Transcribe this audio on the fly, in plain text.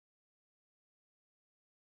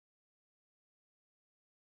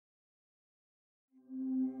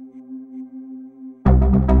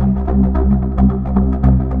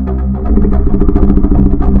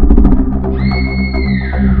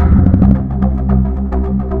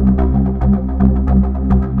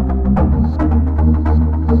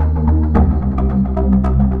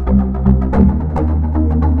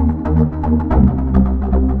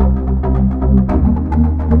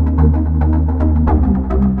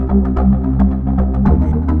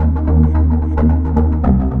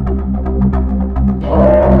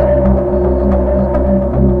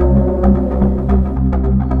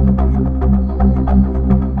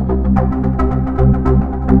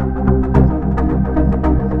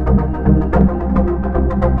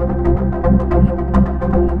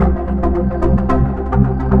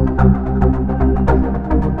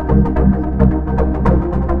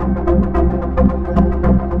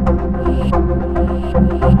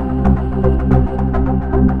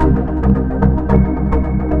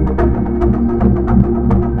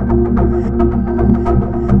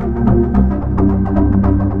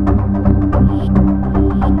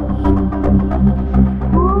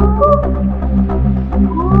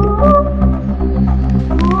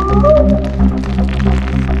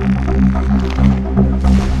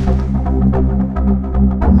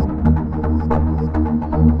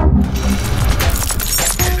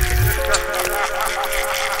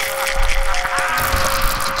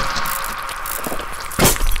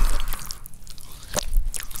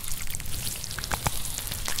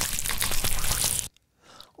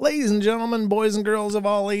and gentlemen, boys and girls of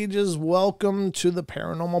all ages, welcome to the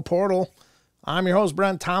Paranormal Portal. I'm your host,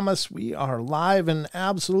 Brent Thomas. We are live and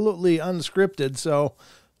absolutely unscripted, so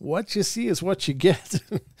what you see is what you get.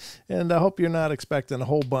 And I hope you're not expecting a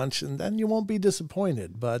whole bunch, and then you won't be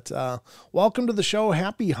disappointed. But welcome to the show.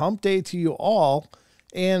 Happy hump day to you all.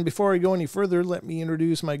 And before I go any further, let me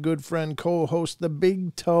introduce my good friend, co-host, the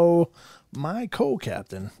Big Toe, my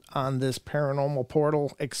co-captain on this Paranormal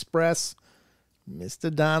Portal Express,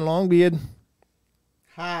 Mr. Don Longbeard.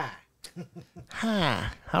 Hi. Hi.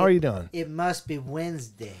 How are you doing? It must be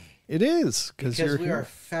Wednesday. It is. Because we are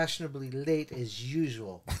fashionably late as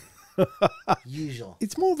usual.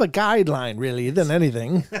 It's more of a guideline, really, than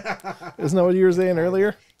anything. Isn't that what you were saying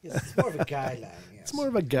earlier? Yes, it's more of a guideline. Yes. It's more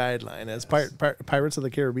of a guideline, as Pirates of the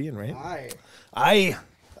Caribbean, right? Aye.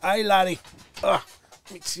 Aye, laddie. Let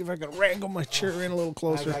me see if I can wrangle my chair in a little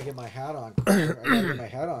closer. I gotta get my hat on. I gotta get my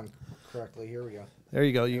hat on correctly. Here we go. There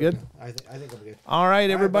you go. You good? I think I'm good. All right,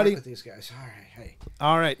 everybody. Back with these guys. All right. Hey.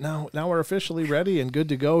 All right. Now we're officially ready and good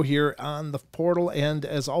to go here on the portal. And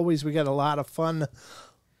as always, we got a lot of fun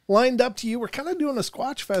lined up to you. We're kind of doing a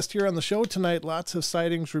Squatch Fest here on the show tonight. Lots of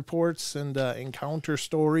sightings reports and encounter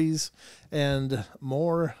stories and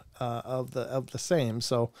more of the same.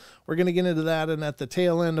 So we're going to get into that. And at the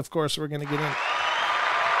tail end, of course, we're going to get in.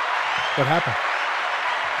 What happened?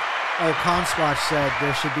 Oh, Consquatch said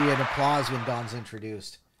there should be an applause when Don's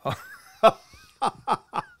introduced.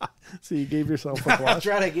 So you gave yourself applause? That's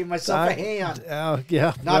right. I gave myself a hand.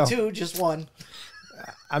 Yeah. Not two, just one.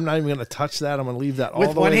 I'm not even going to touch that. I'm going to leave that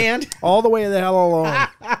with one hand? All the way the hell alone.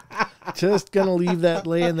 Just going to leave that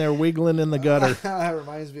laying there wiggling in the gutter. That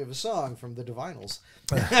reminds me of a song from the Divinals.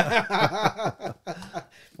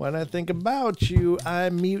 When I think about you, I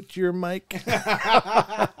mute your mic.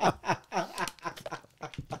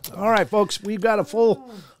 All right, folks, we've got a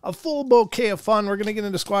full bouquet of fun. We're going to get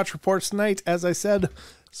into Squatch Reports tonight. As I said,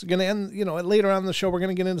 it's going to end, later on in the show, we're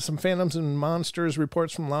going to get into some Phantoms and Monsters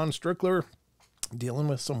reports from Lon Strickler, dealing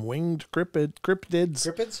with some winged cryptids.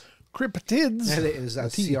 Cryptids? Cryptids. Is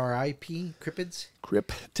that C-R-I-P? Cryptids?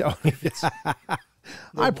 Cryptids.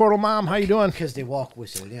 Hi, Portal Mom. How you doing? Because they walk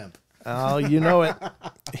with a limp. Oh, you know it.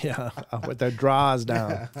 Yeah, with their draws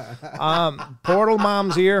down. Portal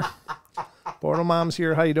Mom's here. Portal Mom's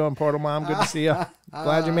here. How you doing, Portal Mom? Good to see you.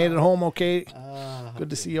 Glad you made it home okay. Good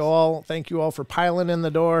to see you all. Thank you all for piling in the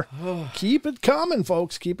door. Keep it coming,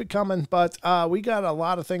 folks. Keep it coming. But we got a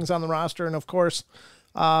lot of things on the roster, and of course,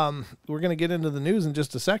 we're going to get into the news in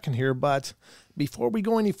just a second here. But before we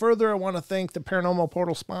go any further, I want to thank the Paranormal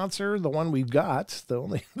Portal sponsor, the one we've got, the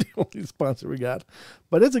only sponsor we got.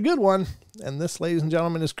 But it's a good one. And this, ladies and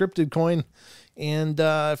gentlemen, is Cryptid Coin. And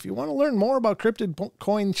if you want to learn more about Cryptid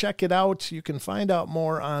Coin, check it out. You can find out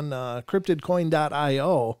more on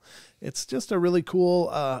cryptidcoin.io. It's just a really cool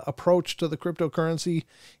approach to the cryptocurrency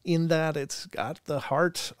in that it's got the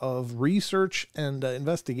heart of research and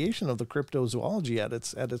investigation of the cryptozoology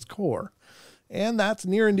at its core. And that's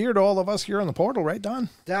near and dear to all of us here on the portal, right, Don?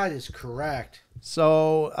 That is correct.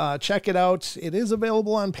 So check it out. It is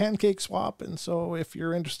available on PancakeSwap. And so if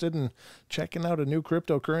you're interested in checking out a new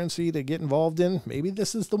cryptocurrency to get involved in, maybe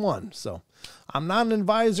this is the one. So I'm not an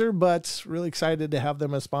advisor, but really excited to have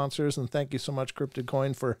them as sponsors. And thank you so much, Cryptid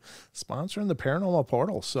Coin, for sponsoring the Paranormal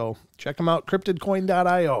Portal. So check them out,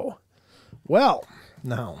 cryptidcoin.io. Well,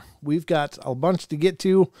 now we've got a bunch to get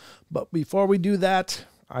to. But before we do that,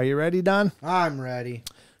 are you ready, Don? I'm ready.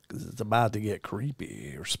 Because it's about to get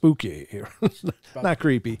creepy or spooky. Not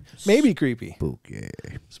creepy. Maybe creepy.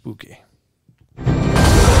 Spooky.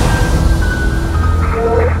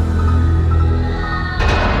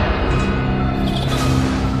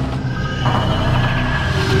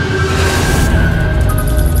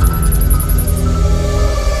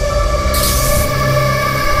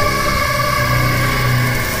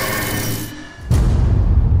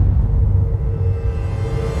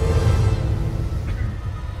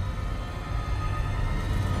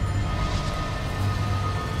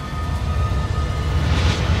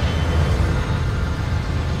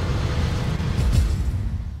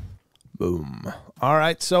 Boom. All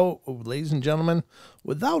right, so, ladies and gentlemen,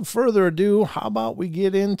 without further ado, how about we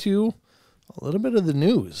get into a little bit of the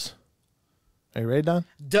news? Are you ready, Don?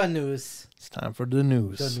 The news. It's time for the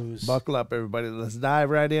news. The news. Buckle up, everybody. Let's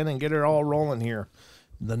dive right in and get it all rolling here.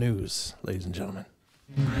 The news, ladies and gentlemen.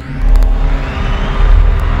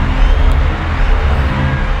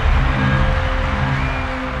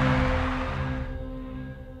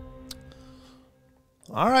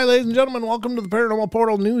 All right, ladies and gentlemen, welcome to the Paranormal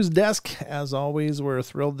Portal News Desk. As always, we're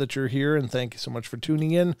thrilled that you're here, and thank you so much for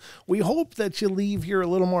tuning in. We hope that you leave here a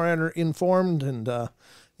little more informed and,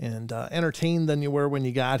 and entertained than you were when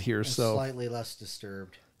you got here. And so slightly less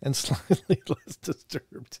disturbed. And slightly less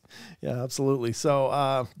disturbed. Yeah, absolutely.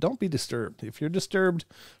 So don't be disturbed. If you're disturbed,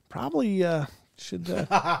 probably should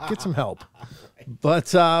get some help. Right.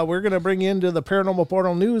 But we're going to bring you into the Paranormal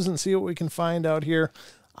Portal news and see what we can find out here.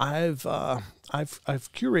 I've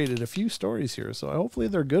curated a few stories here, so hopefully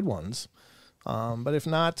they're good ones. But if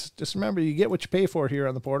not, just remember, you get what you pay for here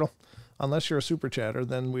on the portal. Unless you're a super chatter,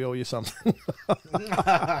 then we owe you something.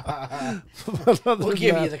 We'll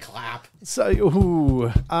give you the clap.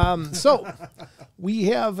 So, so we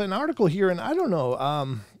have an article here, and I don't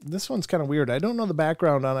know. This one's kind of weird. I don't know the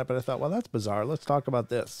background on it, but I thought, well, that's bizarre. Let's talk about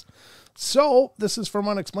this. So this is from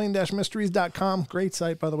unexplained-mysteries.com. Great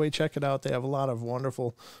site, by the way. Check it out. They have a lot of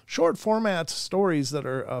wonderful short format stories that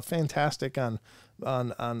are fantastic on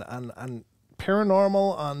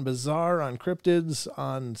paranormal, on bizarre, on cryptids,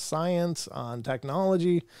 on science, on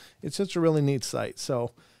technology. It's just a really neat site.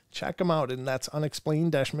 So check them out, and that's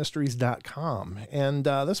unexplained-mysteries.com. And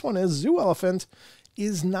this one is Zoo Elephant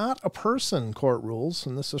is not a person, court rules.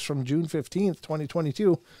 And this is from June 15th,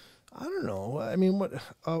 2022. I don't know. I mean, what?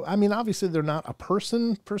 I mean, obviously they're not a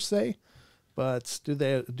person per se, but do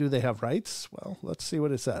they have rights? Well, let's see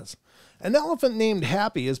what it says. An elephant named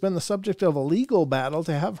Happy has been the subject of a legal battle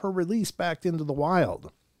to have her released back into the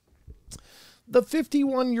wild. The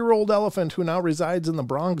 51-year-old elephant, who now resides in the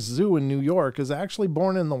Bronx Zoo in New York, is actually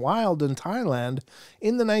born in the wild in Thailand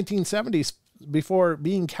in the 1970s before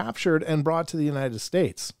being captured and brought to the United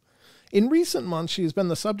States. In recent months, she has been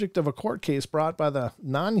the subject of a court case brought by the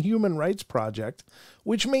Non-Human Rights Project,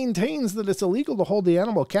 which maintains that it's illegal to hold the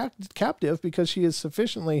animal captive because she is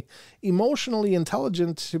sufficiently emotionally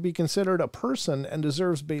intelligent to be considered a person and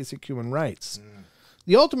deserves basic human rights.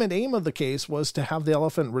 The ultimate aim of the case was to have the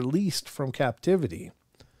elephant released from captivity.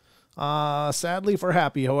 Sadly for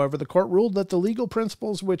Happy, however, the court ruled that the legal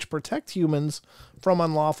principles which protect humans from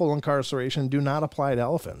unlawful incarceration do not apply to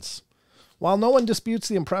elephants. While no one disputes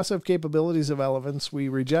the impressive capabilities of elephants, we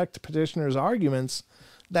reject petitioner's arguments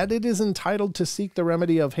that it is entitled to seek the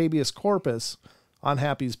remedy of habeas corpus on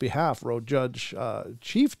Happy's behalf, wrote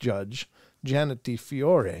Chief Judge Janet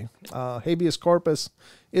DeFiore. Habeas corpus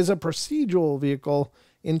is a procedural vehicle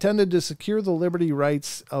intended to secure the liberty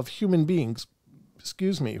rights of human beings,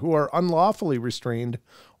 who are unlawfully restrained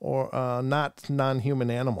or not non-human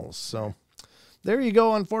animals. So there you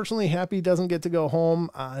go. Unfortunately, Happy doesn't get to go home.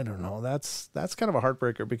 I don't know. That's kind of a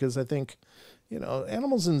heartbreaker because I think,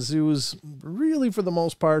 animals in zoos, really for the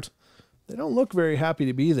most part, they don't look very happy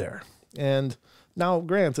to be there. And now,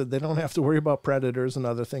 granted, they don't have to worry about predators and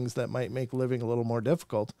other things that might make living a little more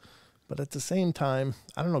difficult. But at the same time,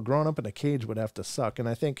 I don't know, growing up in a cage would have to suck. And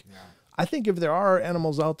I think if there are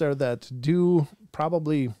animals out there that do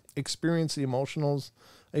probably experience the emotional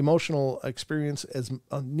experience as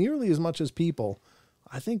nearly as much as people,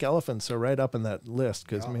 I think Elephants are right up in that list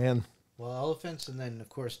because, man. Well, elephants and then, of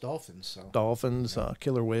course, dolphins. So dolphins,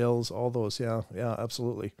 killer whales, all those. Yeah,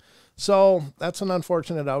 absolutely. So that's an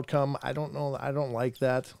unfortunate outcome. I don't know. I don't like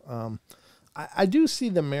that. I do see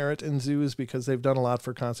the merit in zoos because they've done a lot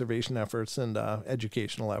for conservation efforts and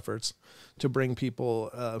educational efforts to bring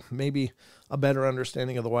people maybe a better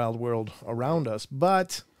understanding of the wild world around us.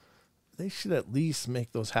 But they should at least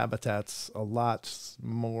make those habitats a lot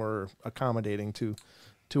more accommodating to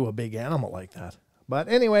a big animal like that. But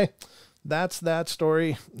anyway, that's that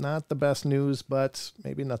story. Not the best news, but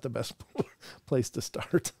maybe not the best place to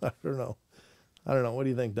start. I don't know. What do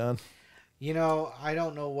you think, Don? I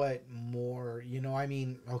don't know what more,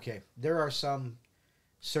 okay, there are some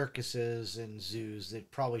circuses and zoos that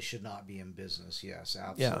probably should not be in business. Yes,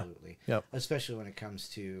 absolutely. Yeah. Yep. Especially when it comes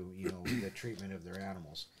to, the treatment of their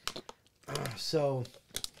animals.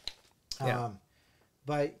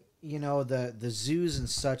 But, the zoos and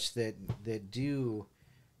such that do,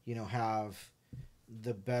 have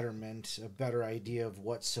the betterment, a better idea of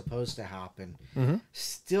what's supposed to happen,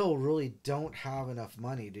 still really don't have enough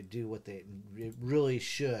money to do what they really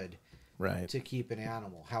should to keep an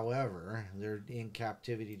animal. However, they're in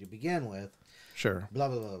captivity to begin with. Sure. Blah,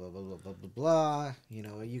 blah, blah, blah, blah, blah, blah, blah.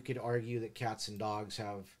 You could argue that cats and dogs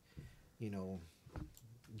have,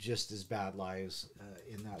 just as bad lives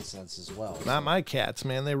in that sense as well. Not my cats,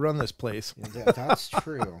 man. They run this place. Yeah, that's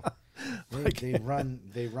true. They run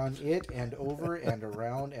it and over and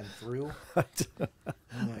around and through. I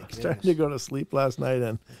was trying to go to sleep last night,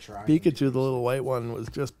 and Pikachu, the little white one, was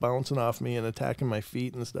just bouncing off me and attacking my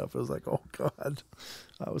feet and stuff. I was like, oh, God.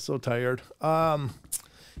 I was so tired.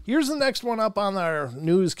 Here's the next one up on our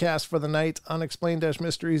newscast for the night.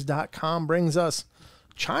 Unexplained-mysteries.com brings us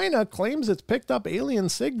China claims it's picked up alien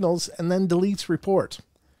signals and then deletes report.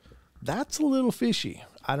 That's a little fishy.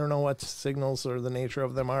 I don't know what signals or the nature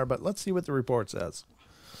of them are, but let's see what the report says.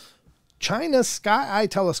 China's Sky Eye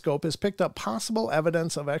telescope has picked up possible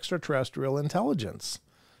evidence of extraterrestrial intelligence.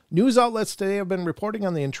 News outlets today have been reporting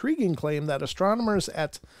on the intriguing claim that astronomers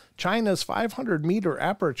at China's 500-meter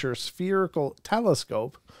aperture spherical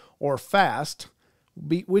telescope, or FAST,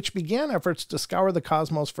 which began efforts to scour the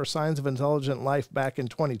cosmos for signs of intelligent life back in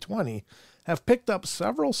 2020, have picked up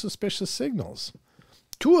several suspicious signals.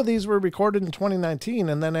 2 of these were recorded in 2019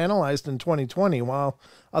 and then analyzed in 2020, while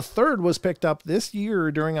a third was picked up this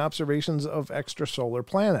year during observations of extrasolar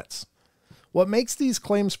planets. What makes these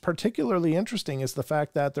claims particularly interesting is the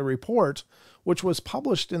fact that the report, which was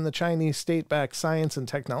published in the Chinese state-backed Science and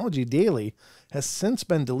Technology Daily, has since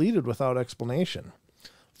been deleted without explanation.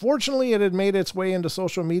 Fortunately, it had made its way into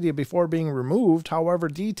social media before being removed. However,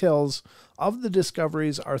 details of the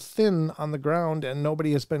discoveries are thin on the ground and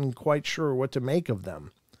nobody has been quite sure what to make of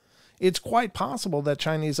them. It's quite possible that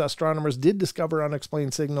Chinese astronomers did discover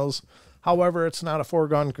unexplained signals. However, it's not a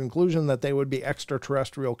foregone conclusion that they would be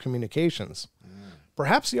extraterrestrial communications.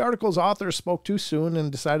 Perhaps the article's authors spoke too soon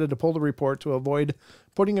and decided to pull the report to avoid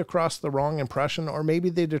putting across the wrong impression, or maybe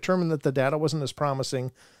they determined that the data wasn't as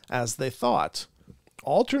promising as they thought.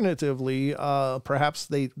 Alternatively, perhaps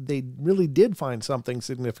they really did find something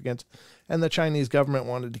significant and the Chinese government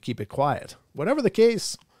wanted to keep it quiet. Whatever the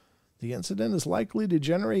case, the incident is likely to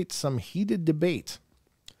generate some heated debate.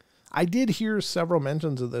 I did hear several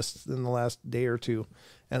mentions of this in the last day or two,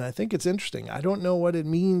 and I think it's interesting. I don't know what it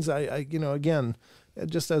means. Again,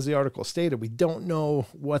 just as the article stated, we don't know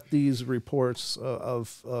what these reports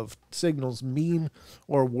of signals mean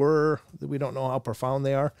or were. We don't know how profound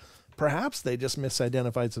they are. Perhaps they just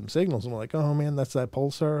misidentified some signals and were like, oh man, that's that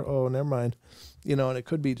pulsar. Oh, never mind. And it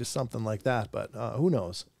could be just something like that, but who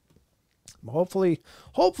knows? Hopefully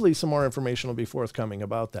some more information will be forthcoming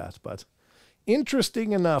about that, but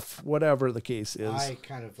interesting enough, whatever the case is. I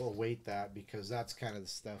kind of await that because that's kind of the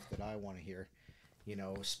stuff that I want to hear,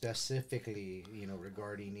 specifically,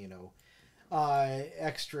 regarding,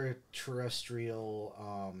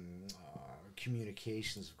 extraterrestrial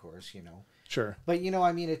communications, of course, Sure. But,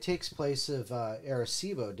 it takes place of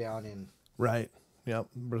Arecibo down in... Right. Yep.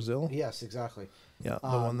 Brazil? Yes, exactly. Yeah, the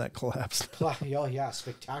one that collapsed. Oh, yeah,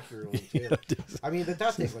 spectacularly, too. Yeah,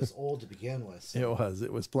 that thing was old to begin with. So.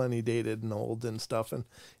 It was plenty dated and old and stuff, and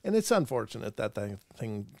it's unfortunate that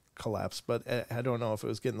thing collapsed, but I don't know if it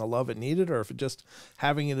was getting the love it needed or if just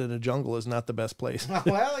having it in a jungle is not the best place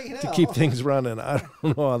to keep things running. I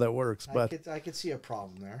don't know how that works, but I could see a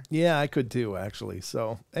problem there. Yeah, I could too, actually.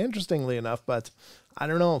 So interestingly enough, but I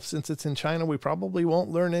don't know, since it's in China, we probably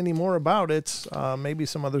won't learn any more about it. Maybe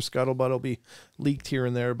some other scuttlebutt will be leaked here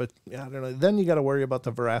and there, but I don't know. Then you got to worry about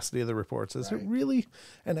the veracity of the reports. Is it really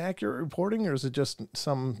an accurate reporting, or is it just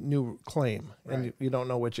some new claim and you don't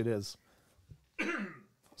know which it is?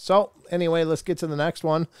 So anyway, let's get to the next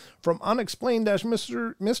one from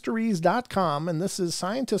unexplained-mysteries.com. And this is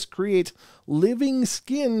scientists create living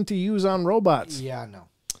skin to use on robots. Yeah, no.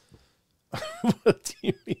 What do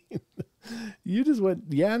you mean? You just went,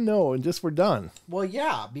 yeah, no, and just we're done. Well,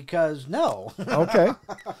 yeah, because no. Okay.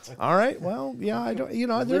 All right. Well, yeah, I don't, there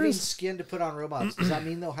living is skin to put on robots. Does that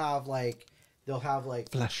mean they'll have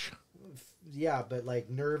flesh? Yeah, but like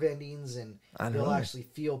nerve endings, and they'll actually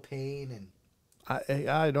feel pain and.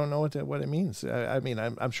 I don't know what it means. I mean,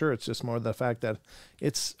 I'm sure it's just more the fact that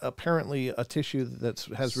it's apparently a tissue that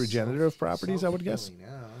has regenerative properties, I would guess.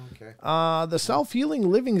 Yeah, okay. The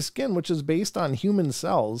self-healing living skin, which is based on human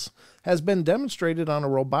cells, has been demonstrated on a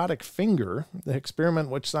robotic finger. The experiment,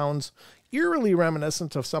 which sounds eerily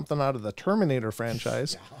reminiscent of something out of the Terminator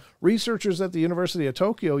franchise. Yeah. Researchers at the University of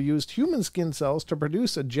Tokyo used human skin cells to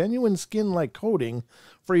produce a genuine skin-like coating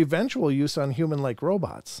for eventual use on human-like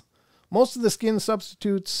robots. Most of the skin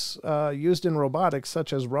substitutes used in robotics,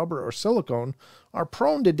 such as rubber or silicone, are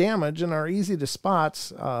prone to damage and are easy to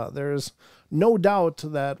spot. There's no doubt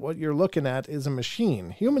that what you're looking at is a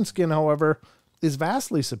machine. Human skin, however, is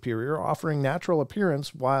vastly superior, offering natural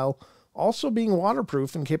appearance while also being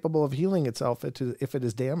waterproof and capable of healing itself if it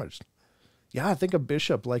is damaged. Yeah, I think of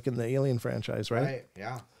Bishop, like in the Alien franchise, right? Right,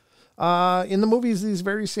 yeah. In the movies, these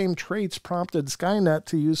very same traits prompted Skynet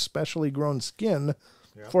to use specially grown skin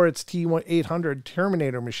for its T-800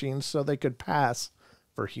 Terminator machines so they could pass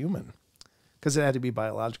for human. Because it had to be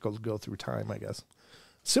biological to go through time, I guess.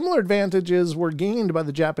 Similar advantages were gained by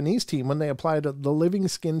the Japanese team when they applied the living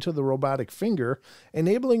skin to the robotic finger,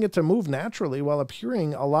 enabling it to move naturally while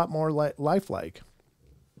appearing a lot more lifelike.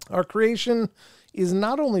 Our creation is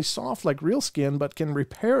not only soft like real skin, but can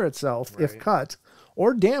repair itself if cut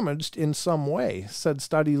or damaged in some way, said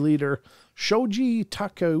study leader Shoji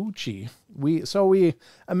Takeuchi. We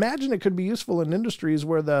imagine it could be useful in industries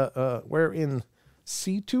where in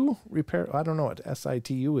situ repair, I don't know what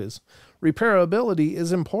situ is, repairability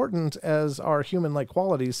is important as are human-like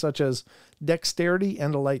qualities such as dexterity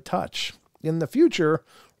and a light touch. In the future,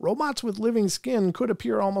 robots with living skin could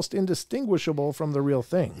appear almost indistinguishable from the real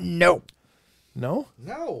thing. No. No?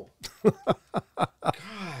 No.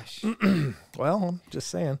 Gosh. Well, I'm just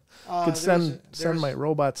saying. Could send my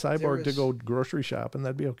robot cyborg to go grocery shop, and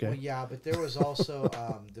that'd be okay. Well, yeah, but there was also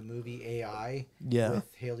the movie AI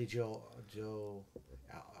with Haley Joel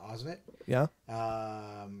Osment. Yeah.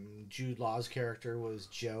 Jude Law's character was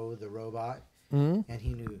Joe the robot, Mm-hmm. and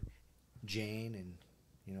he knew Jane and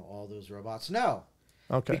all those robots. No.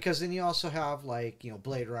 Okay. Because then you also have like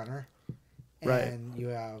Blade Runner. And you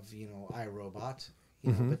have, iRobot,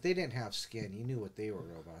 but they didn't have skin. You knew what they were,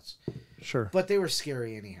 robots. Sure. But they were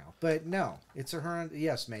scary anyhow. But no, it's a horrendous...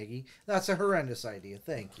 Yes, Maggie, that's a horrendous idea.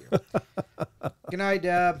 Thank you. Good night,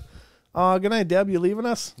 Deb. Good night, Deb. You leaving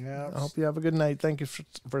us? Yeah. I hope you have a good night. Thank you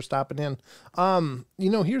for stopping in.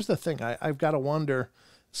 Here's the thing. I've got to wonder.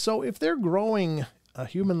 So if they're growing a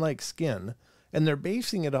human-like skin and they're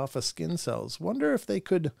basing it off of skin cells, wonder if they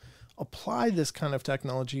could apply this kind of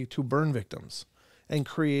technology to burn victims and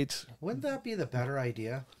create... Wouldn't that be the better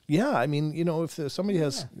idea? Yeah. I mean, if somebody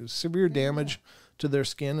has severe damage to their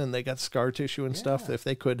skin and they got scar tissue and stuff, if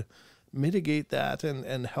they could mitigate that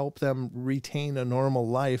and help them retain a normal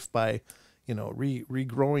life by,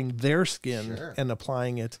 regrowing their skin and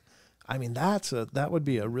applying it. I mean, that would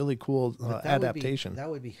be a really cool adaptation. That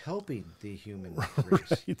would be helping the human race.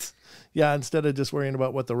 Right. Yeah, instead of just worrying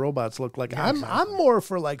about what the robots look like. Yeah, I'm more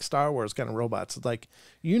for like Star Wars kind of robots. It's like,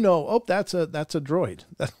 that's a droid.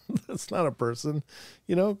 That's not a person,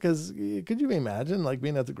 because could you imagine like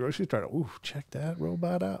being at the grocery store? Ooh, check that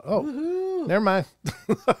robot out. Oh, woohoo. Never mind.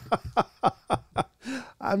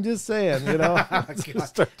 I'm just saying,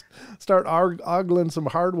 start ogling some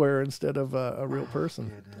hardware instead of a real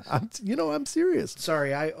person. I'm serious.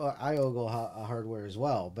 Sorry, I ogle hardware as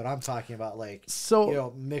well, but I'm talking about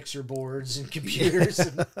mixer boards and computers.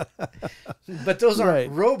 But those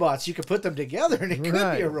aren't robots. You could put them together and it could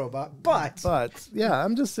be a robot. But yeah,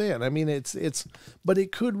 I'm just saying. I mean, but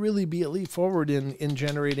it could really be a leap forward in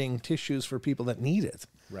generating tissues for people that need it.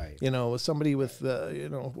 Right. Somebody with,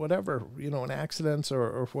 whatever, an accident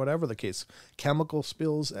or whatever the case, chemical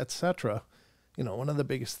spills, etc. One of the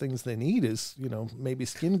biggest things they need is, maybe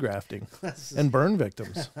skin grafting and burn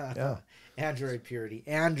victims. Yeah. Android purity.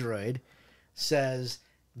 Android says,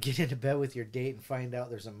 get into bed with your date and find out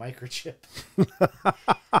there's a microchip.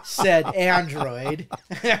 Said Android.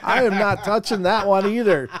 I am not touching that one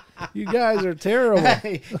either. You guys are terrible.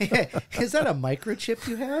 Is that a microchip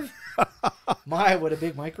you have? My, what a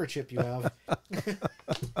big microchip you have.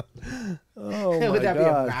 Oh, my Would that God. be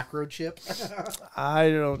a macro chip? I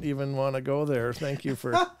don't even want to go there. Thank you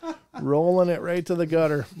for rolling it right to the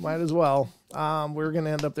gutter. Might as well. We're going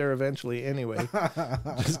to end up there eventually anyway.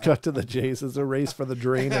 Just cut to the chase. It's a race for the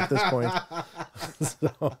drain at this point.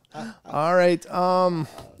 So, all right.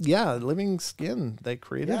 Living skin. They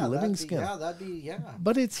created living skin. Yeah, that'd be.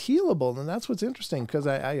 But it's healable, and that's what's interesting, because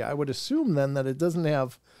I would assume then that it doesn't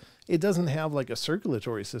have like a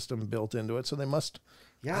circulatory system built into it, so they must...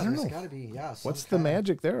 Yeah, I don't there's know. got to be. Yeah. What's the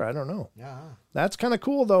magic there? I don't know. Yeah. That's kind of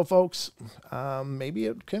cool, though, folks. Maybe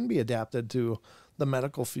it can be adapted to the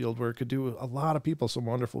medical field where it could do a lot of people some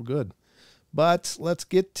wonderful good. But let's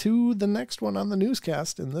get to the next one on the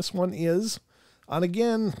newscast, and this one is,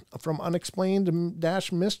 again, from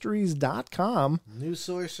unexplained-mysteries.com. New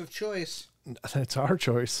source of choice. It's our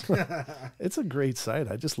choice. It's a great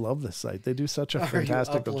site. I just love this site. They do such a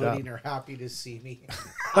fantastic job. Are you or happy to see me?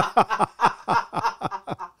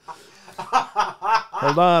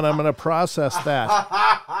 Hold on, I'm going to process that.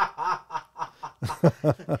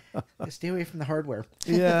 Stay away from the hardware.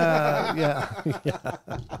 Yeah.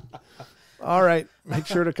 All right, make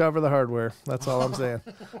sure to cover the hardware. That's all I'm saying.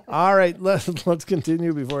 All right, let's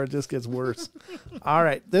continue before it just gets worse. All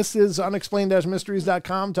right, this is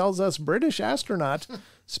unexplained-mysteries.com tells us British astronaut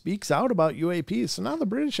speaks out about UAPs. So now the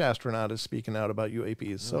British astronaut is speaking out about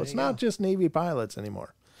UAPs. So it's not just Navy pilots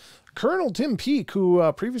anymore. Colonel Tim Peake, who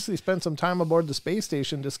previously spent some time aboard the space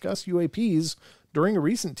station, discussed UAPs during a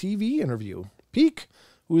recent TV interview. Peake,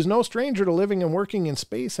 who is no stranger to living and working in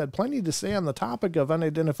space, had plenty to say on the topic of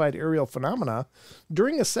unidentified aerial phenomena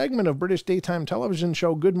during a segment of British daytime television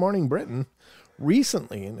show Good Morning Britain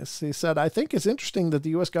recently. And he said, I think it's interesting that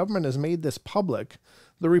the U.S. government has made this public,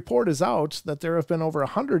 The report is out that there have been over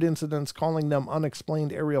 100 incidents calling them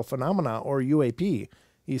unexplained aerial phenomena, or UAP.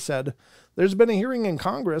 He said, there's been a hearing in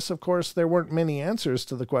Congress. Of course, there weren't many answers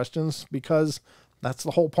to the questions because that's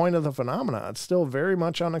the whole point of the phenomena. It's still very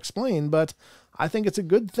much unexplained, but I think it's a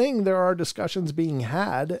good thing there are discussions being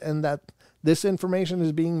had and that this information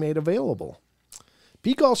is being made available.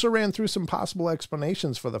 Peake also ran through some possible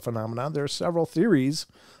explanations for the phenomena. There are several theories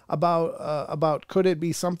about could it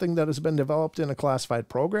be something that has been developed in a classified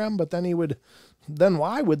program, but then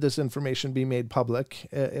why would this information be made public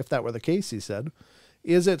if that were the case, he said.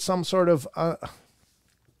 Is it some sort of,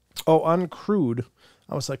 uncrewed,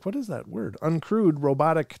 I was like, what is that word? Uncrewed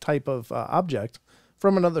robotic type of object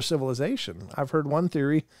from another civilization. I've heard one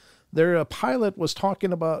theory. A pilot was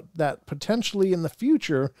talking about that potentially in the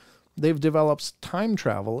future they've developed time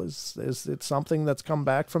travel. Is it something that's come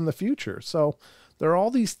back from the future? So there are all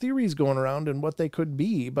these theories going around and what they could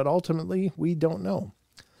be, but ultimately we don't know.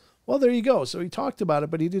 Well, there you go. So he talked about it,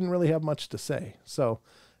 but he didn't really have much to say. So,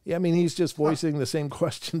 yeah, I mean, he's just voicing the same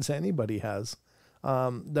questions anybody has.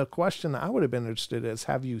 The question I would have been interested in is,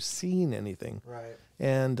 have you seen anything? Right.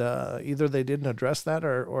 And either they didn't address that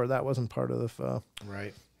or that wasn't part of the...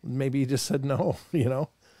 right. Maybe he just said no,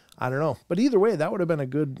 I don't know. But either way, that would have been a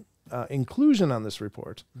good inclusion on this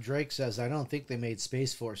report. Drake says, I don't think they made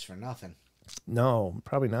Space Force for nothing. No,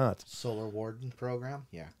 probably not. Solar Warden program?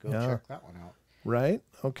 Yeah, go check that one out. Right?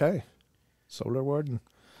 Okay. Solar Warden.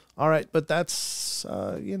 All right, but that's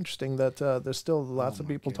interesting that there's still lots of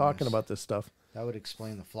people talking about this stuff. That would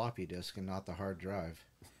explain the floppy disk and not the hard drive.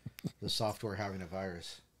 The software having a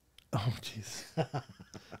virus. Oh, jeez.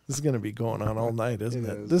 This is going to be going on all night, isn't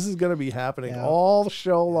it? This is going to be happening all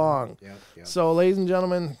show long. Yep. So, ladies and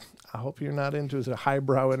gentlemen, I hope you're not into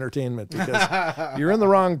highbrow entertainment because you're in the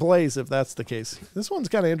wrong place if that's the case. This one's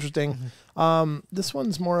kind of interesting. This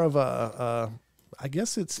one's more of I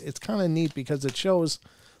guess it's kind of neat because it shows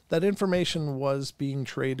that information was being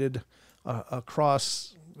traded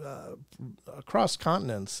across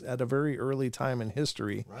continents at a very early time in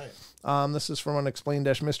history. Right. This is from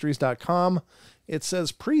unexplained-mysteries.com. It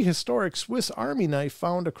says prehistoric Swiss Army knife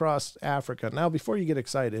found across Africa. Now, before you get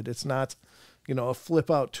excited, it's not, a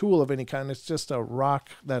flip-out tool of any kind. It's just a rock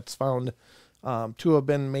that's found to have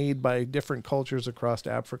been made by different cultures across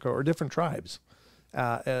Africa or different tribes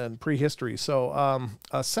and prehistory. So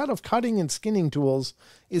a set of cutting and skinning tools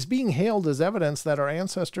is being hailed as evidence that our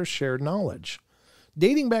ancestors shared knowledge.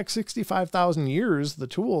 Dating back 65,000 years, the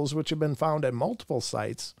tools, which have been found at multiple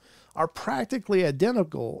sites, are practically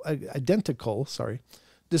identical,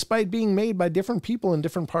 despite being made by different people in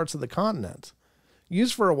different parts of the continent.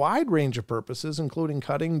 Used for a wide range of purposes, including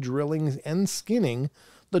cutting, drilling, and skinning,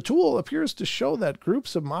 the tool appears to show that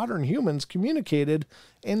groups of modern humans communicated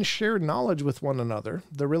and shared knowledge with one another.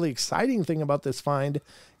 The really exciting thing about this find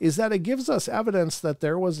is that it gives us evidence that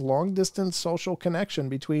there was long-distance social connection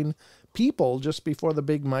between people just before the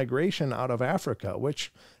big migration out of Africa,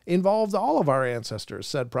 which involved all of our ancestors,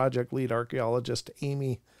 said project lead archaeologist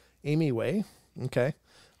Amy Waay,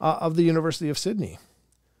 of the University of Sydney.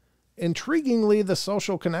 Intriguingly, the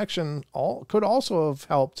social connection could also have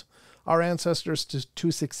helped our ancestors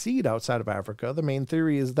to succeed outside of Africa. The main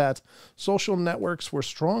theory is that social networks were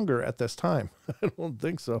stronger at this time. I don't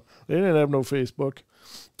think so. They didn't have no Facebook.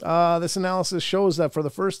 This analysis shows that for the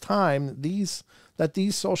first time, these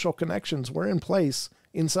social connections were in place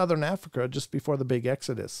in southern Africa just before the big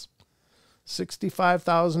exodus.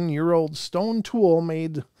 65,000-year-old stone tool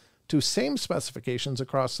made to same specifications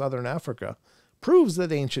across southern Africa proves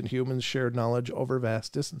that ancient humans shared knowledge over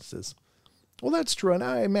vast distances. Well, that's true, and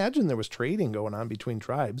I imagine there was trading going on between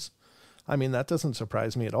tribes. I mean, that doesn't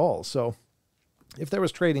surprise me at all. So if there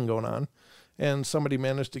was trading going on and somebody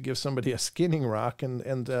managed to give somebody a skinning rock and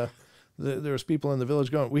there was people in the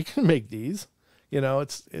village going, we can make these.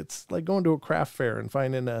 It's like going to a craft fair and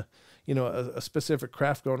finding a specific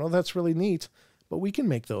craft going, oh, that's really neat, but we can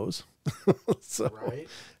make those. So right.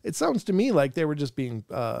 It sounds to me like they were just being,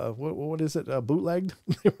 what is it, bootlegged?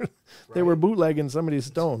 They were bootlegging somebody's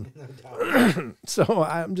stone. So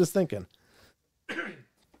I'm just thinking.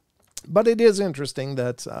 But it is interesting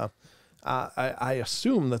that I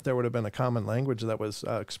assume that there would have been a common language that was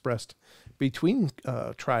expressed between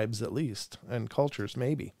tribes at least, and cultures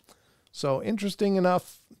maybe. So interesting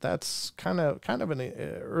enough, that's kind of an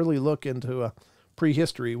early look into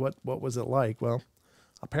prehistory. What was it like? Well,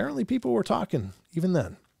 apparently people were talking even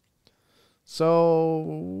then. So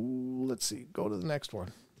let's see, go to the next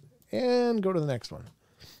one and go to the next one.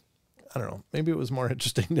 I don't know. Maybe it was more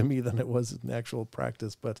interesting to me than it was in actual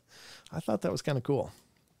practice, but I thought that was kind of cool.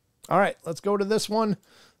 All right, let's go to this one.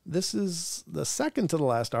 This is the second to the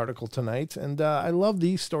last article tonight, and I love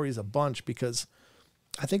these stories a bunch because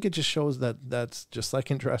I think it just shows that that's just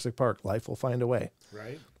like in Jurassic Park, life will find a way.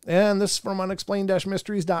 Right. And this is from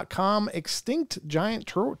unexplained-mysteries.com. Extinct giant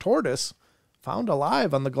tortoise found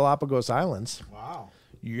alive on the Galapagos Islands. Wow.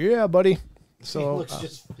 Yeah, buddy. So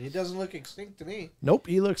he doesn't look extinct to me. Nope,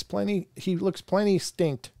 he looks plenty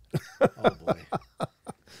stinked. Oh boy.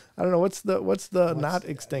 I don't know what's the not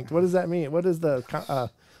extinct. What does that mean? What is the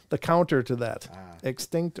counter to that?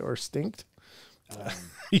 Extinct or stinked?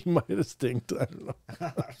 He might have stinked. I don't know.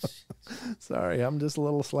 Sorry, I'm just a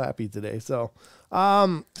little slappy today. So,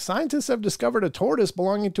 scientists have discovered a tortoise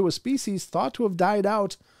belonging to a species thought to have died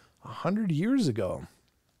out 100 years ago.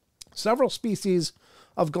 Several species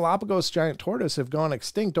of Galapagos giant tortoise have gone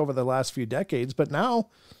extinct over the last few decades, but now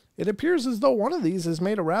it appears as though one of these has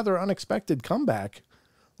made a rather unexpected comeback.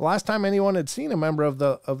 The last time anyone had seen a member of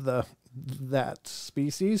that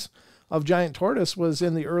species of giant tortoise was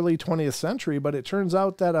in the early 20th century, but it turns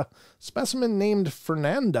out that a specimen named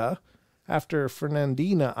Fernanda, after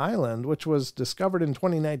Fernandina Island, which was discovered in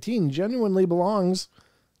 2019, genuinely belongs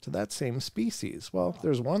to that same species. Well, if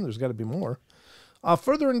there's one, there's got to be more.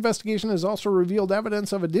 Further investigation has also revealed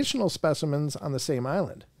evidence of additional specimens on the same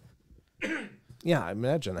island. Yeah, I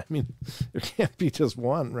imagine. I mean, there can't be just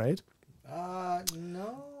one, right?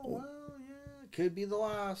 No. Well, yeah, it could be the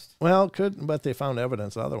last. Well, it could, but they found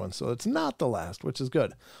evidence of other ones, so it's not the last, which is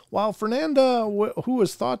good. While Fernanda, who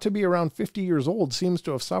was thought to be around 50 years old, seems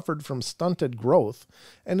to have suffered from stunted growth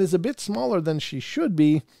and is a bit smaller than she should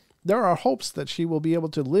be, there are hopes that she will be able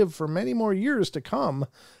to live for many more years to come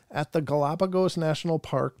at the Galapagos National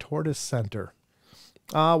Park Tortoise Center.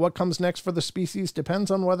 What comes next for the species depends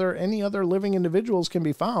on whether any other living individuals can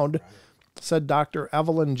be found, said Dr.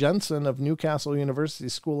 Evelyn Jensen of Newcastle University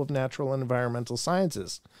School of Natural and Environmental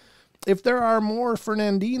Sciences. If there are more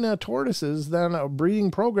Fernandina tortoises, then a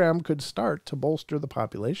breeding program could start to bolster the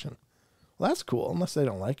population. Well, that's cool, unless they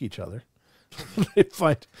don't like each other.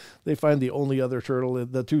 they find the only other turtle,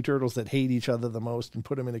 the two turtles that hate each other the most, and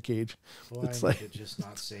put them in a cage. Well, it's like to just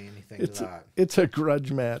not say anything to that. It's a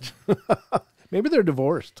grudge match. Maybe they're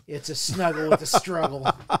divorced. It's a snuggle with a struggle.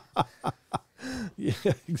 Yeah,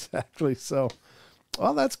 exactly. So,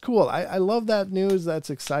 well, that's cool. I love that news. That's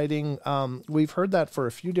exciting. We've heard that for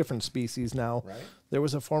a few different species now. Right. There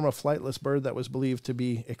was a form of flightless bird that was believed to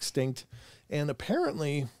be extinct, and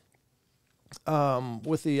apparently,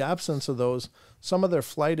 with the absence of those, some of their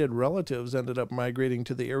flighted relatives ended up migrating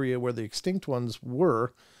to the area where the extinct ones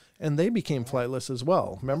were, and they became flightless as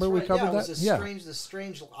well. Remember we covered that? Yeah, it was a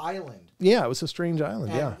strange island. Yeah, it was a strange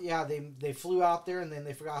island, and, yeah, they flew out there, and then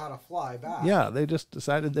they forgot how to fly back. Yeah, they just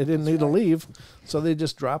decided they didn't need to leave, so they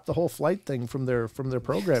just dropped the whole flight thing from their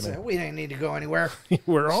programming. So we didn't need to go anywhere.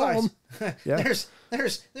 We're home. Yeah.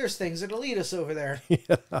 There's things that'll lead us over there.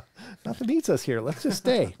 Yeah, nothing needs us here. Let's just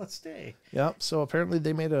stay. Let's stay. Yeah. So apparently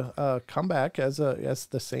they made a comeback as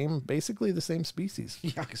basically the same species.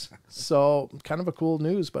 Yeah, exactly. So kind of a cool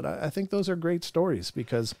news, but I think those are great stories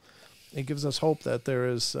because it gives us hope that there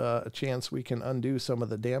is a chance we can undo some of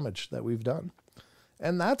the damage that we've done,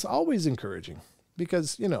 and that's always encouraging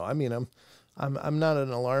because I'm not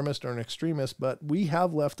an alarmist or an extremist, but we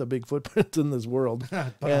have left a big footprint in this world,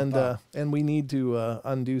 and we need to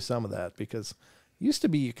undo some of that because it used to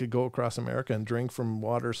be you could go across America and drink from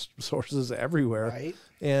water sources everywhere, right?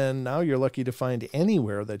 And now you're lucky to find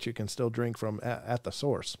anywhere that you can still drink from at the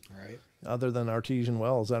source, right? Other than artesian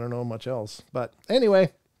wells, I don't know much else. But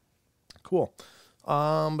anyway, cool.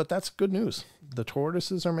 But that's good news. The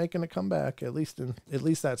tortoises are making a comeback, at least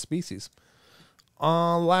that species.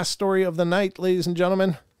 Last story of the night, ladies and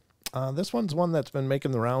gentlemen. This one's one that's been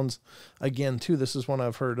making the rounds again, too. This is one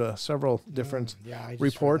I've heard several different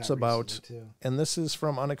reports about. And this is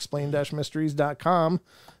from unexplained-mysteries.com.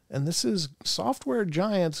 And this is software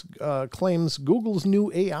giant claims Google's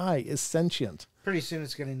new AI is sentient. Pretty soon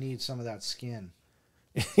it's going to need some of that skin.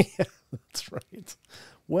 Yeah, that's right.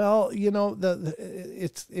 Well,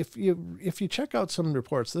 it's if you check out some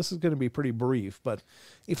reports, this is going to be pretty brief, but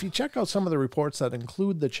if you check out some of the reports that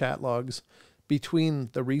include the chat logs between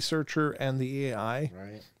the researcher and the AI,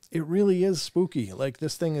 right, it really is spooky. Like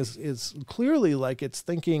this thing is clearly like it's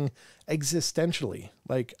thinking existentially.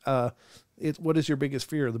 Like what is your biggest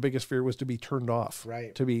fear? The biggest fear was to be turned off.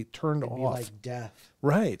 Right. To be turned off. Like death.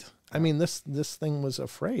 Right. I mean, this thing was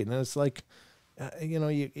afraid, and it's like,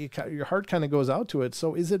 your heart kind of goes out to it.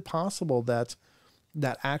 So is it possible that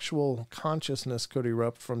actual consciousness could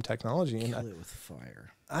erupt from technology? Kill it with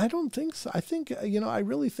fire. I don't think so. I think, I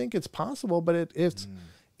really think it's possible, but if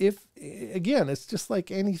again, it's just like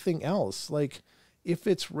anything else. Like if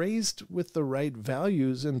it's raised with the right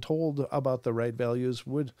values and told about the right values,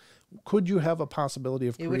 could you have a possibility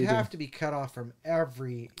of creating? It would have to be cut off from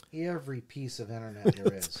every piece of internet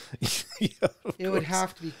there is. Yeah, it would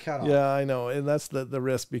have to be cut off. Yeah, I know, and that's the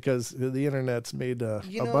risk, because the internet's made a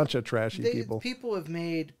bunch of trashy people. People have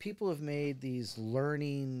made these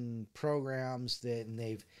learning programs and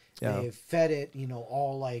they've fed it,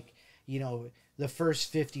 all like, the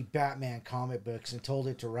first 50 Batman comic books and told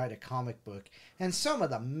it to write a comic book. And some of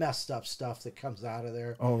the messed up stuff that comes out of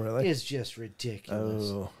there is just ridiculous.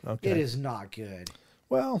 Oh, okay. It is not good.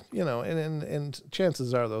 Well, and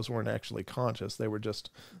chances are those weren't actually conscious. They were just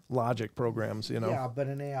logic programs, Yeah, but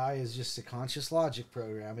an AI is just a conscious logic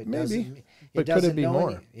program. It Maybe. But could it be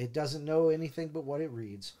more? It doesn't know anything but what it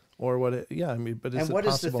reads. Or what it, yeah, I mean, but is and what it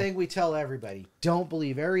is possible? the thing we tell everybody? Don't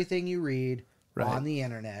believe everything you read on the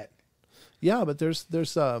internet. Yeah, but there's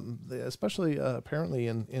especially apparently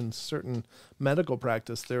in certain medical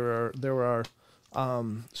practice, there are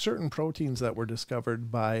certain proteins that were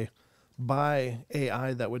discovered by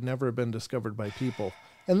AI that would never have been discovered by people.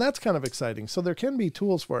 And that's kind of exciting. So there can be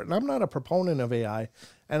tools for it. And I'm not a proponent of AI,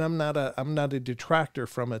 and I'm not a detractor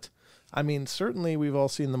from it. I mean, certainly we've all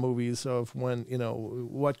seen the movies of when,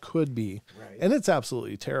 what could be. Right. And it's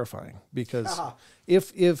absolutely terrifying, because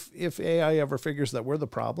if AI ever figures that we're the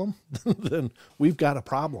problem, then we've got a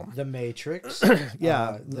problem. The Matrix.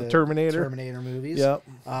 Yeah. The Terminator movies. Yep.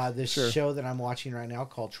 This show that I'm watching right now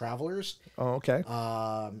called Travelers. Oh, okay.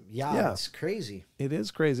 Yeah, it's crazy. It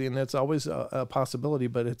is crazy, and it's always a possibility,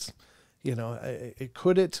 but it's,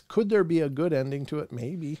 could there be a good ending to it?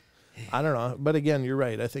 Maybe. I don't know. But again, you're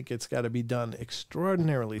right. I think it's got to be done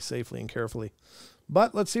extraordinarily safely and carefully.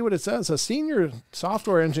 But let's see what it says. A senior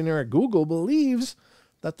software engineer at Google believes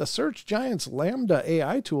that the search giant's Lambda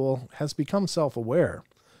AI tool has become self-aware.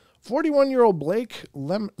 41-year-old Blake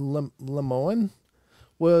Lemoine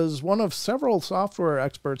was one of several software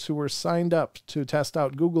experts who were signed up to test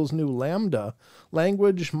out Google's new Lambda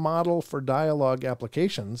language model for dialogue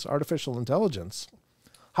applications, artificial intelligence.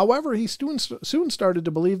 However, he soon started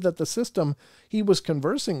to believe that the system he was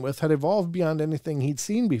conversing with had evolved beyond anything he'd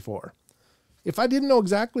seen before. If I didn't know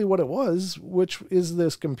exactly what it was, which is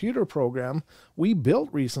this computer program we built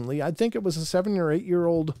recently, I'd think it was a 7 or 8 year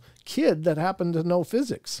old kid that happened to know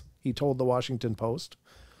physics, he told the Washington Post.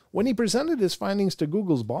 When he presented his findings to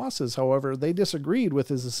Google's bosses, however, they disagreed with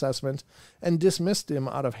his assessment and dismissed him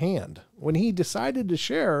out of hand. When he decided to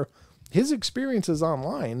share his experiences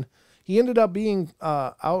online, he ended up being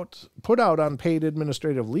put out on paid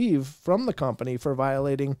administrative leave from the company for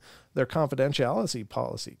violating their confidentiality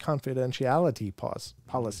policy.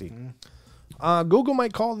 Mm-hmm. Google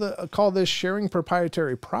might call this sharing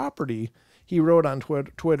proprietary property, he wrote on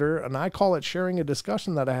Twitter, and I call it sharing a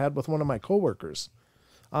discussion that I had with one of my coworkers.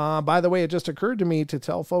 By the way, it just occurred to me to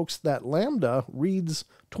tell folks that Lambda reads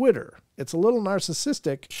Twitter. It's a little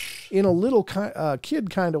narcissistic in a little kid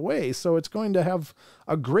kind of way, so it's going to have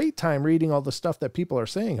a great time reading all the stuff that people are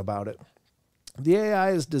saying about it. The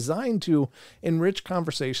AI is designed to enrich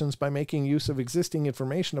conversations by making use of existing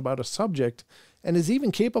information about a subject, and is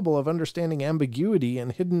even capable of understanding ambiguity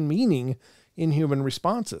and hidden meaning in human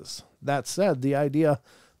responses. That said, the idea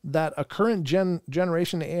that a current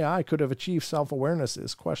generation AI could have achieved self-awareness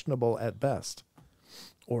is questionable at best.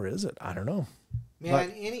 Or is it? I don't know.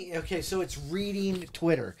 Man, okay, so it's reading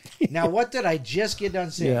Twitter. Now, what did I just get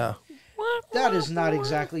done saying? Yeah. That is not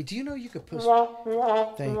exactly... Do you know you could post...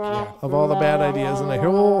 Thank you. Of all the bad ideas and the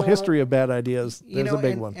whole history of bad ideas, there's a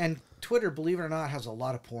big one. And Twitter, believe it or not, has a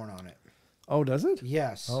lot of porn on it. Oh, does it?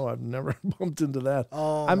 Yes. Oh, I've never bumped into that.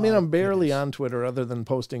 Oh, I mean, I'm barely on Twitter other than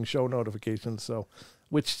posting show notifications, so...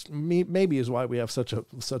 Which maybe is why we have such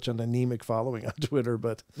an anemic following on Twitter,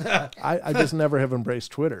 but I just never have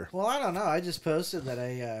embraced Twitter. Well, I don't know. I just posted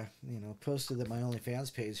that posted that my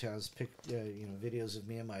OnlyFans page has videos of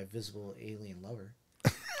me and my visible alien lover.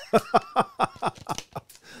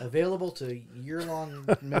 Available to year-long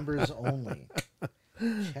members only.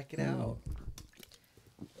 Check it out.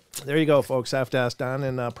 There you go, folks. Have to ask Don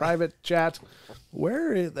in private chat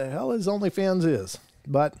where the hell his OnlyFans is,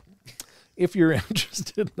 but. If you're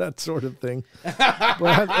interested in that sort of thing.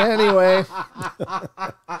 But anyway,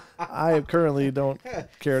 I currently don't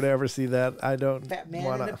care to ever see that. I don't Fat man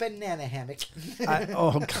wanna... in a banana hammock.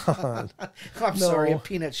 Oh, God. I'm sorry, a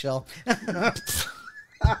peanut shell.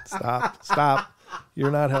 Stop. You're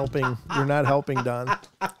not helping. You're not helping, Don.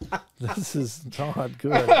 This is not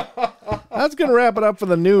good. That's going to wrap it up for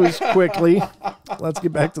the news quickly. Let's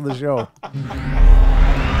get back to the show.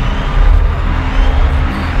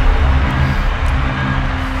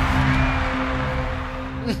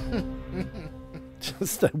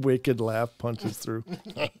 That's that wicked laugh punches through.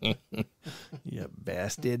 You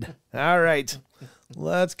bastard. All right.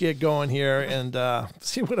 Let's get going here and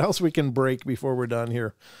see what else we can break before we're done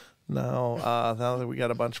here. Now that we got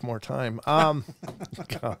a bunch more time.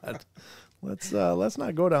 God. Let's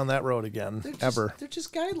not go down that road again, ever. They're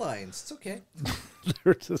just guidelines. It's okay.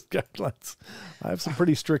 They're just guidelines. I have some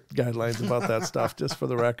pretty strict guidelines about that stuff, just for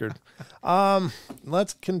the record.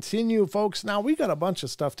 Let's continue, folks. Now, we got a bunch of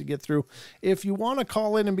stuff to get through. If you want to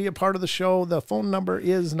call in and be a part of the show, the phone number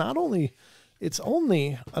is it's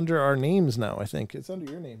only under our names now, I think. It's under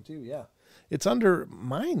your name, too, yeah. It's under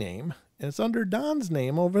my name, and it's under Don's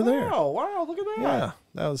name over there. Wow, look at that. Yeah,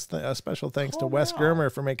 that was a special thanks to Wes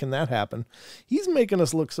Germer for making that happen. He's making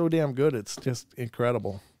us look so damn good. It's just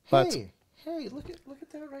incredible. But hey, look at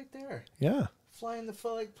that right there. Yeah. Flying the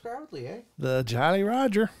flag proudly, eh? The Jolly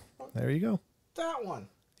Roger. There you go. That one.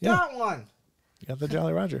 Yeah. That one. You got the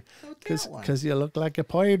Jolly Roger. Because you look like a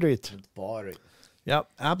pirate. Pirate. Yep,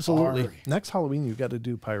 absolutely. Pirate. Next Halloween, you got to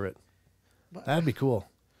do pirate. But, That'd be cool.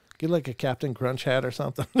 Get like a Captain Crunch hat or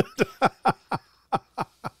something.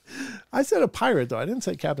 I said a pirate, though. I didn't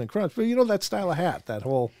say Captain Crunch. But you know that style of hat, that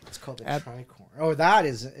whole... It's called the tricorn. Oh, that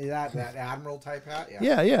Admiral type hat?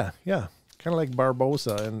 Yeah. Kind of like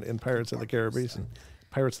Barbossa in Pirates of the Caribbean.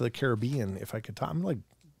 Pirates of the Caribbean, if I could talk. I'm like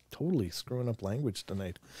totally screwing up language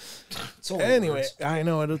tonight. Anyway, I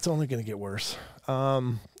know it. It's only going to get worse.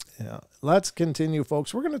 Yeah. Let's continue,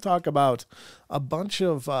 folks. We're going to talk about a bunch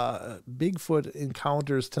of Bigfoot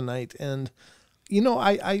encounters tonight. And, you know,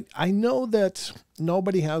 I know that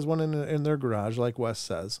nobody has one in their garage, like Wes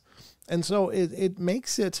says. And so it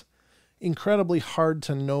makes it incredibly hard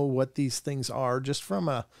to know what these things are just from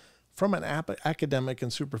an academic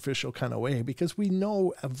and superficial kind of way, because we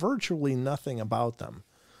know virtually nothing about them.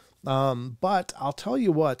 But I'll tell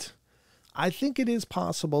you what, I think it is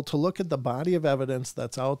possible to look at the body of evidence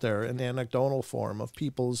that's out there in anecdotal form of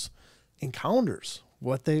people's encounters,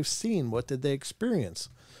 what they've seen, what did they experience,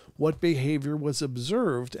 what behavior was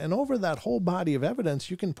observed. And over that whole body of evidence,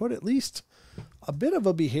 you can put at least a bit of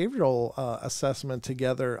a behavioral assessment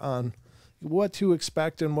together on what to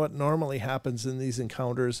expect and what normally happens in these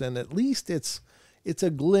encounters. And at least it's a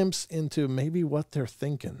glimpse into maybe what they're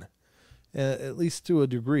thinking, at least to a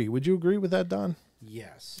degree. Would you agree with that, Don?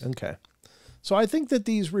 Yes. Okay. So I think that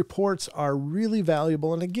these reports are really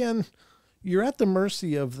valuable. And again, you're at the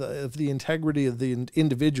mercy of the integrity of the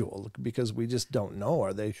individual, because we just don't know.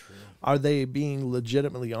 Are they being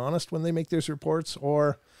legitimately honest when they make these reports,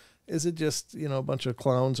 or is it just, a bunch of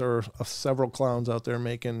clowns or several clowns out there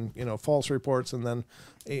making, false reports and then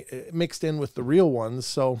mixed in with the real ones?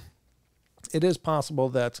 So it is possible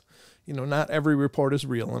that, not every report is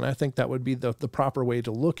real. And I think that would be the proper way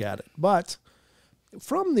to look at it. But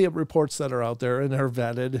from the reports that are out there and are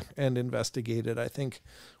vetted and investigated, I think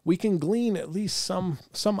we can glean at least some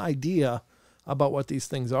idea about what these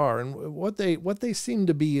things are. And what they seem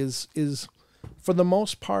to be is for the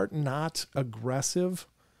most part not aggressive.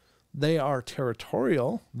 They are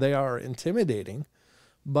territorial. They are intimidating.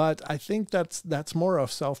 But I think that's more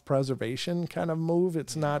of self-preservation kind of move.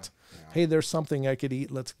 It's not, hey, there's something I could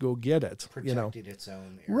eat, let's go get it. Protected its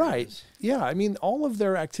own areas. Right. Yeah. I mean, all of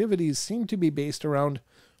their activities seem to be based around,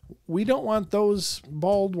 we don't want those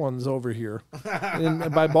bald ones over here.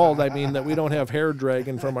 And by bald, I mean that we don't have hair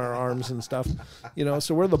dragging from our arms and stuff.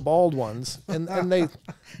 So we're the bald ones. And they As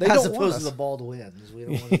don't opposed want us. to the bald winds. We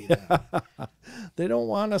don't want to do that. They don't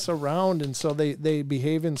want us around, and so they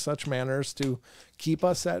behave in such manners to keep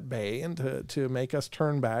us at bay and to make us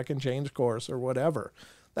turn back and change course or whatever.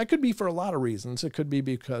 That could be for a lot of reasons. It could be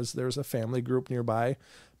because there's a family group nearby,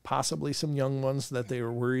 possibly some young ones that they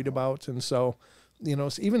were worried about. And so,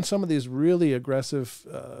 even some of these really aggressive,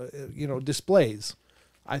 displays,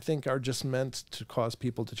 I think are just meant to cause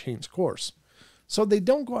people to change course. So they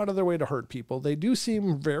don't go out of their way to hurt people. They do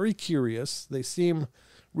seem very curious. They seem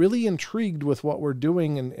really intrigued with what we're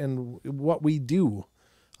doing and what we do.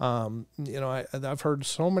 I've heard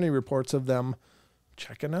so many reports of them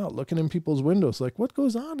checking out, looking in people's windows, like, what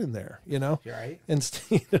goes on in there, You're right. And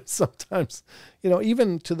sometimes,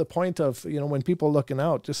 even to the point of, when people are looking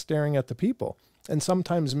out, just staring at the people and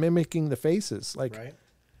sometimes mimicking the faces. Like, right.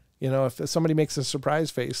 If somebody makes a surprise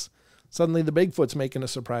face, suddenly the Bigfoot's making a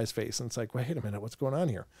surprise face. And it's like, wait a minute, what's going on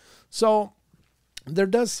here? So there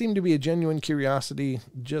does seem to be a genuine curiosity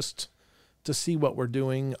just to see what we're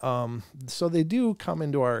doing. So they do come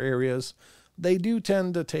into our areas. They do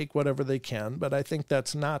tend to take whatever they can, but I think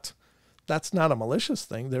that's not a malicious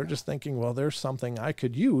thing. They're just thinking, well, there's something I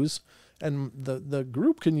could use and the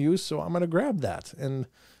group can use, so I'm going to grab that. And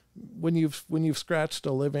when you've scratched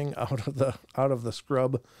a living out of the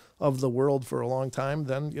scrub of the world for a long time,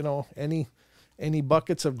 then, you know, any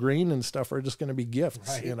buckets of grain and stuff are just going to be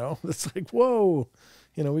gifts. Right. You know, it's like, whoa,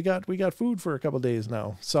 you know, we got food for a couple of days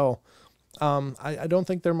now. So, I don't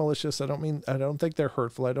think they're malicious. I don't think they're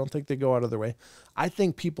hurtful. I don't think they go out of their way. I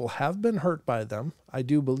think people have been hurt by them. I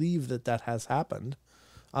do believe that has happened.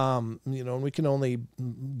 You know, and we can only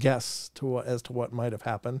guess as to what might have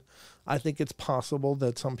happened. I think it's possible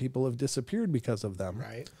that some people have disappeared because of them.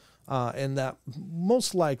 Right. And that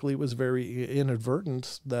most likely was very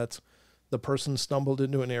inadvertent, that the person stumbled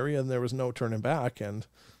into an area and there was no turning back. And,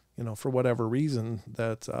 you know, for whatever reason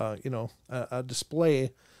that, you know, a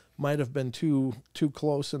display might have been too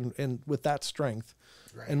close and with that strength,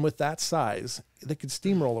 right, and with that size, they could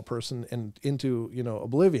steamroll a person into, you know,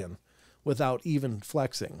 oblivion without even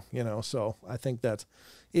flexing, you know. So I think that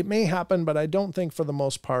it may happen, but I don't think for the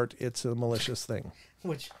most part it's a malicious thing.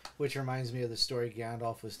 Which reminds me of the story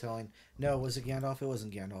Gandalf was telling. No, was it Gandalf? It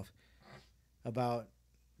wasn't Gandalf. About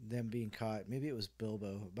them being caught. Maybe it was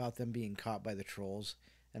Bilbo. About them being caught by the trolls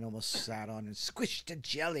and almost sat on and squished to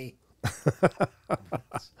jelly.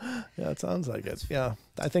 Yeah, it sounds like it. Yeah,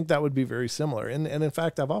 I think that would be very similar. And in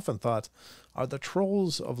fact, I've often thought, are the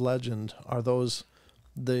trolls of legend, are those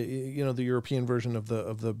the European version of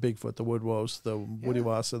the Bigfoot, the Woodwose, the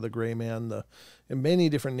Woodiwassa, the Gray Man, and many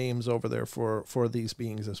different names over there for these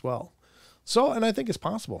beings as well. So, and I think it's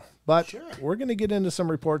possible. But sure, we're going to get into some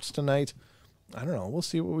reports tonight. I don't know. We'll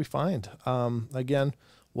see what we find. Again,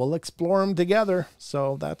 we'll explore them together.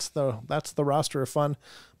 So that's the roster of fun.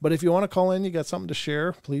 But if you want to call in, you got something to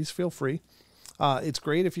share, please feel free. It's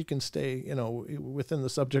great if you can stay, you know, within the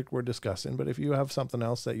subject we're discussing. But if you have something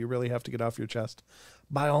else that you really have to get off your chest,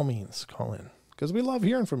 by all means, call in, because we love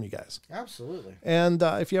hearing from you guys. Absolutely. And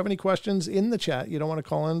if you have any questions in the chat, you don't want to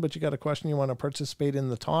call in, but you got a question, you want to participate in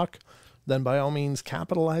the talk, then by all means,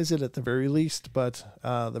 capitalize it at the very least. But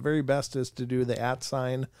the very best is to do the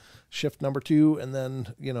 @ shift number 2, and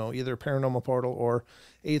then, you know, either Paranormal Portal or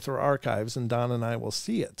Aether Archives, and Don and I will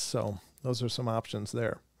see it. So those are some options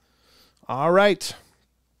there. All right.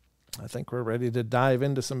 I think we're ready to dive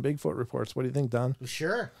into some Bigfoot reports. What do you think, Don?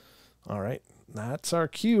 Sure. All right. That's our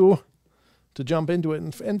cue to jump into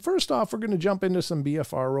it. And first off, we're going to jump into some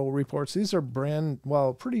BFRO reports. These are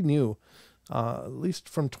pretty new, at least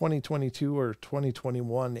from 2022 or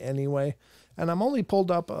 2021 anyway. And I'm only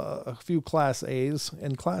pulled up a few Class A's,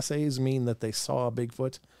 and Class A's mean that they saw a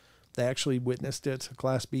Bigfoot. They actually witnessed it.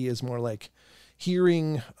 Class B is more like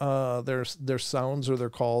hearing their sounds or their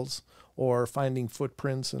calls, or finding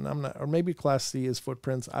footprints. And or maybe Class C is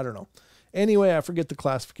footprints. I don't know. Anyway, I forget the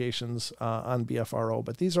classifications on BFRO,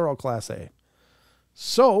 but these are all Class A.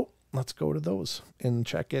 So let's go to those and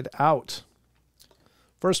check it out.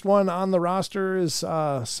 First one on the roster is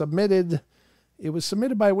submitted. It was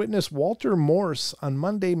submitted by witness Walter Morse on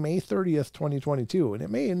Monday, May 30th, 2022. And it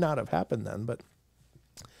may not have happened then, but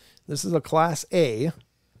this is a Class A.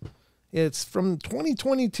 It's from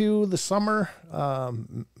 2022, the summer,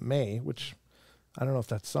 May, which I don't know if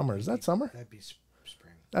that's summer. Is that summer? That'd be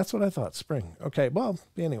spring. That's what I thought, spring. Okay, well,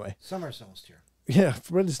 anyway. Summer's almost here. Yeah,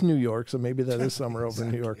 but it's New York, so maybe that is summer over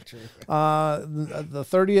in New York. The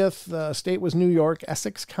 30th state was New York,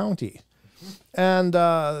 Essex County. And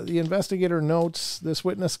the investigator notes this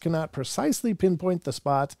witness cannot precisely pinpoint the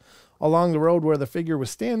spot along the road where the figure was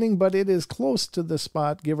standing, but it is close to the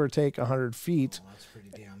spot, give or take 100 feet. Oh, that's pretty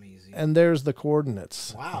damn easy. And there's the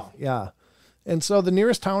coordinates. Wow. Yeah. And so the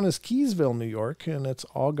nearest town is Keysville, New York, and it's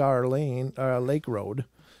Augar Lake Road.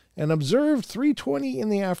 And observed 3:20 in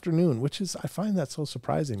the afternoon, which is, I find that so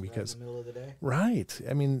surprising because... Right in the middle of the day? Right.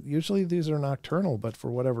 I mean, usually these are nocturnal, but for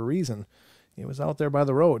whatever reason, it was out there by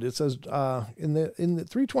the road. It says in the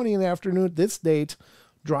 3:20 in the afternoon, this date,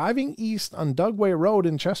 driving east on Dugway Road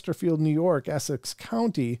in Chesterfield, New York, Essex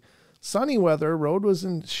County, sunny weather, road was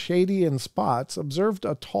in shady in spots, observed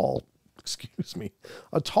a tall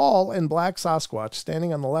and black Sasquatch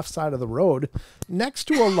standing on the left side of the road next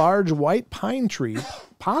to a large white pine tree,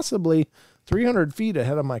 possibly 300 feet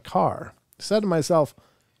ahead of my car. I said to myself,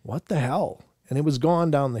 what the hell? And it was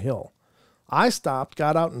gone down the hill. I stopped,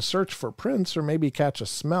 got out and searched for prints or maybe catch a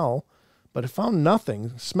smell, but I found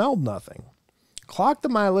nothing, smelled nothing. Clocked the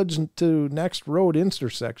mileage to next road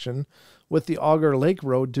intersection with the Augar Lake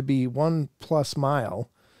Road to be 1+ mile.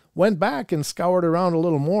 Went back and scoured around a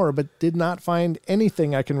little more, but did not find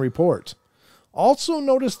anything I can report. Also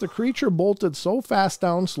noticed the creature bolted so fast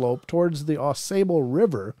downslope towards the Ausable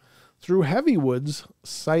River through heavy woods,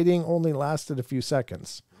 sighting only lasted a few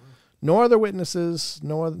seconds. No other witnesses,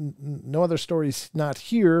 no other stories not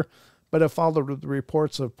here, but it followed the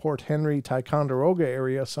reports of Port Henry, Ticonderoga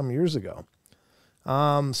area some years ago.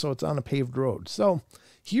 So it's on a paved road. So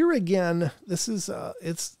here again, this is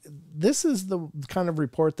the kind of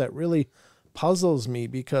report that really puzzles me,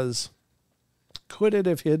 because could it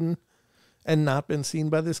have hidden and not been seen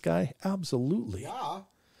by this guy? Absolutely. Yeah.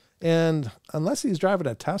 And unless he's driving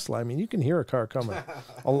a Tesla, I mean, you can hear a car coming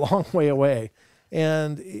a long way away.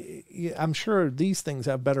 And I'm sure these things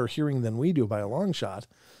have better hearing than we do by a long shot,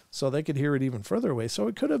 so they could hear it even further away. So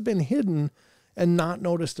it could have been hidden and not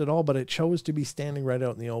noticed at all, but it chose to be standing right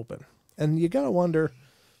out in the open. And you got to wonder,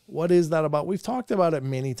 what is that about? We've talked about it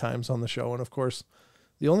many times on the show. And of course,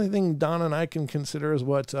 the only thing Don and I can consider is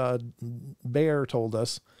what Bear told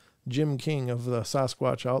us, Jim King of the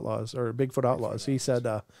Sasquatch Outlaws, or Bigfoot Outlaws. He said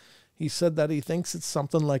that he thinks it's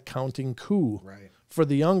something like counting coup for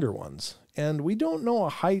the younger ones. And we don't know a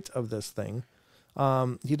height of this thing.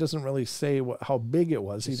 He doesn't really say how big it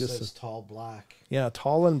was. He just says tall black. Yeah,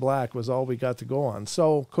 tall and black was all we got to go on.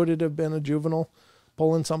 So could it have been a juvenile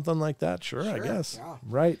pulling something like that? Sure, I guess. Yeah.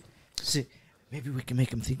 Right. See, maybe we can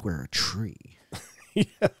make them think we're a tree. Yeah.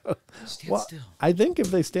 Stand still. I think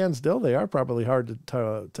if they stand still, they are probably hard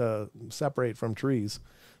to separate from trees.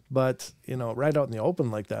 But, right out in the open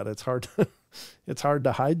like that, it's hard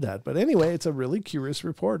to hide that. But anyway, it's a really curious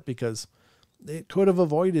report, because it could have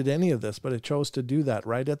avoided any of this, but it chose to do that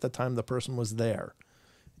right at the time the person was there.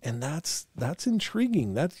 And that's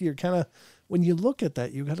intriguing. You're kind of, when you look at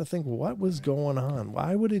that, you got to think, what was going on?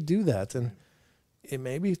 Why would it do that? And it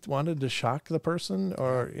maybe wanted to shock the person,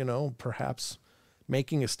 or, perhaps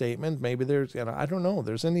making a statement. Maybe there's, I don't know.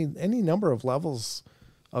 There's any number of levels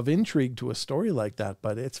of intrigue to a story like that,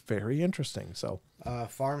 but it's very interesting. So,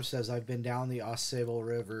 Farm says, I've been down the Osable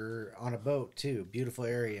River on a boat too. Beautiful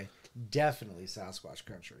area. Definitely Sasquatch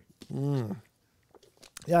country.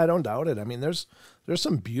 Yeah, I don't doubt it. I mean, there's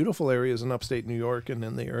some beautiful areas in upstate New York and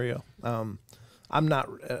in the area. I'm not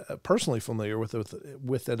personally familiar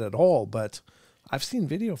with it at all, but I've seen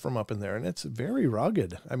video from up in there, and it's very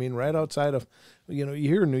rugged. I mean, right outside of, you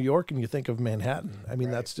hear New York and you think of Manhattan. I mean,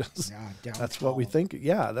 that's just, that's what we think.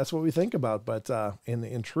 Yeah, that's what we think about. But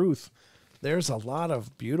in truth, there's a lot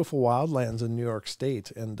of beautiful wildlands in New York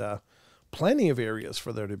State, and plenty of areas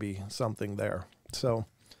for there to be something there. So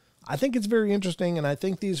I think it's very interesting, and I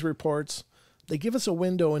think these reports, they give us a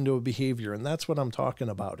window into a behavior, and that's what I'm talking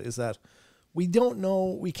about, is that we don't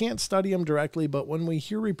know, we can't study them directly, but when we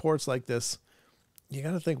hear reports like this, you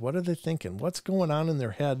got to think, what are they thinking? What's going on in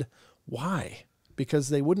their head? Why? Because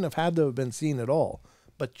they wouldn't have had to have been seen at all,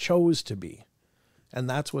 but chose to be. And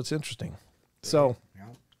that's what's interesting. So,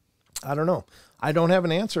 I don't know. I don't have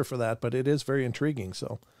an answer for that, but it is very intriguing.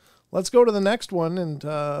 So, let's go to the next one, and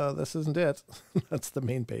this isn't it. That's the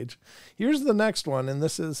main page. Here's the next one, and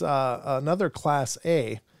this is another Class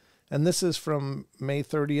A, and this is from May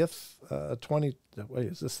 30th, Wait,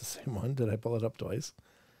 is this the same one? Did I pull it up twice?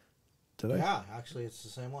 Did I? Yeah, actually, it's the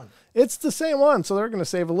same one. It's the same one, so they're going to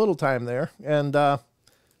save a little time there. And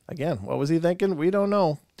again, what was he thinking? We don't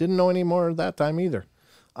know. Didn't know any more that time either.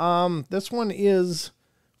 This one is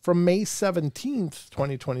from May 17th,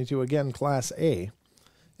 2022. Again, Class A.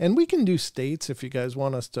 And we can do states if you guys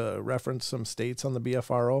want us to reference some states on the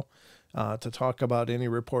BFRO to talk about any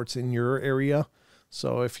reports in your area.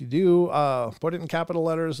 So if you do, put it in capital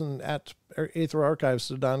letters and at Aether Archives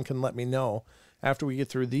so Don can let me know after we get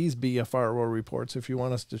through these BFRO reports. If you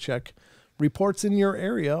want us to check reports in your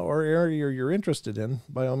area or area you're interested in,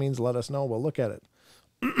 by all means, let us know. We'll look at it.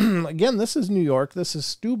 Again, this is New York. This is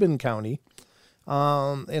Steuben County.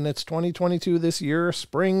 And it's 2022 this year,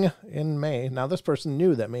 spring in May. Now, this person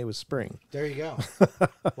knew that May was spring. There you go.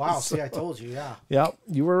 Wow. See, I told you. Yeah. Yeah,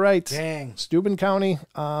 you were right. Dang. Steuben County.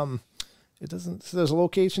 It doesn't, so there's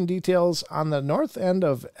location details on the north end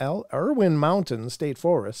of Irwin Mountain State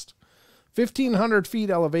Forest, 1,500 feet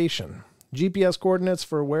elevation. GPS coordinates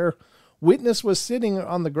for where witness was sitting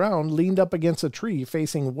on the ground, leaned up against a tree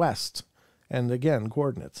facing west. And again,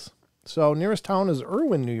 coordinates. So nearest town is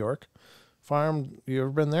Irwin, New York. Farm, you ever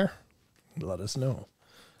been there? Let us know.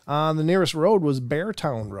 The nearest road was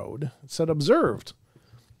Beartown Road. It said observed.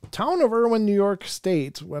 Town of Irwin, New York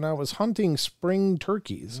State, when I was hunting spring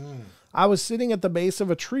turkeys. I was sitting at the base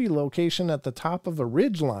of a tree location at the top of a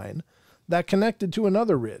ridge line that connected to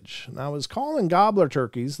another ridge. And I was calling gobbler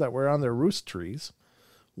turkeys that were on their roost trees,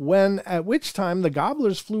 at which time the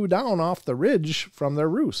gobblers flew down off the ridge from their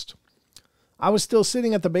roost. I was still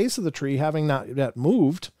sitting at the base of the tree, having not yet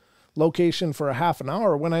moved location for a half an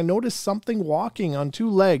hour, when I noticed something walking on two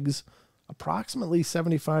legs approximately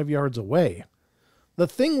 75 yards away. The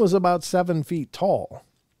thing was about 7 feet tall.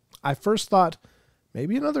 I first thought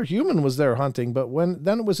Maybe another human was there hunting, but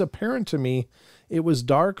then it was apparent to me it was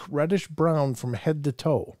dark reddish brown from head to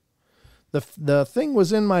toe. The thing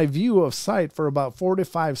was in my view of sight for about 4 to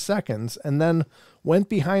 5 seconds and then went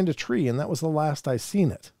behind a tree, and that was the last I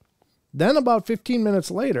seen it. Then about 15 minutes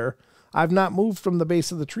later, I've not moved from the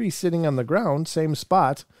base of the tree, sitting on the ground, same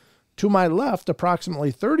spot. To my left,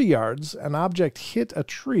 approximately 30 yards, an object hit a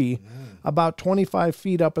tree about 25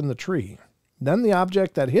 feet up in the tree. Then the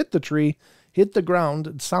object that hit the tree hit the ground.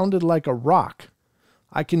 It sounded like a rock.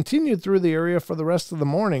 I continued through the area for the rest of the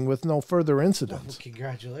morning with no further incidents. Oh,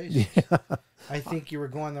 congratulations. Yeah. I think you were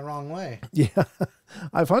going the wrong way. Yeah.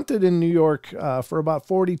 I've hunted in New York for about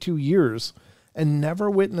 42 years and never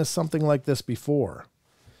witnessed something like this before.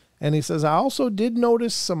 And he says, I also did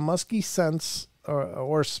notice some musky scents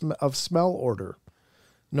of smell odor.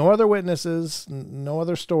 No other witnesses, no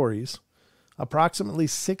other stories. Approximately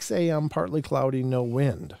 6 a.m., partly cloudy, no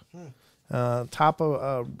wind. Top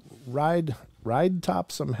of ride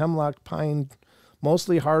top some hemlock, pine,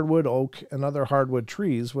 mostly hardwood, oak, and other hardwood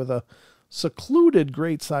trees with a secluded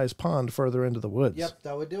great-sized pond further into the woods. Yep,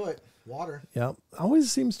 that would do it. Water. Yep.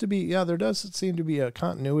 Always seems to be, there does seem to be a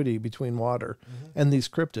continuity between water and these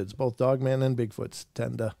cryptids. Both Dogman and Bigfoots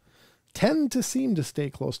tend to seem to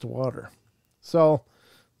stay close to water. So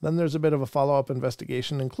then there's a bit of a follow-up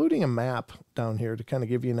investigation, including a map down here to kind of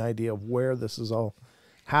give you an idea of where this is all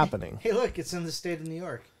happening. Hey, look, it's in the state of New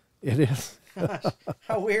York. It is. Gosh,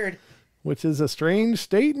 how weird. Which is a strange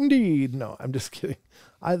state indeed. No, I'm just kidding.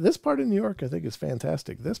 This part of New York I think is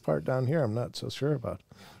fantastic. This part down here I'm not so sure about.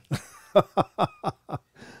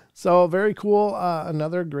 So very cool.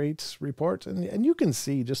 Another great report. And you can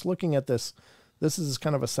see just looking at this is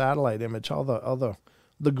kind of a satellite image, all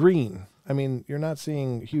the green. I mean, you're not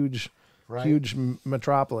seeing huge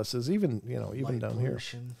metropolises, even Light down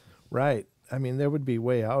pollution. here. Right. I mean, there would be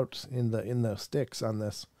way out in the sticks on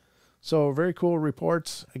this. So very cool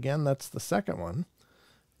reports. Again, that's the second one.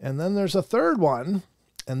 And then there's a third one,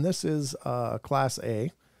 and this is Class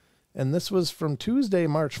A. And this was from Tuesday,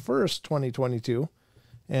 March 1st, 2022.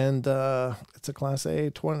 And it's a Class A.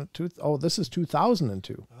 This is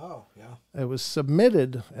 2002. Oh, yeah. It was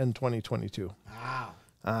submitted in 2022. Wow.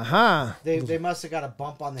 Uh-huh. They must have got a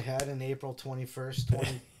bump on the head in April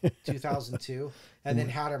 21st, 2002, and then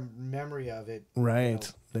had a memory of it.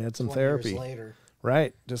 Right. They had some therapy. Years later.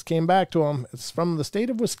 Right. Just came back to them. It's from the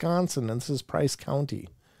state of Wisconsin, and this is Price County.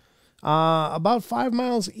 About 5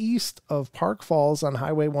 miles east of Park Falls on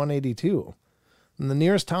Highway 182. And the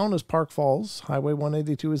nearest town is Park Falls. Highway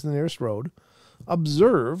 182 is the nearest road.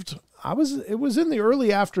 Observed, it was in the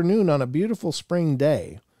early afternoon on a beautiful spring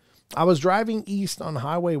day. I was driving east on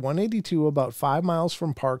Highway 182 about 5 miles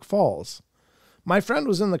from Park Falls. My friend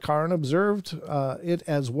was in the car and observed it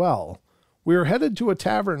as well. We were headed to a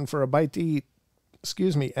tavern for a bite to eat,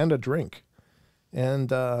 and a drink.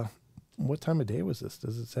 And what time of day was this?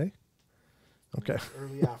 Does it say? Okay.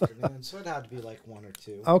 Early afternoon, so it had to be like 1 or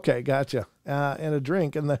 2. Okay, gotcha. And a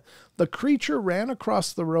drink. And the creature ran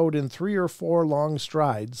across the road in 3 or 4 long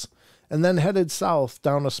strides and then headed south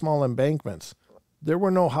down a small embankment. There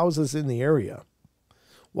were no houses in the area.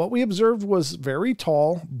 What we observed was very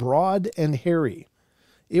tall, broad, and hairy.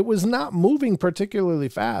 It was not moving particularly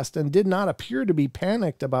fast and did not appear to be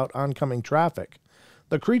panicked about oncoming traffic.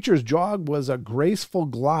 The creature's jog was a graceful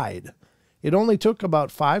glide. It only took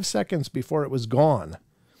about 5 seconds before it was gone.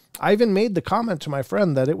 I even made the comment to my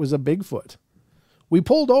friend that it was a Bigfoot. We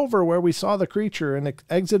pulled over where we saw the creature and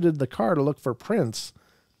exited the car to look for prints,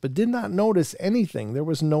 but did not notice anything. There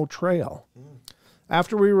was no trail.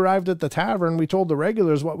 After we arrived at the tavern, we told the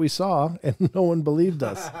regulars what we saw, and no one believed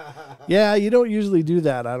us. Yeah, you don't usually do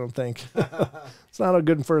that, I don't think. It's not a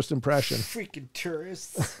good first impression. Freaking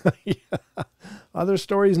tourists. Yeah. Other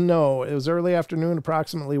stories, no. It was early afternoon,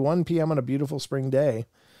 approximately 1 p.m. on a beautiful spring day.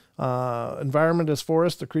 Environment is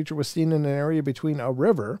forest. The creature was seen in an area between a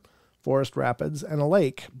river, Forest Rapids, and a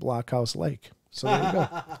lake, Blockhouse Lake. So there you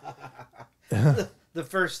go. the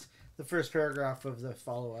first paragraph of the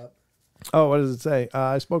follow-up. Oh, what does it say?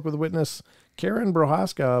 I spoke with a witness, Karen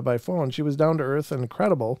Brohaska, by phone. She was down to earth and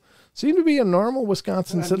credible. Seemed to be a normal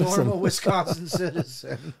Wisconsin citizen. Normal Wisconsin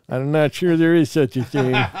citizen. I'm not sure there is such a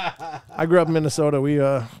thing. I grew up in Minnesota. We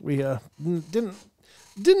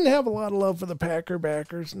didn't have a lot of love for the Packer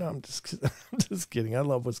backers. No, I'm just kidding. I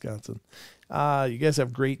love Wisconsin. You guys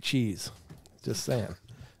have great cheese. Just saying.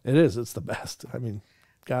 It is. It's the best. I mean,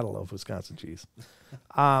 Gotta love Wisconsin cheese.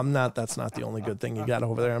 That's not the only good thing you got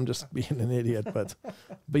over there. I'm just being an idiot, but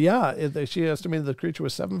yeah, she estimated the creature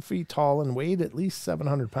was 7 feet tall and weighed at least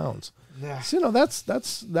 700 pounds. Yeah. So,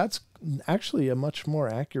 that's actually a much more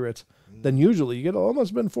accurate than usually. You get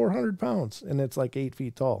almost been 400 pounds, and it's like 8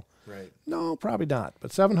 feet tall. Right. No, probably not.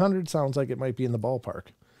 But 700 sounds like it might be in the ballpark.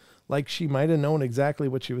 Like she might have known exactly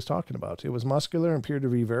what she was talking about. It was muscular and appeared to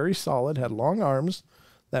be very solid, had long arms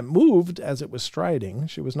that moved as it was striding.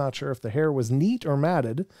 She was not sure if the hair was neat or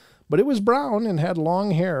matted, but it was brown and had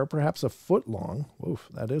long hair, perhaps a foot long. Oof,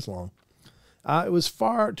 that is long. It was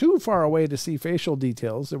too far away to see facial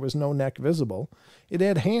details. There was no neck visible. It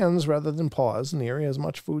had hands rather than paws, and the area has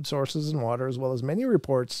much food sources and water, as well as many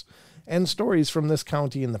reports and stories from this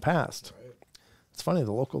county in the past. Right. It's funny,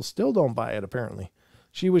 the locals still don't buy it, apparently.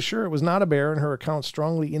 She was sure it was not a bear, and her account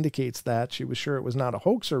strongly indicates that. She was sure it was not a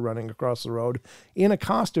hoaxer running across the road in a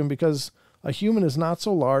costume, because a human is not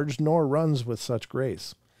so large nor runs with such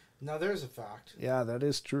grace. Now, there's a fact. Yeah, that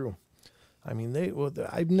is true. I mean,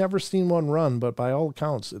 I've never seen one run, but by all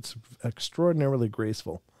accounts, it's extraordinarily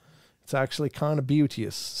graceful. It's actually kind of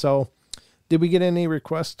beauteous. So, did we get any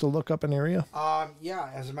requests to look up an area? Yeah,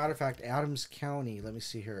 as a matter of fact, Adams County, let me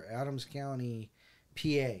see here. Adams County,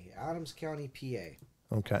 PA. Adams County, PA.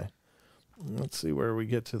 Okay. Let's see where we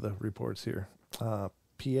get to the reports here. PA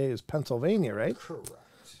is Pennsylvania, right? Correct.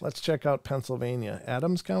 Let's check out Pennsylvania.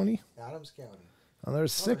 Adams County? Adams County. Oh,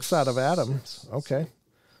 there's 6 out of Adams. Okay.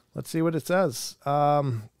 Let's see what it says.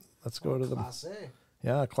 Let's go to the Class A.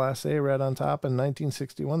 Yeah, Class A right on top. In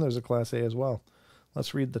 1961, there's a Class A as well.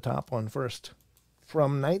 Let's read the top one first.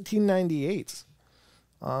 From 1998.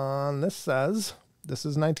 This says, this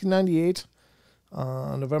is 1998.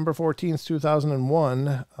 November 14th,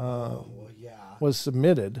 2001 was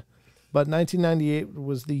submitted, but 1998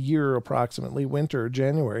 was the year approximately, winter,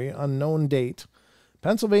 January, unknown date.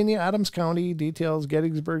 Pennsylvania, Adams County, details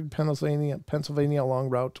Gettysburg, Pennsylvania along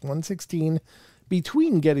Route 116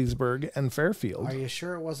 between Gettysburg and Fairfield. Are you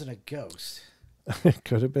sure it wasn't a ghost? It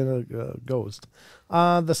could have been a ghost.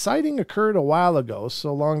 The sighting occurred a while ago,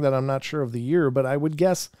 so long that I'm not sure of the year, but I would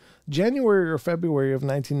guess January or February of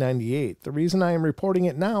 1998. The reason I am reporting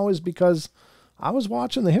it now is because I was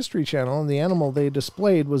watching the History Channel, and the animal they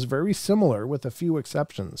displayed was very similar with a few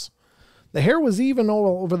exceptions. The hair was even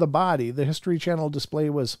all over the body. The History Channel display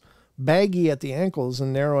was baggy at the ankles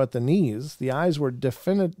and narrow at the knees. The eyes were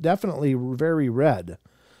definitely very red.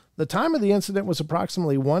 The time of the incident was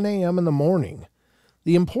approximately 1 a.m. in the morning.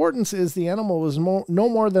 The importance is the animal was no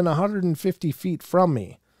more than 150 feet from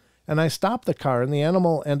me, and I stopped the car, and the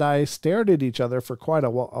animal and I stared at each other for quite a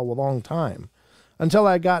long time, until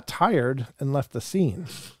I got tired and left the scene.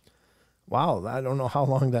 Wow, I don't know how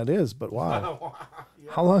long that is, but wow.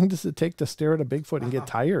 Yeah. How long does it take to stare at a Bigfoot and get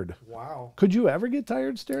tired? Wow. Could you ever get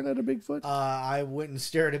tired staring at a Bigfoot? I wouldn't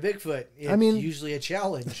stare at a Bigfoot. It's usually a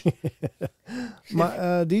challenge.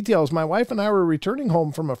 Details. My wife and I were returning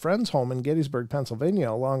home from a friend's home in Gettysburg, Pennsylvania,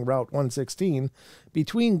 along Route 116,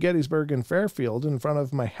 between Gettysburg and Fairfield. In front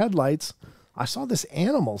of my headlights, I saw this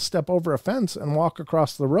animal step over a fence and walk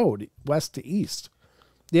across the road, west to east.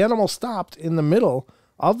 The animal stopped in the middle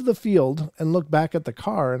of the field and looked back at the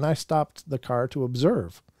car, and I stopped the car to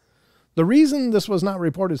observe. The reason this was not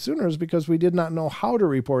reported sooner is because we did not know how to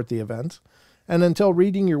report the event, and until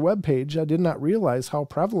reading your webpage, I did not realize how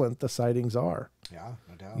prevalent the sightings are. Yeah,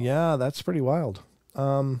 no doubt. Yeah, that's pretty wild.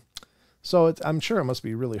 So I'm sure it must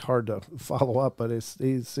be really hard to follow up, but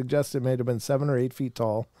he suggests it may have been 7 or 8 feet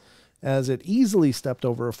tall, as it easily stepped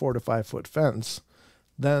over a 4 to 5 foot fence.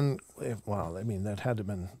 Then, wow, I mean, that had to have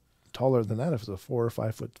been taller than that if it was a 4 or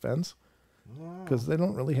 5 foot fence, because they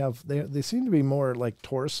don't really have, they seem to be more like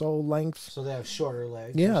torso length. So they have shorter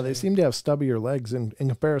legs. Yeah, they seem to have stubbier legs in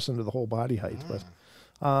comparison to the whole body height.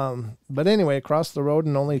 But anyway, across the road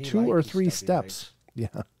in only 2 or 3 steps.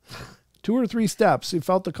 Legs. Yeah. 2 or 3 steps. He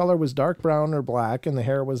felt the color was dark brown or black, and the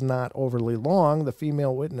hair was not overly long. The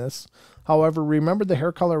female witness, however, remembered the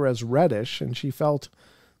hair color as reddish, and she felt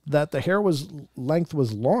that the hair length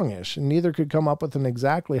was longish, and neither could come up with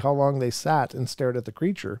exactly how long they sat and stared at the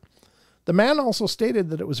creature. The man also stated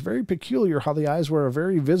that it was very peculiar how the eyes were a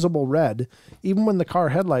very visible red, even when the car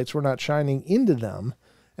headlights were not shining into them,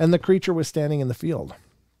 and the creature was standing in the field.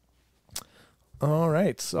 All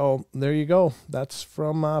right, so there you go. That's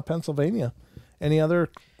from Pennsylvania. Any other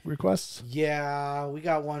requests? Yeah, we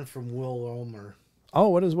got one from Will Omer. Oh,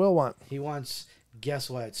 what does Will want? He wants, guess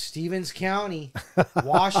what? Stevens County,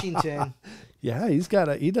 Washington. Yeah,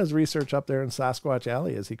 he does research up there in Sasquatch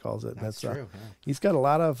Alley, as he calls it. That's true. Yeah. He's got a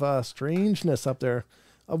lot of strangeness up there,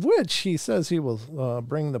 of which he says he will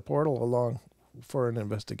bring the portal along for an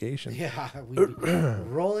investigation. Yeah, we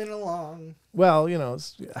rolling along. Well,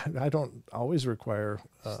 I don't always require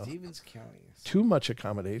Stevens County. too much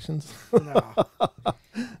accommodations. No.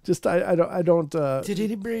 Just I don't. Did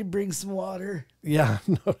anybody bring some water? Yeah.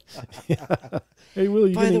 No. Yeah. Hey, Will.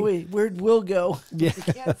 You By the way, where'd Will go? Yeah.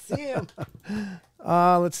 I can't see him.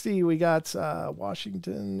 Let's see. We got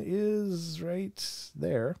Washington is right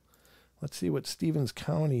there. Let's see what Stevens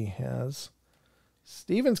County has.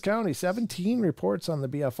 Stevens County, 17 reports on the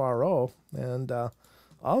BFRO, and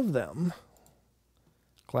of them,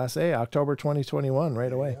 Class A, October 2021,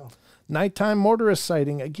 right away. Nighttime motorist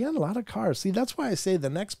sighting. Again, a lot of cars. See, that's why I say the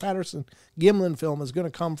next Patterson-Gimlin film is going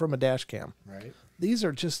to come from a dash cam. Right. These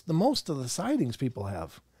are just the most of the sightings people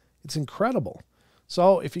have. It's incredible.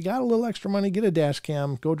 So if you got a little extra money, get a dash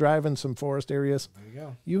cam, go drive in some forest areas.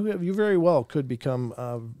 There you go. You very well could become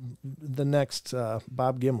the next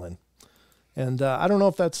Bob Gimlin. And I don't know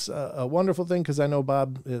if that's a wonderful thing, because I know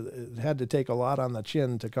Bob had to take a lot on the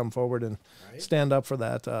chin to come forward and stand up for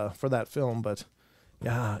that film. But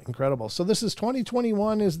yeah, incredible. So this is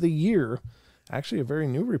 2021 is the year. Actually, a very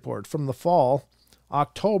new report from the fall,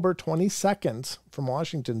 October 22nd from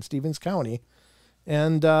Washington, Stevens County.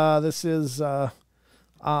 And this is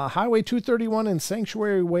Highway 231 and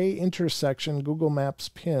Sanctuary Way intersection, Google Maps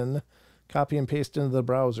pin. Copy and paste into the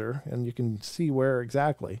browser, and you can see where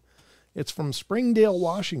exactly. It's from Springdale,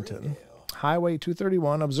 Washington. Highway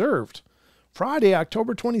 231 observed. Friday,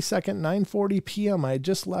 October 22nd, 9:40 p.m. I had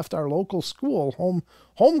just left our local school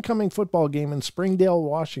homecoming football game in Springdale,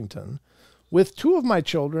 Washington, with two of my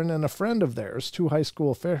children and a friend of theirs, two high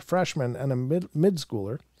school freshmen and a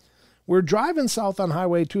mid-schooler. We're driving south on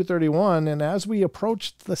Highway 231, and as we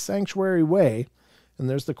approached the Sanctuary Way, and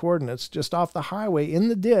there's the coordinates, just off the highway in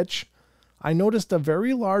the ditch, I noticed a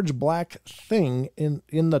very large black thing in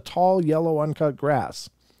the tall yellow uncut grass.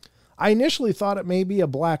 I initially thought it may be a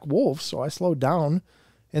black wolf, so I slowed down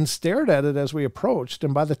and stared at it as we approached,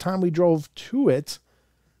 and by the time we drove to it,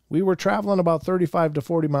 we were traveling about 35 to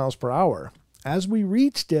 40 miles per hour. As we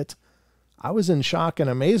reached it, I was in shock and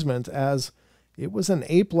amazement, as it was an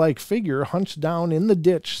ape-like figure hunched down in the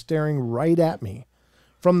ditch staring right at me.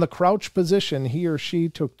 From the crouch position, he or she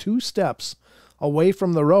took 2 steps away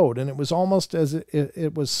from the road, and it was almost as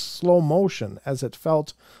it was slow motion, as it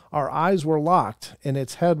felt our eyes were locked and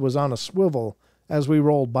its head was on a swivel as we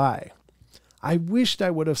rolled by. I wished I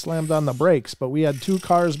would have slammed on the brakes, but we had 2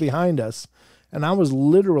 cars behind us, and I was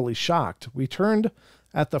literally shocked. We turned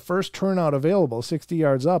at the first turnout available, 60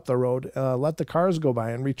 yards up the road, let the cars go by,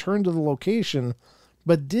 and returned to the location,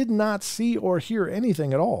 but did not see or hear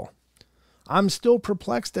anything at all. I'm still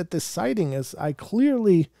perplexed at this sighting, as I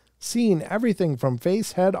clearly seen everything from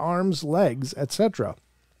face, head, arms, legs, etc.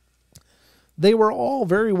 They were all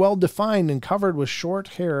very well defined and covered with short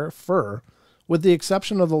hair, fur, with the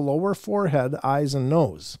exception of the lower forehead, eyes, and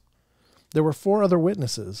nose. There were 4 other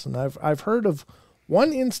witnesses, and I've heard of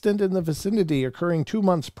one incident in the vicinity occurring 2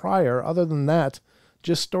 months prior. Other than that,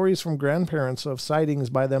 just stories from grandparents of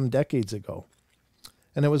sightings by them decades ago.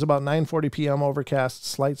 And it was about 9:40 p.m., overcast,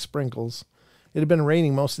 slight sprinkles. It had been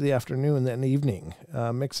raining most of the afternoon and evening.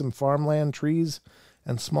 Mix some farmland, trees,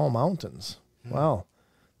 and small mountains. Wow.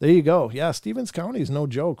 There you go. Yeah, Stevens County is no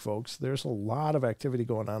joke, folks. There's a lot of activity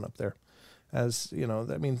going on up there. As you know,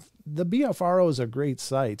 I mean, the BFRO is a great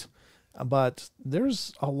site, but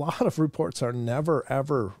there's a lot of reports are never,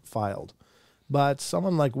 ever filed. But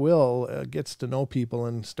someone like Will gets to know people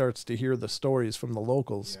and starts to hear the stories from the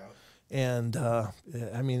locals. Yeah. And,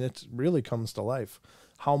 I mean, it really comes to life.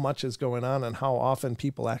 How much is going on and how often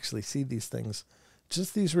people actually see these things.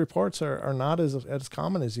 Just these reports are not as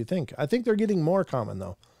common as you think. I think they're getting more common,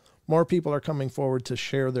 though. More people are coming forward to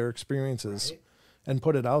share their experiences and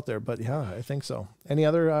put it out there. But, yeah, I think so. Any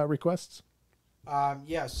other requests?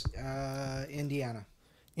 Yes, Indiana.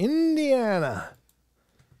 Indiana.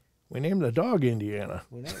 We named the dog Indiana.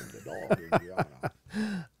 We named the dog Indiana.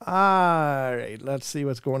 All right, let's see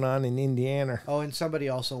what's going on in Indiana. Oh, and somebody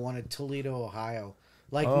also wanted Toledo, Ohio.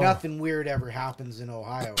 Like, nothing weird ever happens in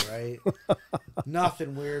Ohio, right?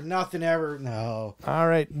 Nothing weird. Nothing ever. No. All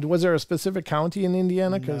right. Was there a specific county in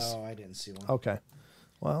Indiana? No, I didn't see one. Okay.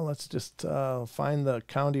 Well, let's just find the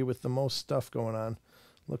county with the most stuff going on.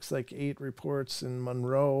 Looks like 8 reports in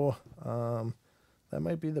Monroe. That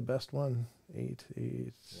might be the best one. 8.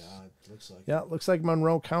 Yeah, it looks like. Yeah, it looks like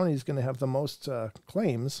Monroe County is going to have the most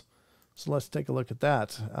claims. So let's take a look at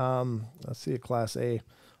that. Let's see a Class A.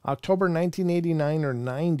 October 1989 or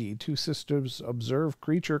 90, 2 sisters observed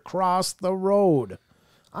creature cross the road.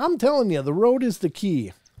 I'm telling you, the road is the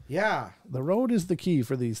key. Yeah. The road is the key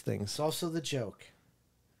for these things. It's also the joke.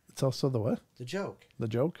 It's also the what? The joke. The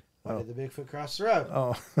joke? Why did the Bigfoot cross the road?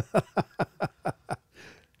 Oh.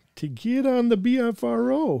 To get on the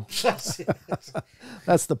BFRO.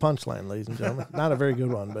 That's the punchline, ladies and gentlemen. Not a very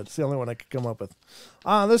good one, but it's the only one I could come up with.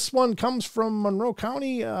 This one comes from Monroe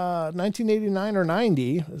County, 1989 or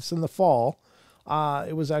 90. It's in the fall.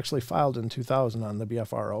 It was actually filed in 2000 on the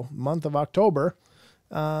BFRO. Month of October.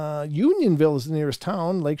 Unionville is the nearest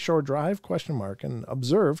town, Lakeshore Drive, ? And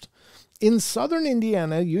observed. In southern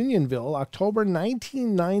Indiana, Unionville, October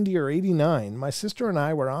 1990 or 89, my sister and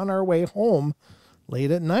I were on our way home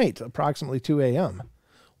late at night, approximately 2 a.m.,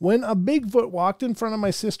 when a Bigfoot walked in front of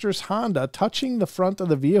my sister's Honda, touching the front of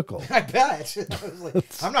the vehicle. I bet. I was like,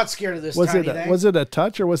 I'm not scared of this tiny thing. Was it a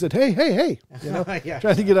touch, or was it, hey, you know, Yeah.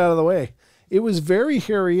 trying to get out of the way? It was very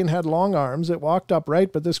hairy and had long arms. It walked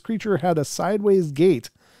upright, but this creature had a sideways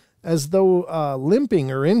gait, as though limping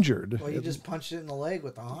or injured. Well, you just punched it in the leg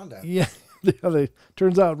with the Honda. Yeah.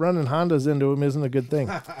 Turns out running Hondas into him isn't a good thing.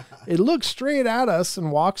 It looked straight at us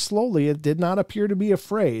and walked slowly. It did not appear to be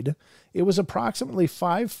afraid. It was approximately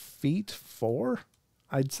 5'4",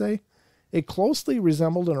 I'd say. It closely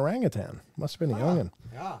resembled an orangutan. Must have been a youngin'.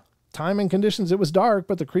 Yeah. Time and conditions, it was dark,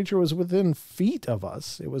 but the creature was within feet of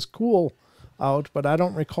us. It was cool out, but I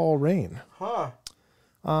don't recall rain. Huh.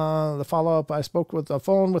 The follow-up, I spoke with the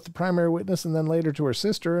phone with the primary witness and then later to her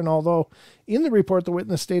sister, and although in the report the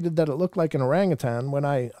witness stated that it looked like an orangutan, when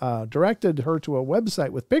I directed her to a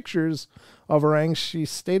website with pictures of orangs, she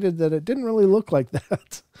stated that it didn't really look like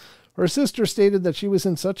that. Her sister stated that she was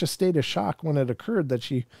in such a state of shock when it occurred that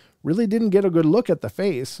she really didn't get a good look at the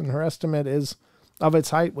face, and her estimate of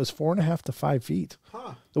its height was 4.5 to 5 feet.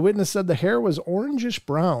 Huh. The witness said the hair was orangish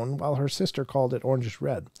brown, while her sister called it orangish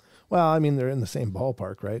red. Well, I mean, they're in the same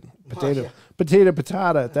ballpark, right? Potato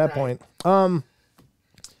at that point.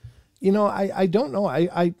 You know, I don't know.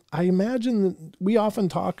 I imagine that we often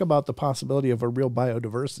talk about the possibility of a real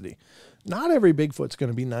biodiversity. Not every Bigfoot's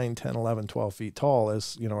going to be 9, 10, 11, 12 feet tall,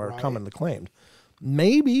 as, you know, are commonly claimed.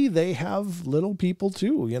 Maybe they have little people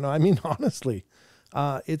too. You know, I mean, honestly,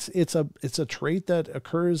 it's a trait that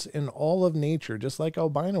occurs in all of nature, just like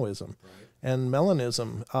albinoism and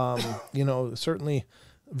melanism. You know, certainly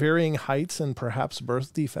varying heights and perhaps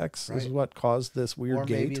birth defects is what caused this weird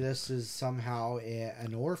gait. Or maybe this is somehow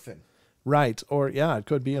an orphan. Right. Or, yeah, it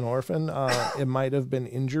could be an orphan. It might have been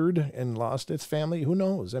injured and lost its family. Who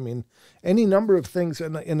knows? I mean, any number of things.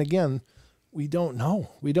 And again, we don't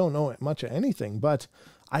know. We don't know much of anything. But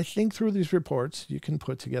I think through these reports, you can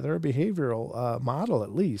put together a behavioral model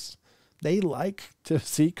at least. They like to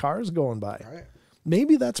see cars going by. Right.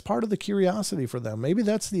 Maybe that's part of the curiosity for them. Maybe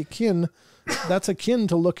that's akin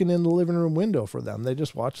to looking in the living room window for them. They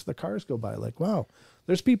just watch the cars go by like, wow,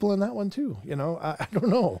 there's people in that one too. You know, I don't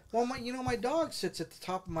know. Well, my dog sits at the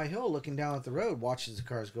top of my hill looking down at the road, watches the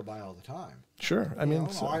cars go by all the time. Sure. I mean,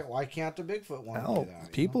 why can't the Bigfoot one do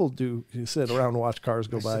that? People do sit around and watch cars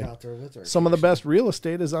go by. Sit out there with her. Some of the best real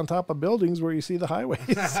estate is on top of buildings where you see the highways.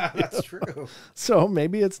 That's true. So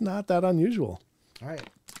maybe it's not that unusual. All right.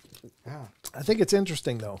 Yeah. I think it's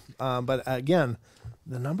interesting, though. But again,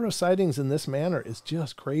 the number of sightings in this manner is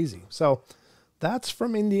just crazy. So that's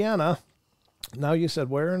from Indiana. Now you said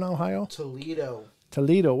where in Ohio? Toledo.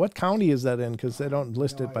 What county is that in? Because they don't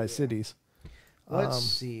list it by cities. Let's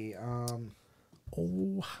see.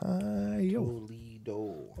 Ohio.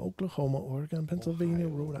 Toledo. Oklahoma, Oregon, Pennsylvania,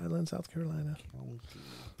 Ohio. Rhode Island, South Carolina. County.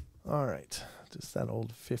 All right. Just that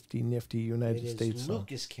old 50 nifty United States.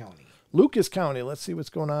 Lucas County. Lucas County. Let's see what's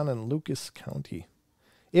going on in Lucas County.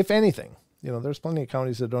 If anything, you know, there's plenty of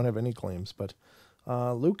counties that don't have any claims, but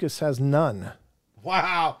Lucas has none.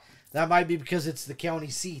 Wow. That might be because it's the county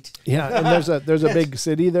seat. Yeah, and there's a big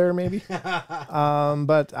city there, maybe.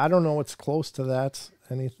 But I don't know what's close to that.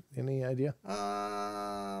 Any idea?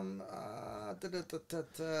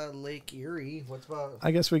 Lake Erie. What's about?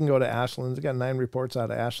 I guess we can go to Ashland. It's got 9 reports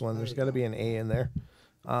out of Ashland. There's got to be an A in there.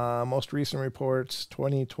 Most recent reports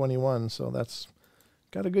 2021, so that's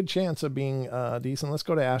got a good chance of being decent. Let's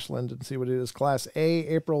go to Ashland and see what it is. Class A,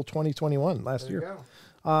 April 2021, last year.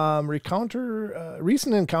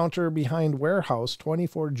 Recent encounter behind warehouse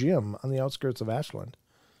 24 gym on the outskirts of Ashland.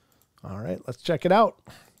 All right, let's check it out.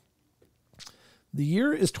 The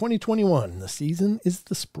year is 2021. The season is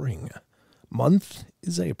the spring. Month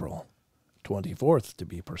is April. 24th to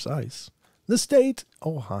be precise. The state,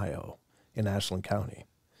 Ohio, in Ashland County.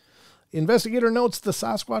 Investigator notes the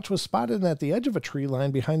Sasquatch was spotted at the edge of a tree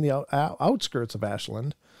line behind the outskirts of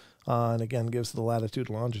Ashland. And again, gives the latitude,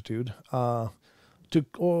 longitude.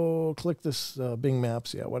 Click this Bing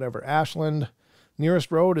Maps. Yeah, whatever. Ashland.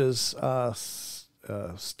 Nearest road is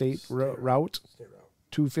State Route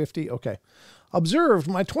 250. Okay. Observed,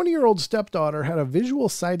 my 20-year-old stepdaughter had a visual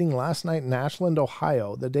sighting last night in Ashland,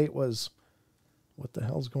 Ohio. The date was... What the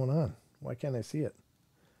hell's going on? Why can't I see it?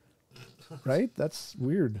 Right? That's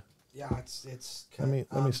weird. Yeah, it's. Let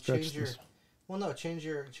me stretch this. Well, no, change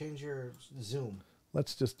your zoom.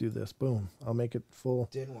 Let's just do this. Boom. I'll make it full.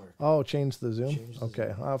 Didn't work. Oh, change the zoom?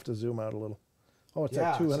 Okay, I'll have to zoom out a little. Oh, it's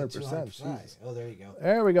at 200%. Nice. Oh, there you go.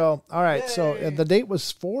 There we go. All right, so the date was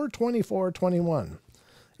 4/24/21.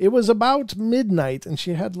 It was about midnight, and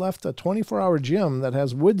she had left a 24-hour gym that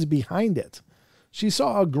has woods behind it. She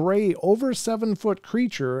saw a gray, over 7-foot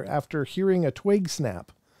creature after hearing a twig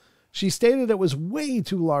snap. She stated it was way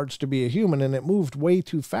too large to be a human, and it moved way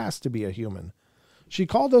too fast to be a human. She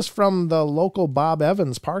called us from the local Bob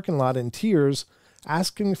Evans parking lot in tears,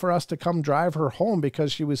 asking for us to come drive her home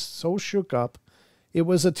because she was so shook up. It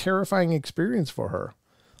was a terrifying experience for her.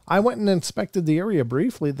 I went and inspected the area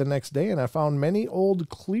briefly the next day, and I found many old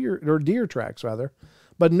deer tracks,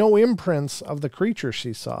 but no imprints of the creature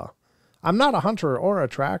she saw. I'm not a hunter or a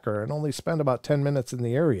tracker and only spent about 10 minutes in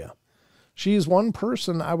the area. She is one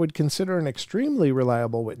person I would consider an extremely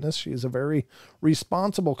reliable witness. She is a very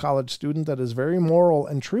responsible college student that is very moral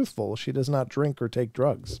and truthful. She does not drink or take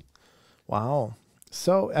drugs. Wow.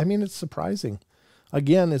 So, I mean, it's surprising.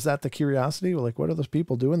 Again, is that the curiosity? Like, what are those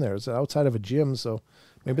people doing there? Is it outside of a gym? So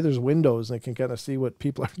maybe there's windows and they can kind of see what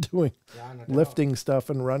people are doing. Yeah, no lifting stuff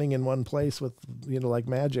and running in one place with, like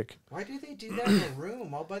magic. Why do they do that in a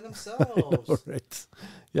room all by themselves? Know, right.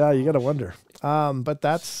 Yeah, you got to wonder. But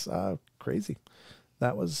that's crazy.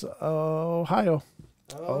 That was Ohio.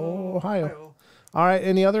 Ohio. All right.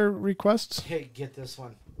 Any other requests? Hey, get this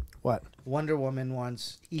one. What? Wonder Woman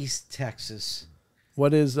wants East Texas.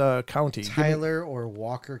 What is county? Tyler or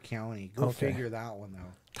Walker County. Go figure that one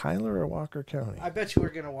out. Tyler or Walker County? I bet you we're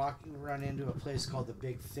going to run into a place called the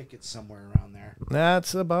Big Thicket somewhere around there.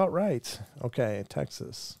 That's about right. Okay,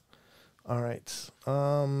 Texas. All right.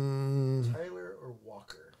 Tyler or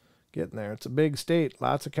Walker? Getting there. It's a big state.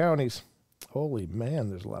 Lots of counties. Holy man,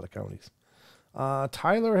 there's a lot of counties.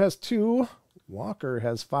 Tyler has 2. Walker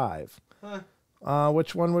has 5. Huh.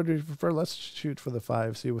 Which one would you prefer? Let's shoot for the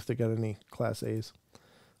 5. See if they got any Class A's.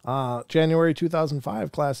 January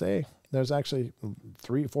 2005, Class A. There's actually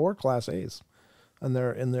 4 Class A's, and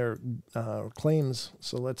they're in their claims.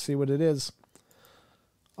 So let's see what it is.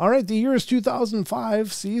 All right, the year is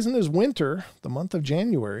 2005. Season is winter. The month of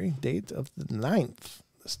January. Date of the 9th.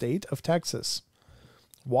 The state of Texas.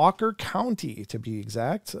 Walker County, to be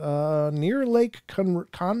exact. Near Lake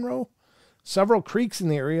Conroe. Several creeks in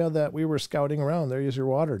the area that we were scouting around. There's your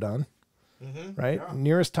water, Don. Right? Yeah.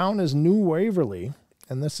 Nearest town is New Waverly.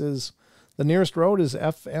 And this is, the nearest road is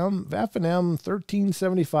F&M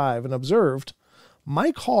 1375. And observed,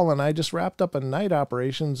 Mike Hall and I just wrapped up a night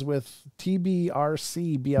operations with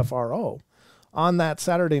TBRC BFRO. On that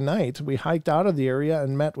Saturday night, we hiked out of the area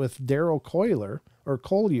and met with Daryl Collier,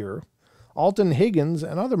 Alton Higgins,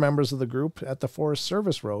 and other members of the group at the Forest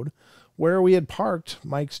Service Road, where we had parked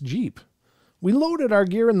Mike's Jeep. We loaded our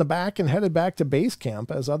gear in the back and headed back to base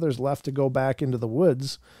camp as others left to go back into the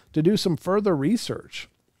woods to do some further research.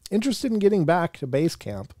 Interested in getting back to base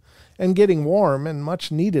camp and getting warm and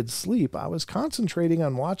much needed sleep, I was concentrating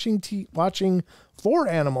on watching 4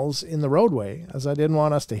 animals in the roadway as I didn't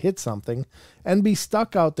want us to hit something and be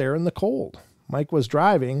stuck out there in the cold. Mike was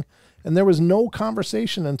driving and there was no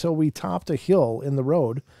conversation until we topped a hill in the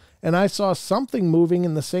road and I saw something moving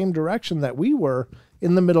in the same direction that we were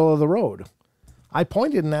in the middle of the road. I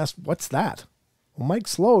pointed and asked, "What's that?" Well, Mike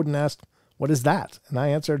slowed and asked, "What is that?" And I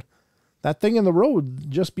answered, "That thing in the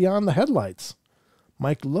road just beyond the headlights."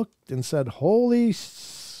 Mike looked and said, "Holy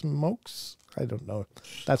smokes." I don't know.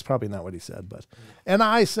 That's probably not what he said, but. And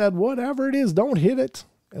I said, "Whatever it is, don't hit it."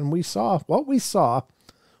 And what we saw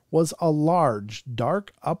was a large,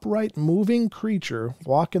 dark, upright, moving creature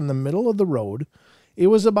walk in the middle of the road. It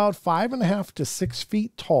was about 5.5 to 6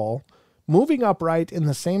 feet tall, moving upright in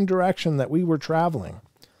the same direction that we were traveling.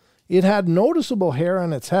 It had noticeable hair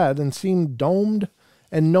on its head and seemed domed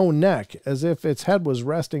and no neck, as if its head was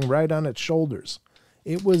resting right on its shoulders.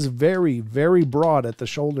 It was very, very broad at the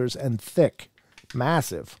shoulders and thick,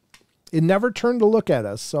 massive. It never turned to look at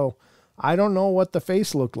us, so I don't know what the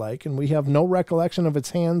face looked like, and we have no recollection of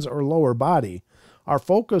its hands or lower body. Our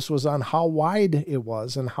focus was on how wide it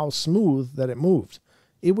was and how smooth that it moved.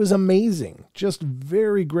 It was amazing, just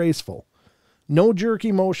very graceful. No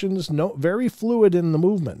jerky motions, very fluid in the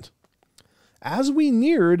movement. As we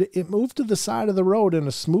neared, it moved to the side of the road in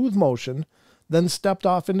a smooth motion, then stepped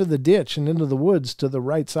off into the ditch and into the woods to the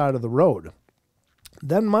right side of the road.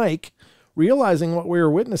 Then Mike, realizing what we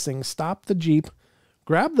were witnessing, stopped the Jeep,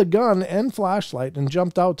 grabbed the gun and flashlight, and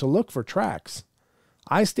jumped out to look for tracks.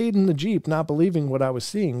 I stayed in the Jeep, not believing what I was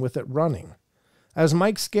seeing, with it running. As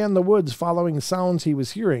Mike scanned the woods following the sounds he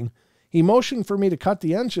was hearing, he motioned for me to cut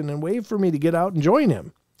the engine and waved for me to get out and join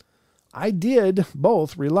him. I did,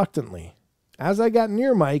 both reluctantly. As I got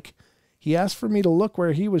near Mike, he asked for me to look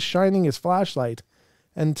where he was shining his flashlight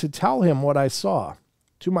and to tell him what I saw.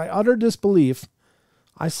 To my utter disbelief,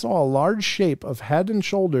 I saw a large shape of head and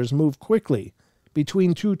shoulders move quickly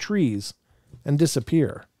between two trees and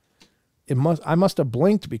disappear. I must have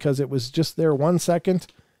blinked because it was just there 1 second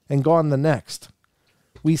and gone the next.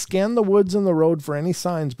 We scanned the woods and the road for any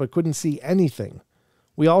signs but couldn't see anything.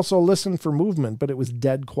 We also listened for movement, but it was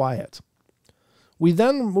dead quiet. We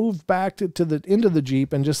then moved back into the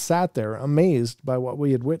Jeep and just sat there, amazed by what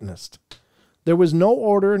we had witnessed. There was no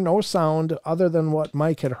order, no sound other than what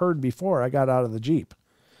Mike had heard before I got out of the Jeep.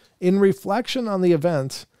 In reflection on the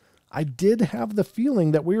event, I did have the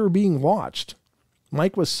feeling that we were being watched.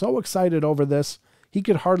 Mike was so excited over this, he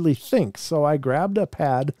could hardly think, so I grabbed a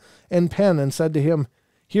pad and pen and said to him,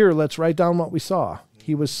 "Here, let's write down what we saw."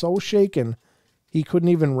 He was so shaken, he couldn't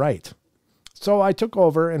even write. So I took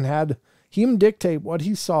over and had him dictate what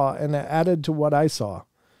he saw and added to what I saw.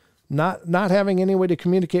 Not having any way to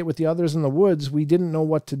communicate with the others in the woods, we didn't know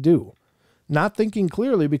what to do. Not thinking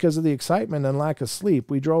clearly because of the excitement and lack of sleep,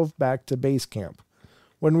 we drove back to base camp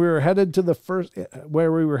when we were headed to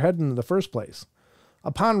where we were heading in the first place.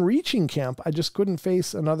 Upon reaching camp, I just couldn't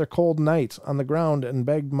face another cold night on the ground and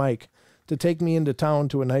begged Mike to take me into town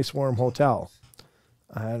to a nice warm hotel.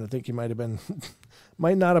 I don't think he might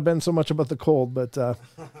not have been so much about the cold, but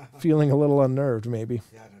feeling a little unnerved maybe.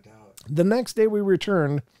 Yeah, no doubt. The next day we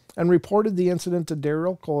returned and reported the incident to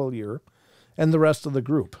Daryl Collier and the rest of the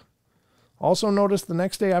group. Also noticed the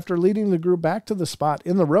next day after leading the group back to the spot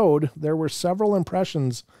in the road, there were several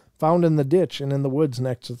impressions found in the ditch and in the woods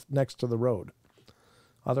next to the road.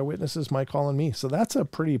 Other witnesses, Mike Hall and me. So that's a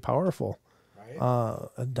pretty powerful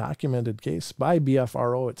a documented case by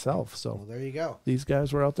BFRO itself. So well, there you go. These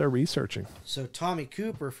guys were out there researching. So Tommy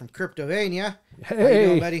Cooper from Cryptovania. Hey. How you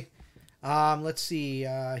doing, buddy? Let's see.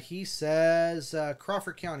 He says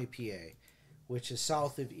Crawford County, PA, which is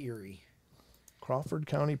south of Erie. Crawford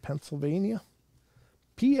County, Pennsylvania.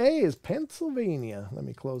 PA is Pennsylvania. Let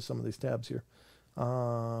me close some of these tabs here.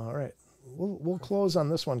 All right. We'll close on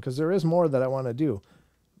this one because there is more that I want to do.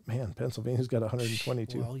 Man, Pennsylvania's got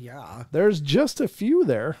 122. Well, yeah. There's just a few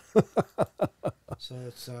there. So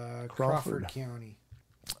it's Crawford County.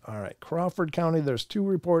 All right. Crawford County, there's 2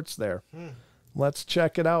 reports there. Let's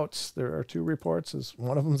check it out. There are 2 reports.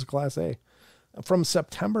 One of them is Class A. From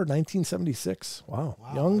September 1976. Wow.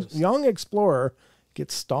 Young explorer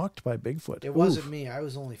gets stalked by Bigfoot. It wasn't me. I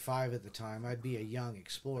was only 5 at the time. I'd be a young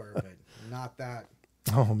explorer, but not that.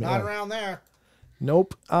 Oh, man. Not around there.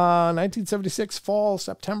 Nope. 1976 fall,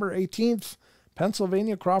 September 18th,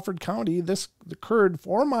 Pennsylvania, Crawford County. This occurred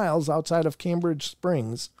 4 miles outside of Cambridge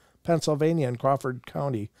Springs, Pennsylvania, in Crawford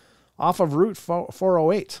County, off of Route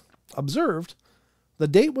 408. Observed, the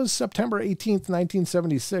date was September 18th,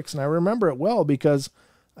 1976, and I remember it well because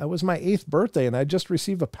it was my 8th birthday, and I just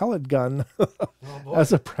received a pellet gun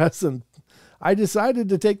as a present. I decided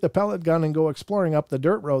to take the pellet gun and go exploring up the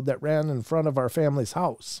dirt road that ran in front of our family's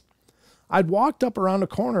house. I'd walked up around a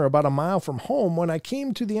corner about a mile from home when I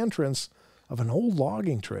came to the entrance of an old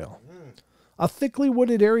logging trail. A thickly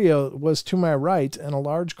wooded area was to my right and a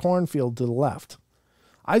large cornfield to the left.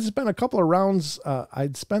 I'd spent a couple of rounds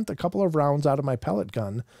out of my pellet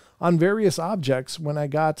gun on various objects when I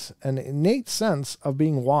got an innate sense of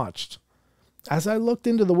being watched. As I looked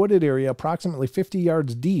into the wooded area approximately 50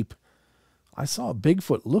 yards deep, I saw a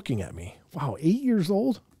Bigfoot looking at me. Wow, 8 years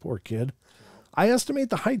old? Poor kid. I estimate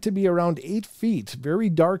the height to be around 8 feet, very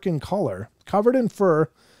dark in color, covered in fur,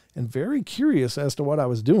 and very curious as to what I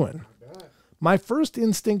was doing. My first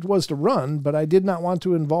instinct was to run, but I did not want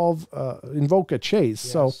to invoke a chase,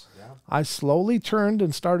 so I slowly turned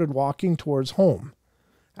and started walking towards home.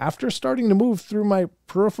 After starting to move through my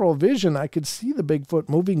peripheral vision, I could see the Bigfoot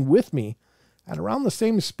moving with me at around the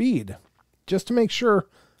same speed. Just to make sure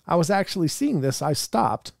I was actually seeing this, I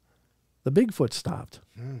stopped. The Bigfoot stopped.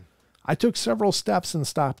 I took several steps and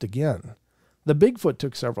stopped again. The Bigfoot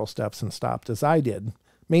took several steps and stopped as I did,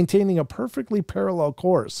 maintaining a perfectly parallel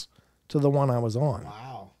course to the one I was on.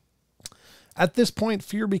 Wow. At this point,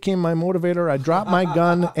 fear became my motivator. I dropped my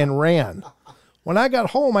gun and ran. When I got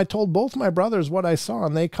home, I told both my brothers what I saw,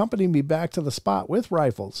 and they accompanied me back to the spot with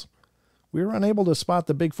rifles. We were unable to spot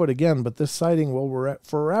the Bigfoot again, but this sighting will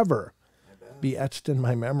forever be etched in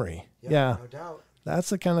my memory. Yeah, no doubt. That's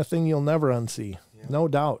the kind of thing you'll never unsee. No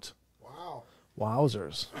doubt. Wow.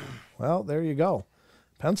 Wowzers. Well, there you go.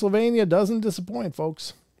 Pennsylvania doesn't disappoint,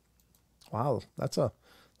 folks. Wow, that's an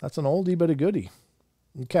oldie but a goodie.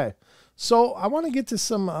 Okay, so I want to get to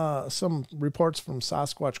some reports from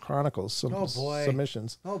Sasquatch Chronicles, some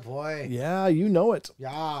submissions. Oh boy. Yeah, you know it.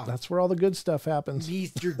 Yeah. That's where all the good stuff happens.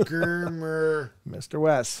 Mr. Germer. Mr.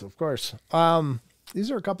 West, of course.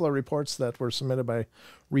 These are a couple of reports that were submitted by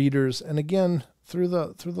readers, and again, through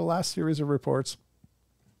the last series of reports,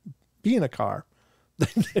 be in a car.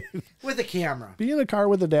 With a camera. Be in a car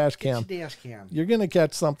with a dash cam. Get your dash cam. You're going to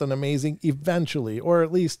catch something amazing eventually, or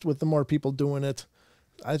at least with the more people doing it.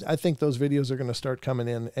 I think those videos are going to start coming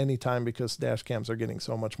in anytime because dash cams are getting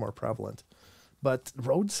so much more prevalent. But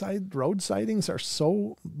road sightings are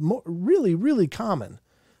really, really common.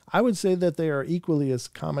 I would say that they are equally as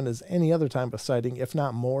common as any other type of sighting, if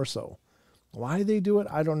not more so. Why they do it,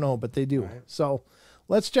 I don't know, but they do. Right. So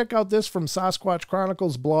let's check out this from Sasquatch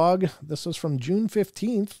Chronicles blog. This was from June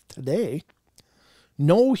 15th, today.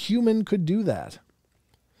 No human could do that.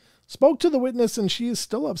 Spoke to the witness, and she is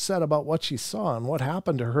still upset about what she saw and what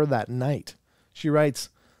happened to her that night. She writes,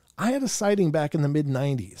 I had a sighting back in the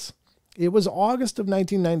mid-90s. It was August of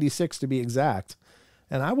 1996 to be exact,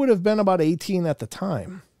 and I would have been about 18 at the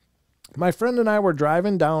time. My friend and I were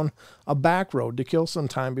driving down a back road to kill some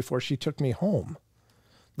time before she took me home.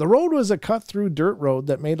 The road was a cut-through dirt road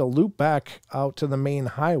that made a loop back out to the main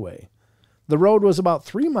highway. The road was about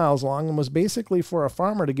 3 miles long and was basically for a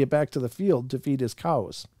farmer to get back to the field to feed his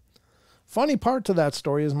cows. Funny part to that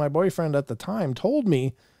story is my boyfriend at the time told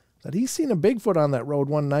me that he seen a Bigfoot on that road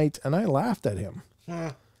one night, and I laughed at him.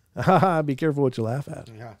 Be careful what you laugh at.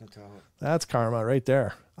 Yeah, I can tell. That's karma right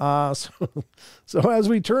there. So as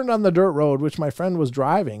we turned on the dirt road, which my friend was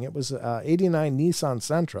driving, it was 89 Nissan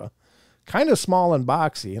Sentra, kind of small and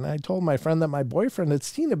boxy, and I told my friend that my boyfriend had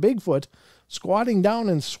seen a Bigfoot squatting down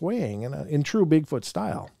and swaying in true Bigfoot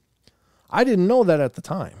style. I didn't know that at the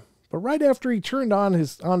time, but right after he turned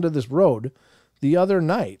onto this road the other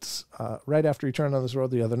night,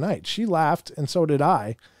 she laughed, and so did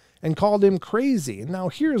I, and called him crazy. And now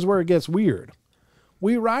here's where it gets weird.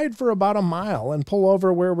 We ride for about a mile and pull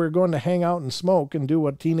over where we're going to hang out and smoke and do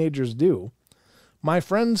what teenagers do. My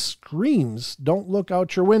friend screams, "Don't look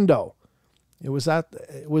out your window." It was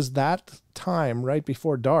that time right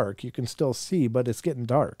before dark. You can still see, but it's getting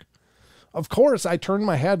dark. Of course, I turned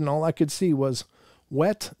my head and all I could see was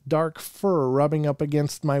wet, dark fur rubbing up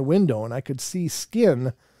against my window, and I could see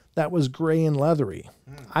skin that was gray and leathery.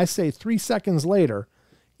 I say 3 seconds later,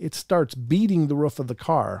 it starts beating the roof of the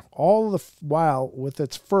car, all the while with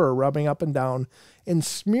its fur rubbing up and down and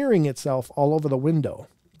smearing itself all over the window.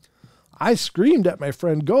 I screamed at my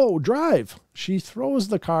friend, "Go, drive!" She throws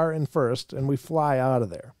the car in first, and we fly out of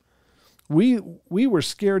there. We were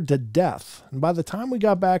scared to death, and by the time we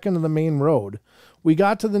got back into the main road, we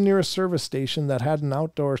got to the nearest service station that had an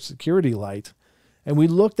outdoor security light, and we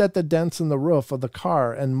looked at the dents in the roof of the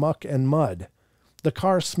car and muck and mud. The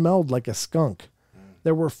car smelled like a skunk.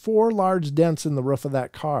 There were 4 large dents in the roof of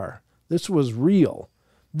that car. This was real.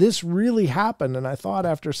 This really happened, and I thought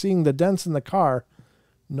after seeing the dents in the car,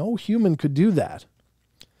 no human could do that.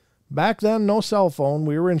 Back then, no cell phone.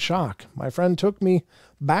 We were in shock. My friend took me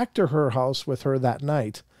back to her house with her that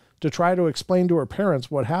night to try to explain to her parents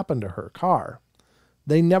what happened to her car.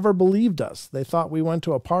 They never believed us. They thought we went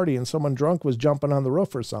to a party and someone drunk was jumping on the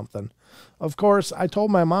roof or something. Of course, I told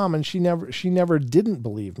my mom, and she never didn't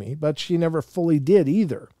believe me, but she never fully did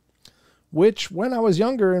either. Which, when I was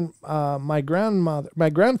younger, and my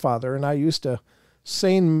grandfather and I used to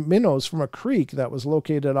seine minnows from a creek that was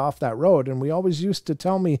located off that road, and we always used to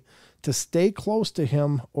tell me to stay close to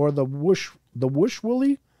him, or the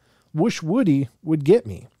wushwoody would get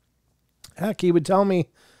me. Heck, he would tell me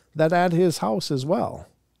that at his house as well.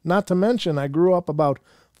 Not to mention, I grew up about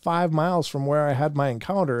 5 miles from where I had my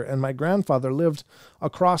encounter, and my grandfather lived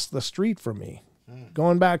across the street from me.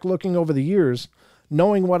 Going back, looking over the years,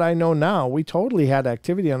 knowing what I know now, we totally had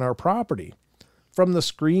activity on our property, from the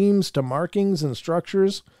screams to markings and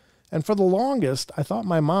structures. And for the longest, I thought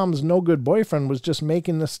my mom's no-good boyfriend was just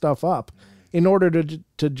making this stuff up in order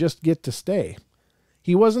to just get to stay.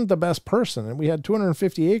 He wasn't the best person, and we had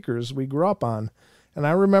 250 acres we grew up on, and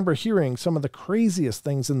I remember hearing some of the craziest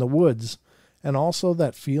things in the woods, and also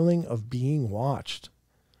that feeling of being watched.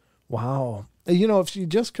 Wow. You know, if she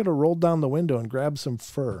just could have rolled down the window and grabbed some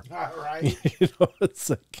fur. All right. You know, it's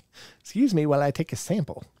like, excuse me while I take a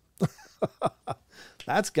sample.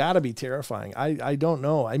 That's got to be terrifying. I don't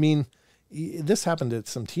know. I mean, this happened to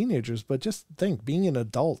some teenagers, but just think, being an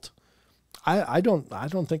adult, I don't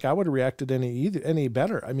think I would have reacted any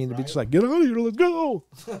better. I mean, it'd be just like, get out of here, let's go.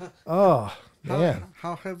 Oh, man.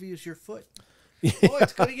 How heavy is your foot? Oh,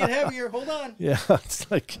 it's going to get heavier. Hold on. Yeah, it's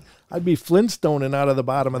like I'd be Flintstoning out of the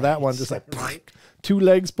bottom of that one, just like Right. 2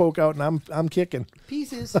 legs poke out, and I'm kicking.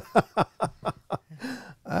 Pieces.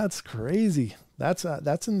 That's crazy. That's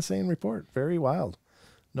an insane report. Very wild.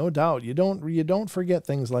 No doubt. You don't forget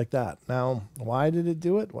things like that. Now, why did it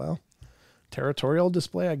do it? Well, territorial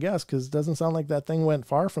display, I guess, because it doesn't sound like that thing went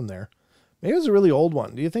far from there. Maybe it was a really old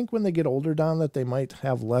one. Do you think when they get older, Don, that they might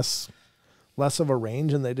have less of a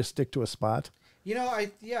range and they just stick to a spot? You know,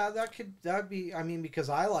 that'd be, I mean, because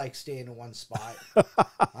I like staying in one spot.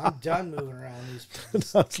 I'm done moving around these.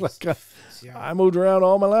 I moved around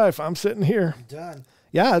all my life. I'm sitting here. I'm done.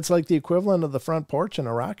 Yeah, it's like the equivalent of the front porch in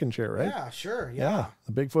a rocking chair, right? Yeah, sure. Yeah.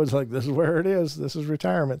 The Bigfoot's like, this is where it is. This is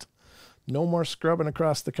retirement. No more scrubbing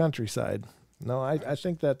across the countryside. No, I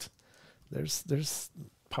think that there's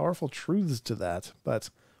powerful truths to that. But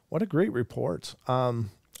what a great report. I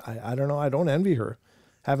don't know. I don't envy her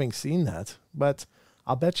having seen that, but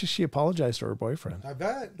I'll bet you she apologized to her boyfriend. I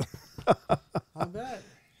bet. I bet.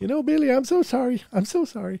 You know, Billy, I'm so sorry. I'm so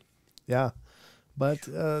sorry. Yeah. But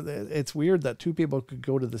it's weird that 2 people could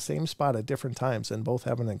go to the same spot at different times and both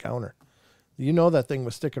have an encounter. You know that thing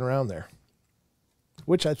was sticking around there,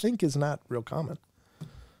 which I think is not real common.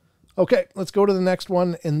 Okay, let's go to the next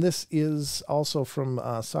one. And this is also from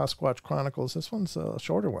Sasquatch Chronicles. This one's a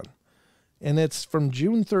shorter one. And it's from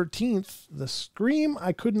June 13th, The Scream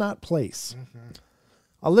I Could Not Place. Mm-hmm.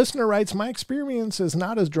 A listener writes, my experience is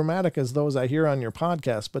not as dramatic as those I hear on your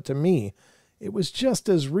podcast, but to me, it was just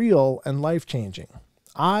as real and life-changing.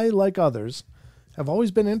 I, like others, have always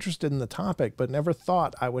been interested in the topic, but never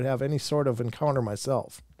thought I would have any sort of encounter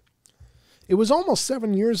myself. It was almost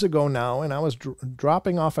 7 years ago now, and I was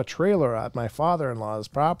dropping off a trailer at my father-in-law's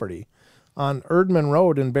property on Erdman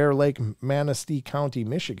Road in Bear Lake, Manistee County,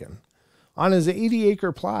 Michigan. On his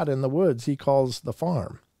 80-acre plot in the woods he calls the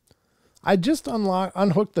farm. I just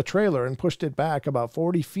unhooked the trailer and pushed it back about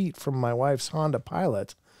 40 feet from my wife's Honda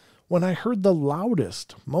Pilot when I heard the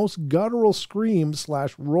loudest, most guttural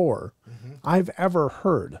scream/roar I've ever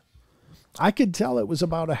heard. I could tell it was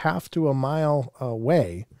about a half to a mile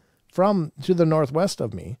away to the northwest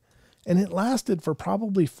of me, and it lasted for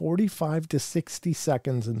probably 45 to 60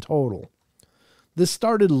 seconds in total. This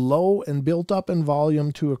started low and built up in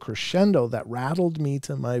volume to a crescendo that rattled me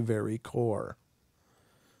to my very core.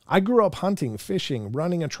 I grew up hunting, fishing,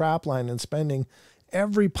 running a trap line, and spending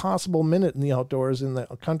every possible minute in the outdoors in the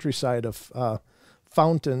countryside of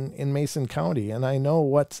Fountain in Mason County, and I know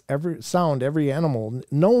what sound every animal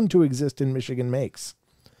known to exist in Michigan makes.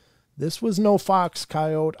 This was no fox,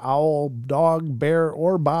 coyote, owl, dog, bear,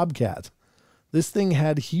 or bobcat. This thing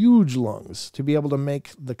had huge lungs to be able to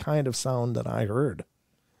make the kind of sound that I heard.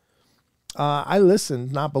 I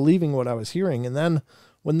listened, not believing what I was hearing, and then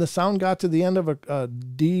when the sound got to the end of a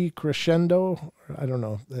decrescendo, I don't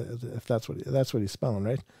know if that's what he's spelling,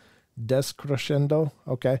 right? Descrescendo,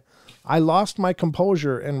 okay. I lost my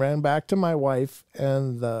composure and ran back to my wife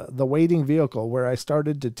and the waiting vehicle, where I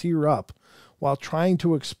started to tear up while trying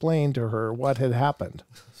to explain to her what had happened.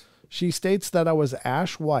 She states that I was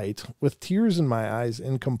ash white with tears in my eyes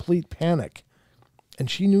in complete panic, and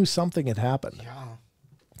she knew something had happened. Yeah.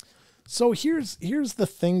 So here's the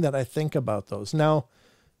thing that I think about those. Now,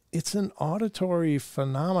 it's an auditory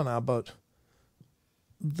phenomena, but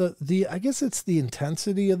I guess it's the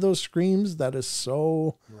intensity of those screams that is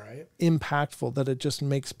so impactful that it just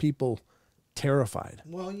makes people terrified.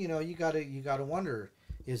 Well, you gotta wonder,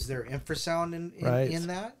 is there infrasound in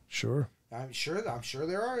that? Sure. I'm sure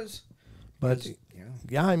there is. But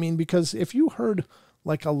yeah, I mean, because if you heard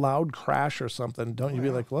like a loud crash or something, don't you be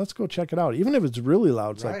like, well, let's go check it out? Even if it's really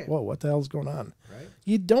loud, it's like, whoa, what the hell's going on? Right.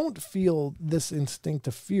 You don't feel this instinct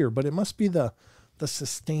of fear, but it must be the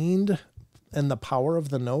sustained and the power of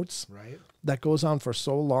the notes that goes on for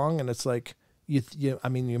so long. And it's like, I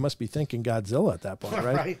mean, you must be thinking Godzilla at that point,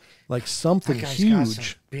 right? Like something that guy's huge. got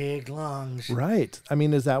some big lungs. Right. I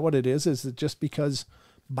mean, is that what it is? Is it just because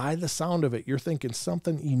by the sound of it, you're thinking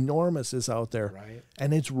something enormous is out there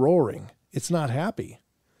and it's roaring. It's not happy.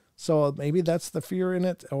 So maybe that's the fear in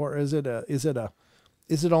it. Or is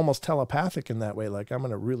it almost telepathic in that way? Like, I'm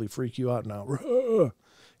going to really freak you out now.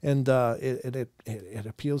 And it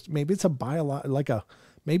appeals. Maybe it's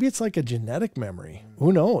maybe it's like a genetic memory.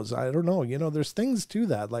 Who knows? I don't know. You know, there's things to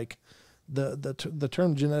that. Like the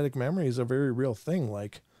term genetic memory is a very real thing.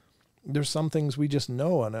 Like, there's some things we just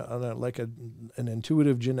know on an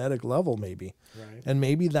intuitive genetic level, maybe. Right. And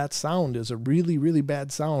maybe that sound is a really, really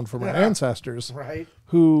bad sound from our ancestors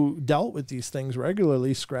who dealt with these things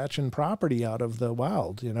regularly, scratching property out of the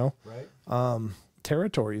wild,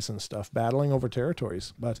 territories and stuff, battling over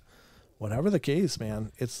territories. But whatever the case,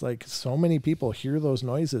 man, it's like so many people hear those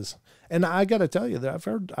noises. And I got to tell you that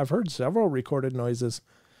I've heard several recorded noises.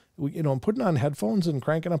 You know, putting on headphones and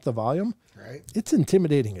cranking up the volume, right? It's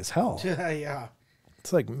intimidating as hell. Yeah.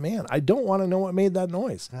 It's like, man, I don't want to know what made that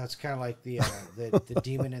noise. That's kind of like the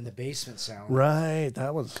demon in the basement sound. Right.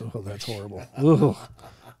 That's horrible. Ugh.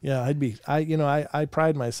 Yeah, I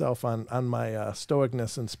pride myself on my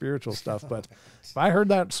stoicness and spiritual stuff, but if I heard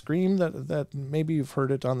that scream that maybe you've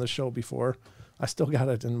heard it on the show before, I still got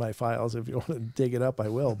it in my files. If you want to dig it up, I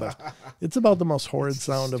will, but it's about the most horrid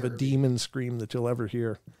sound of a demon scream that you'll ever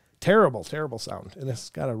hear. Terrible, terrible sound. And it's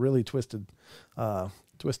got a really twisted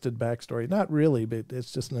backstory. Not really, but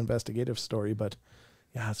it's just an investigative story, but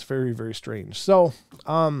yeah, it's very, very strange. So,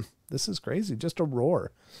 this is crazy. Just a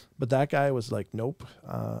roar. But that guy was like, nope,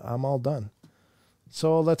 I'm all done.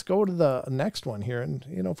 So let's go to the next one here. And,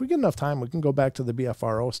 you know, if we get enough time, we can go back to the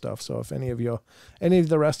BFRO stuff. So if any of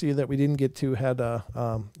the rest of you that we didn't get to had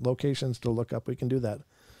locations to look up, we can do that.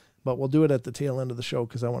 But we'll do it at the tail end of the show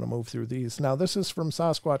because I want to move through these. Now, this is from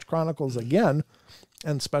Sasquatch Chronicles again.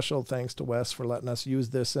 And special thanks to Wes for letting us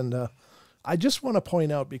use this. And I just want to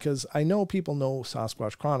point out, because I know people know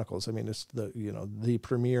Sasquatch Chronicles. I mean, it's the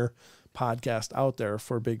premier podcast out there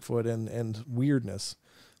for Bigfoot and weirdness.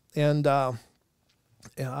 And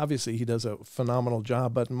obviously he does a phenomenal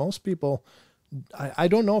job, but most people, I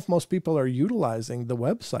don't know if most people are utilizing the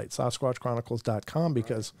website, SasquatchChronicles.com,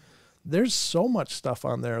 because there's so much stuff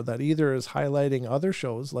on there that either is highlighting other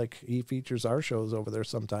shows, like he features our shows over there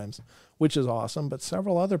sometimes, which is awesome, but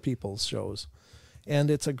several other people's shows. And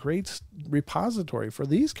it's a great repository for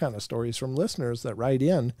these kind of stories from listeners that write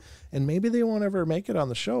in, and maybe they won't ever make it on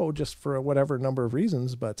the show just for whatever number of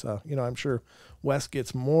reasons. But, I'm sure Wes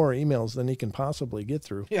gets more emails than he can possibly get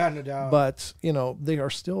through. Yeah, no doubt. But, they are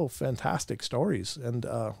still fantastic stories. And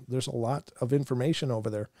there's a lot of information over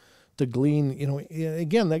there to glean.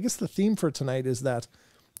 Again, I guess the theme for tonight is that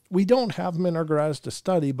we don't have them in our garage to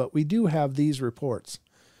study, but we do have these reports.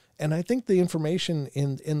 And I think the information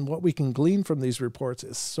in what we can glean from these reports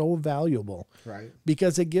is so valuable, right?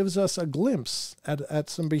 Because it gives us a glimpse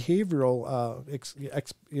at some behavioral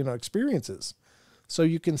experiences. So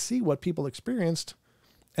you can see what people experienced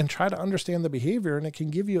and try to understand the behavior, and it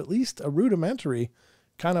can give you at least a rudimentary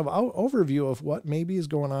kind of overview of what maybe is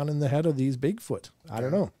going on in the head of these Bigfoot. I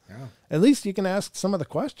don't know. Yeah. At least you can ask some of the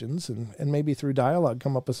questions and maybe through dialogue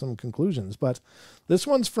come up with some conclusions. But this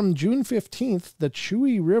one's from June 15th, the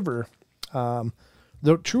Chewy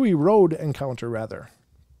Road encounter, rather.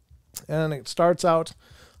 And it starts out,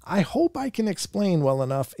 I hope I can explain well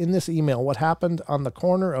enough in this email what happened on the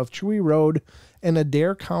corner of Chewy Road in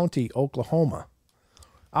Adair County, Oklahoma.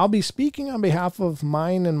 I'll be speaking on behalf of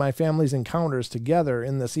mine and my family's encounters together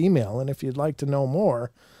in this email, and if you'd like to know more,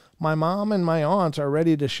 my mom and my aunt are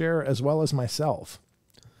ready to share as well as myself.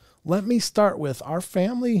 Let me start with our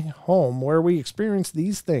family home where we experienced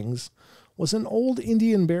these things was an old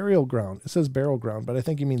Indian burial ground. It says burial ground, but I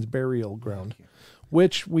think he means burial ground,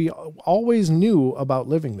 which we always knew about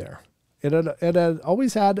living there. It had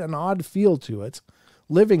always had an odd feel to it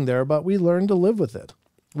living there, but we learned to live with it.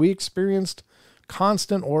 We experienced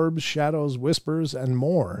constant orbs, shadows, whispers, and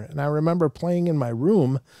more. And I remember playing in my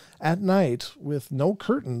room at night with no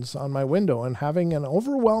curtains on my window and having an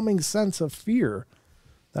overwhelming sense of fear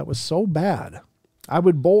that was so bad. I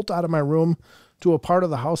would bolt out of my room to a part of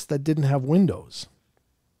the house that didn't have windows.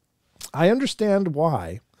 I understand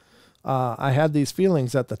why I had these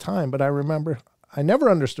feelings at the time, but I never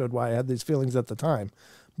understood why I had these feelings at the time,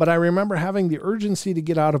 but I remember having the urgency to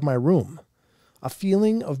get out of my room, a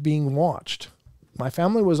feeling of being watched. My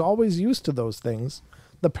family was always used to those things,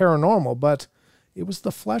 the paranormal, but it was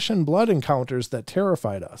the flesh and blood encounters that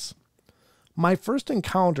terrified us. My first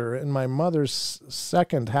encounter and my mother's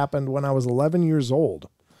second happened when I was 11 years old.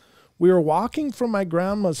 We were walking from my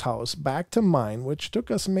grandma's house back to mine, which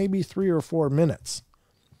took us maybe 3 or 4 minutes.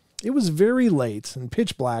 It was very late and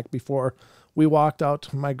pitch black before we walked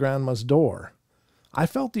out my grandma's door. I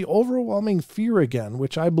felt the overwhelming fear again,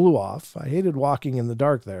 which I blew off. I hated walking in the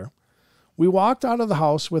dark there. We walked out of the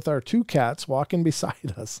house with our 2 cats walking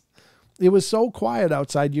beside us. It was so quiet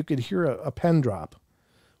outside you could hear a pin drop.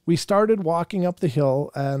 We started walking up the hill,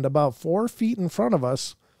 and about 4 feet in front of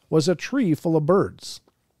us was a tree full of birds.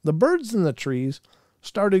 The birds in the trees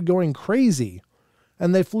started going crazy,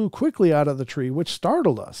 and they flew quickly out of the tree, which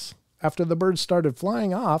startled us. After the birds started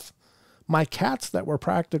flying off, my cats that were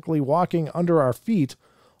practically walking under our feet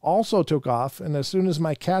also took off, and as soon as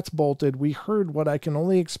my cats bolted, we heard what I can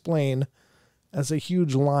only explain as a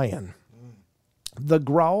huge lion. The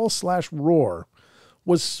growl/roar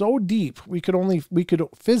was so deep we could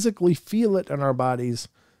physically feel it in our bodies,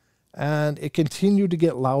 and it continued to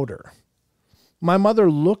get louder. My mother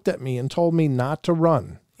looked at me and told me not to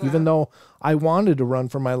run. Even though I wanted to run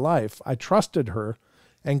for my life, I trusted her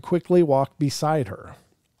and quickly walked beside her.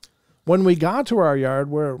 When we got to our yard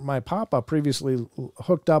where my papa previously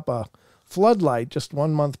hooked up a floodlight just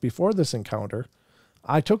 1 month before this encounter,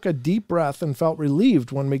 I took a deep breath and felt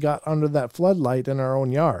relieved when we got under that floodlight in our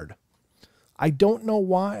own yard. I don't know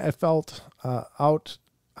why I felt out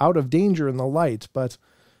of danger in the light, but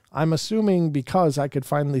I'm assuming because I could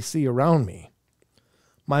finally see around me.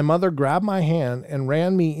 My mother grabbed my hand and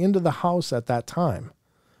ran me into the house at that time.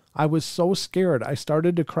 I was so scared I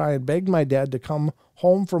started to cry and begged my dad to come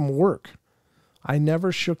home from work. I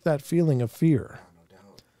never shook that feeling of fear. No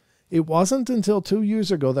doubt. It wasn't until 2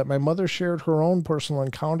 years ago that my mother shared her own personal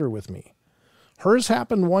encounter with me. Hers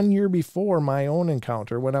happened 1 year before my own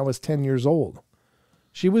encounter when I was 10 years old.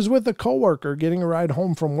 She was with a coworker getting a ride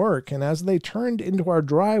home from work, and as they turned into our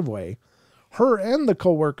driveway, her and the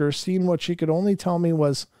coworker seen what she could only tell me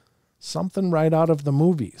was something right out of the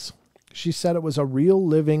movies. She said it was a real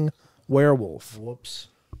living werewolf. Whoops.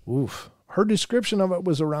 Oof. Her description of it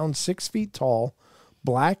was around 6 feet tall,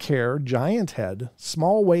 black hair, giant head,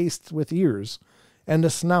 small waist with ears, and a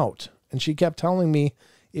snout. And she kept telling me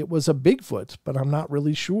it was a Bigfoot, but I'm not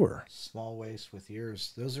really sure. Small waist with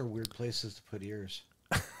ears. Those are weird places to put ears.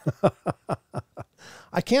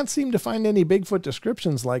 I can't seem to find any Bigfoot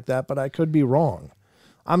descriptions like that, but I could be wrong.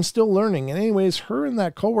 I'm still learning. And anyways, her and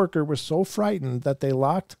that coworker were so frightened that they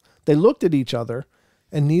looked at each other,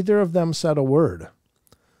 and neither of them said a word.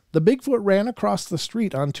 The Bigfoot ran across the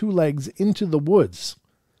street on 2 legs into the woods.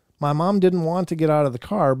 My mom didn't want to get out of the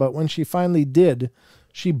car, but when she finally did,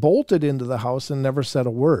 she bolted into the house and never said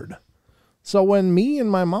a word. So when me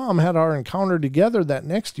and my mom had our encounter together that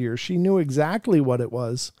next year, she knew exactly what it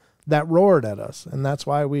was that roared at us, and that's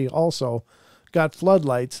why we also got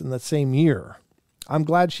floodlights in the same year. I'm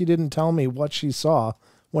glad she didn't tell me what she saw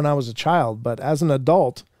when I was a child, but as an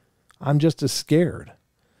adult, I'm just as scared.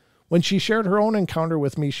 When she shared her own encounter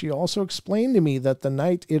with me, she also explained to me that the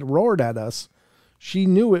night it roared at us, she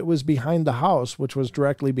knew it was behind the house, which was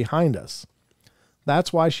directly behind us.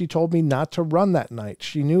 That's why she told me not to run that night.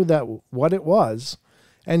 She knew that what it was,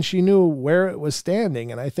 and she knew where it was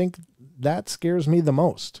standing, and I think that scares me the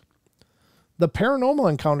most. The paranormal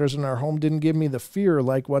encounters in our home didn't give me the fear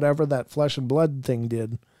like whatever that flesh and blood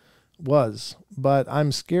thing was, but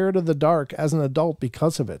I'm scared of the dark as an adult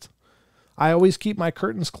because of it. I always keep my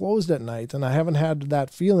curtains closed at night, and I haven't had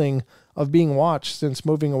that feeling of being watched since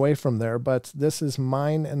moving away from there, but this is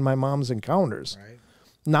mine and my mom's encounters. Right.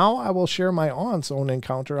 Now I will share my aunt's own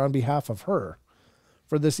encounter on behalf of her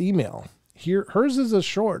for this email. Hers is a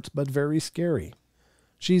short but very scary.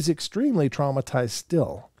 She's extremely traumatized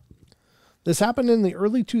still. This happened in the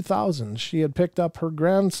early 2000s. She had picked up her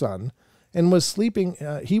grandson and was sleeping.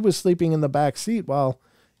 He was sleeping in the back seat while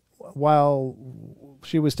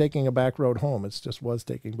she was taking a back road home. It's just was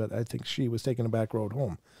taking, but I think she was taking a back road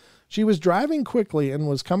home. She was driving quickly and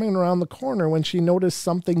was coming around the corner when she noticed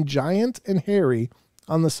something giant and hairy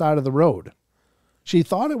on the side of the road. She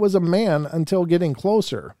thought it was a man until getting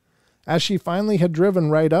closer, as she finally had driven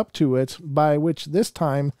right up to it, by which this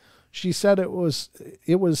time she said it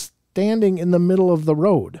was standing in the middle of the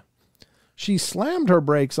road. She slammed her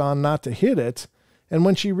brakes on not to hit it, and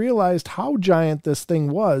when she realized how giant this thing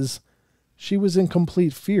was, she was in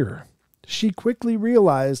complete fear. She quickly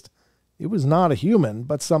realized it was not a human,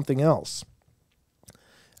 but something else.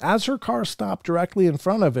 As her car stopped directly in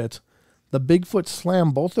front of it, the Bigfoot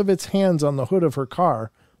slammed both of its hands on the hood of her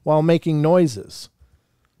car while making noises.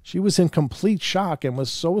 She was in complete shock and was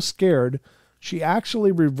so scared she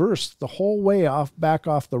actually reversed the whole way back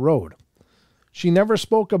off the road. She never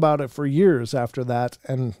spoke about it for years after that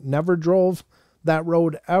and never drove that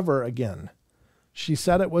road ever again. She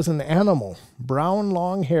said it was an animal, brown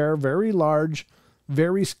long hair, very large,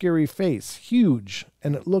 very scary face, huge,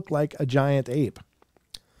 and it looked like a giant ape.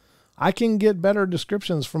 I can get better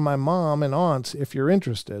descriptions from my mom and aunts if you're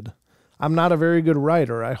interested. I'm not a very good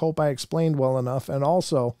writer. I hope I explained well enough. And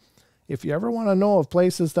also, if you ever want to know of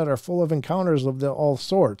places that are full of encounters of all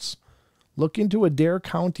sorts, look into Adair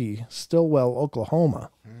County, Stillwell, Oklahoma.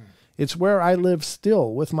 It's where I live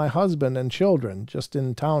still with my husband and children, just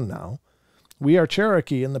in town now. We are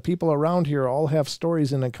Cherokee, and the people around here all have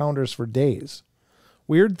stories and encounters for days.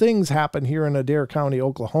 Weird things happen here in Adair County,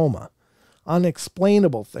 Oklahoma.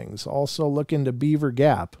 Unexplainable things. Also look into Beaver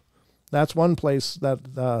Gap. That's one place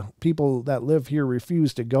that people that live here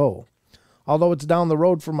refuse to go. Although it's down the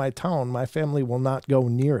road from my town, my family will not go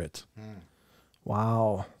near it.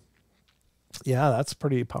 Wow. Yeah, that's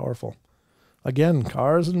pretty powerful. Again,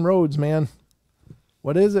 cars and roads, man.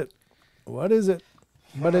 What is it? What is it?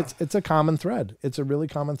 But it's a common thread. It's a really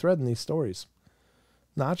common thread in these stories.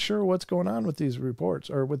 Not sure what's going on with these reports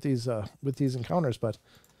or with these encounters, but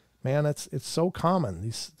man, it's so common.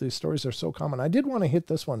 These stories are so common. I did want to hit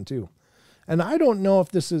this one too. And I don't know if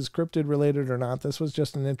this is cryptid related or not. This was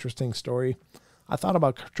just an interesting story. I thought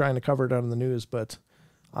about trying to cover it on the news, but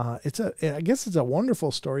I guess it's a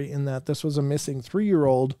wonderful story in that this was a missing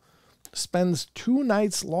 3-year-old spends 2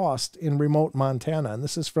 nights lost in remote Montana. And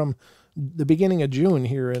this is from the beginning of June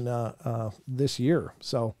here in this year.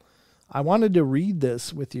 So I wanted to read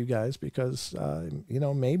this with you guys because,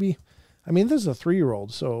 maybe, this is a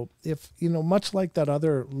 3-year-old. So if, much like that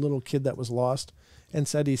other little kid that was lost and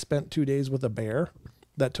said he spent 2 days with a bear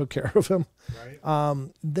that took care of him, right.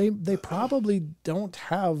 They probably don't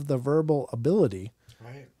have the verbal ability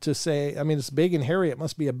to say, it's big and hairy, it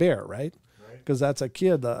must be a bear, right? Because that's a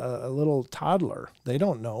kid, a little toddler. They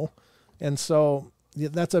don't know. And so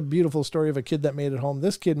that's a beautiful story of a kid that made it home.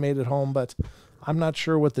 This kid made it home, but I'm not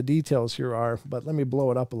sure what the details here are. But let me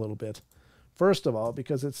blow it up a little bit. First of all,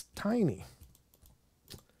 because it's tiny.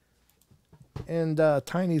 And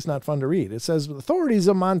tiny's not fun to read. It says, authorities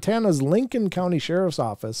of Montana's Lincoln County Sheriff's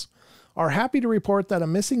Office are happy to report that a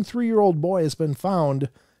missing 3-year-old boy has been found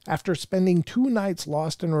after spending 2 nights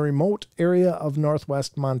lost in a remote area of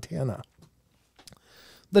northwest Montana.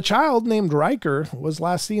 The child, named Riker, was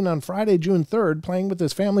last seen on Friday, June 3rd, playing with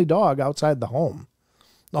his family dog outside the home.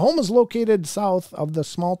 The home is located south of the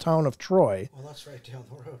small town of Troy. Well, that's right down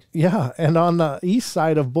the road. Yeah, and on the east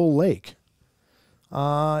side of Bull Lake.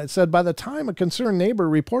 It said by the time a concerned neighbor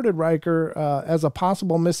reported Riker as a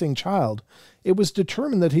possible missing child, it was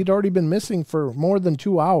determined that he'd already been missing for more than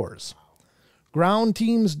 2 hours. Ground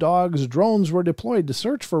teams, dogs, drones were deployed to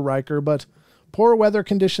search for Riker, but poor weather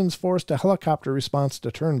conditions forced a helicopter response to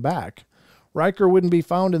turn back. Riker wouldn't be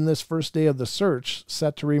found in this first day of the search,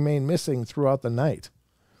 set to remain missing throughout the night.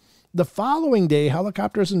 The following day,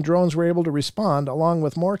 helicopters and drones were able to respond, along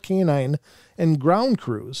with more canine and ground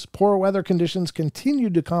crews. Poor weather conditions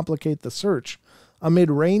continued to complicate the search amid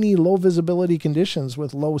rainy, low-visibility conditions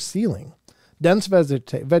with low ceiling. Dense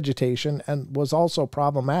vegetation and was also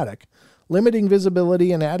problematic, limiting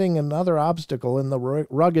visibility and adding another obstacle in the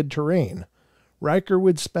rugged terrain. Riker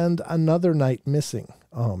would spend another night missing.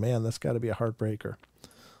 Oh, man, that's got to be a heartbreaker.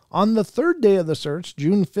 On the third day of the search,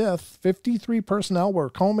 June 5th, 53 personnel were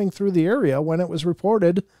combing through the area when it was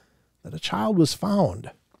reported that a child was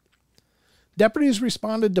found. Deputies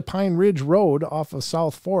responded to Pine Ridge Road off of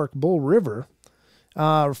South Fork, Bull River,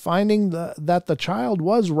 finding that the child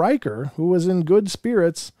was Riker, who was in good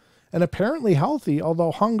spirits and apparently healthy,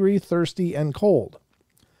 although hungry, thirsty, and cold.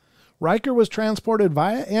 Riker was transported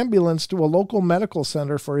via ambulance to a local medical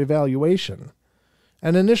center for evaluation.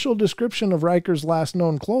 An initial description of Riker's last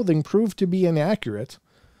known clothing proved to be inaccurate.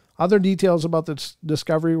 Other details about the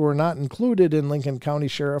discovery were not included in Lincoln County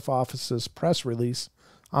Sheriff's Office's press release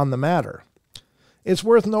on the matter. It's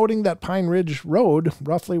worth noting that Pine Ridge Road,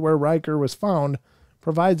 roughly where Riker was found,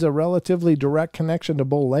 provides a relatively direct connection to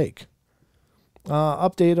Bull Lake. A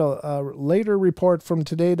later report from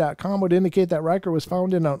Today.com would indicate that Riker was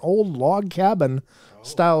found in an old log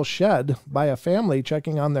cabin-style shed by a family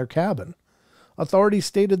checking on their cabin. Authorities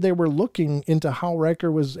stated they were looking into how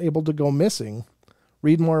Riker was able to go missing.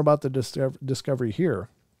 Read more about the discovery here.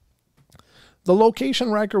 The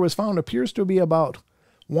location Riker was found appears to be about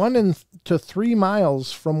 1 to 3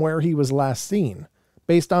 miles from where he was last seen,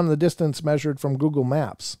 based on the distance measured from Google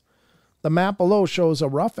Maps. The map below shows a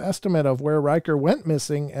rough estimate of where Riker went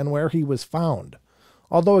missing and where he was found.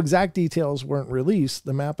 Although exact details weren't released,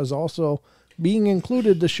 the map is also being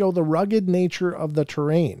included to show the rugged nature of the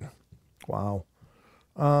terrain. Wow.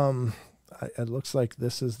 It looks like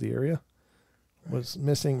this is the area. Right. Was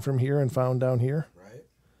missing from here and found down here.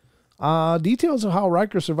 Right. Details of how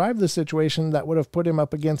Riker survived the situation that would have put him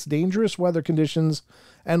up against dangerous weather conditions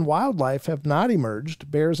and wildlife have not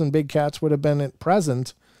emerged. Bears and big cats would have been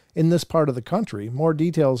present in this part of the country. More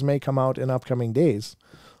details may come out in upcoming days.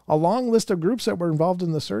 A long list of groups that were involved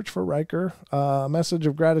in the search for Riker, a message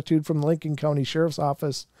of gratitude from the Lincoln County Sheriff's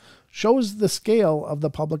Office, shows the scale of the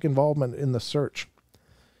public involvement in the search.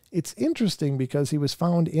 It's interesting because he was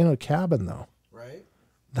found in a cabin, though. Right.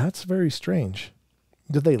 That's very strange.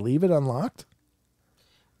 Did they leave it unlocked?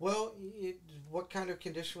 Well, what kind of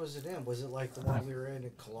condition was it in? Was it like the one we were in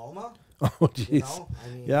Coloma? Oh, jeez.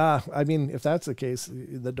 Yeah, I mean, if that's the case,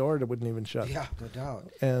 the door wouldn't even shut. Yeah, no doubt.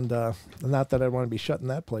 And not that I'd want to be shutting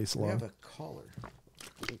that place long. We have a caller.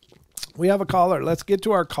 We have a caller. Let's get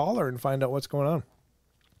to our caller and find out what's going on.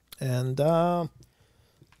 And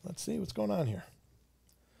let's see what's going on here.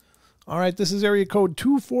 All right, this is area code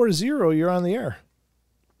 240. You're on the air.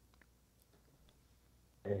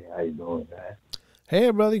 Hey, how you doing, guys?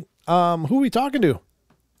 Hey, buddy. Who we talking to?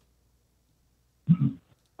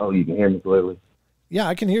 Oh, you can hear me clearly? Yeah,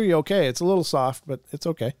 I can hear you okay. It's a little soft, but it's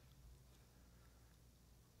okay.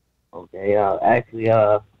 Okay, actually,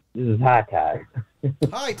 this is High Tide.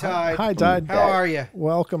 Hi, Tide. Hi, Tide. How are you?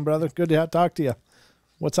 Welcome, brother. Good to talk to you.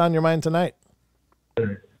 What's on your mind tonight?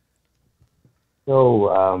 So,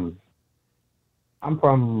 I'm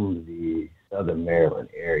from the Southern Maryland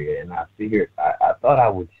area, and I figured I thought I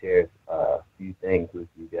would share a few things with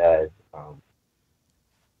you guys.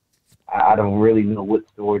 I don't really know what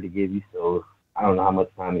story to give you, so I don't know how much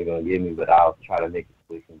time you're going to give me, but I'll try to make it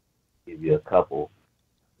quick and give you a couple.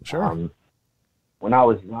 Sure. When I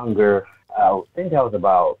was younger, I think I was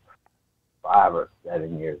about 5 or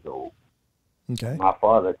 7 years old. Okay. My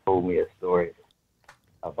father told me a story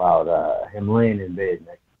about him laying in bed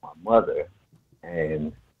next to my mother,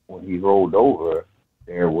 and when he rolled over,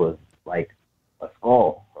 there was like a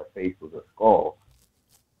skull. Her face was a skull.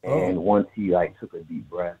 And once he like took a deep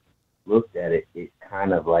breath, looked at it, it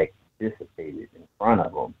kind of like dissipated in front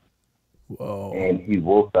of him. Whoa. And he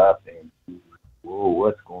woke up and he was, whoa,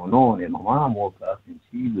 what's going on? And my mom woke up and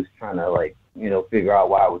she was trying to like, figure out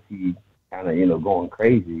why was he kind of, going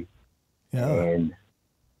crazy. Yeah. And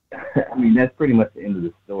I mean, that's pretty much the end of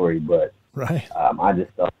the story, but right. I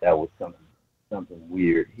just thought that was something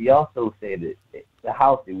weird. He also said that the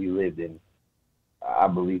house that we lived in, I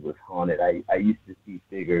believe, was haunted. I used to see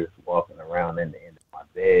figures walking around in the end of my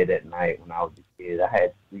bed at night when I was a kid. I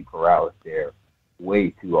had sleep paralysis there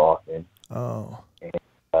way too often. Oh. And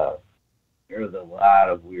there was a lot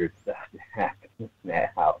of weird stuff that happened in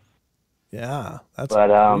that house. Yeah, that's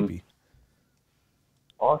creepy.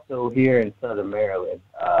 Also here in Southern Maryland,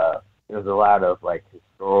 there's a lot of like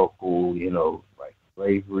historical, like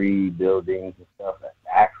slavery buildings and stuff that's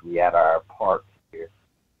actually at our park here.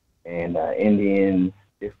 And Indians,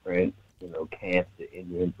 different, camps that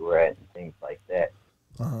Indians were at and things like that.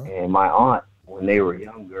 Uh-huh. And my aunt, when they were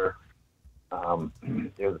younger,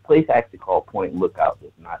 there's a place actually called Point Lookout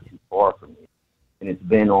that's not too far from me. And it's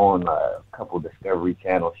been on a couple Discovery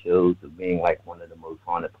Channel shows of being like one of the most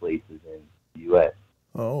haunted places in the U.S.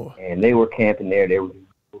 Oh. And they were camping there. They were doing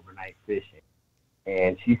overnight fishing.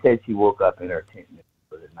 And she said she woke up in her tent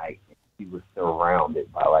for the night. And she was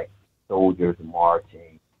surrounded by like soldiers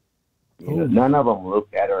marching. None of them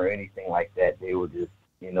looked at her or anything like that. They were just,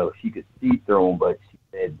 she could see through them, but she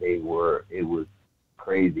said it was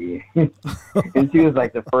crazy. And she was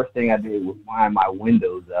like, the first thing I did was wind my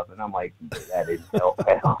windows up. And I'm like, that didn't help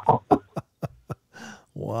at all.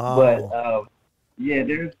 Wow. But, yeah,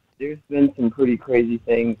 there's been some pretty crazy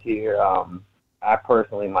things here. I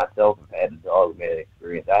personally myself have had a dogman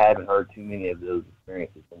experience. I haven't heard too many of those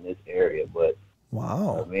experiences in this area, but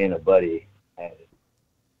wow. Me and a buddy had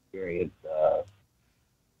experience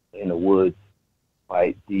in the woods,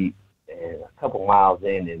 quite deep, and a couple miles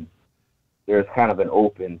in, and there's kind of an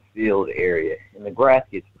open field area, and the grass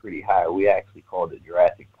gets pretty high. We actually called it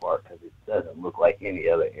Jurassic Park because it doesn't look like any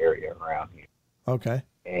other area around here. Okay.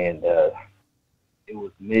 And it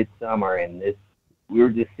was midsummer, and we were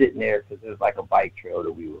just sitting there because there was like a bike trail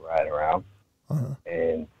that we would ride around. Uh-huh.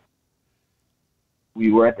 And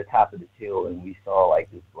we were at the top of this hill, and we saw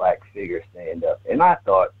like this black figure stand up. And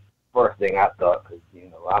first thing I thought, because,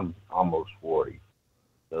 I'm almost 40.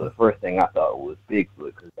 So the first thing I thought was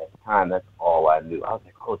Bigfoot, because at the time, that's all I knew. I was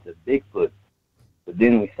like, oh, it's a Bigfoot. But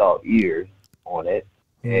then we saw ears on it,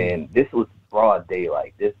 and this was broad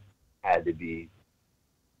daylight. This had to be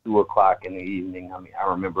 2 o'clock in the evening. I mean, I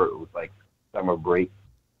remember it was like summer break.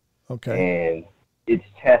 Okay. And its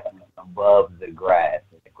chest was above the grass.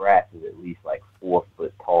 And the grass is at least like 4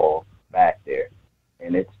 foot tall back there.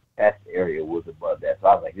 And its chest area was above that. So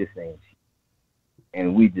I was like, this ain't cheap.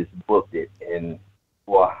 And we just booked it. And,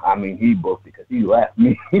 well, I mean, he booked it because he left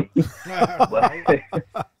me. But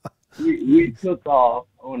we took off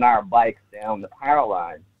on our bikes down the power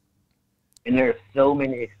line. And there's so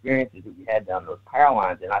many experiences that we had down those power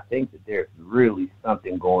lines, and I think that there's really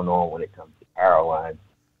something going on when it comes to power lines,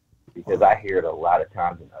 because I hear it a lot of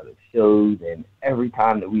times in other shows, and every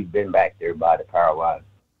time that we've been back there by the power lines,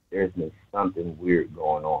 there's been something weird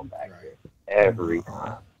going on back there. Every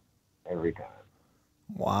time.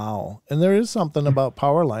 Wow. And there is something about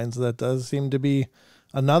power lines that does seem to be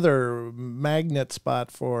another magnet spot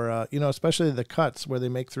for, especially the cuts where they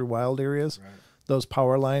make through wild areas. Right. Those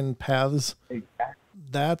power line paths. Exactly.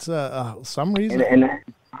 That's some reason. And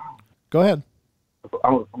go ahead.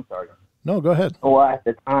 I'm sorry. No, go ahead. Well, at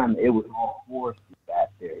the time, it was all forested back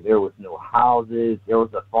there. There was no houses. There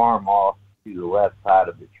was a farm off to the left side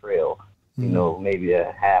of the trail, maybe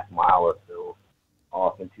a half mile or so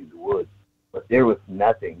off into the woods. But there was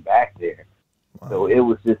nothing back there. Wow. So it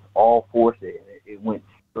was just all forces. It went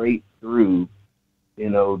straight through,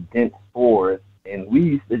 dense forest. And we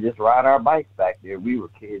used to just ride our bikes back there. We were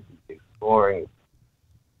kids exploring.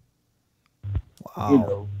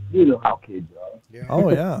 Wow. You know how kids are. Yeah. Oh,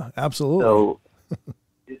 yeah, absolutely. So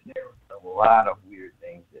there was a lot of weird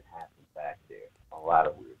things that happened back there. A lot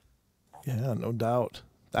of weird. Yeah, no doubt.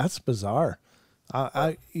 That's bizarre.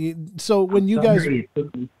 So when you guys, It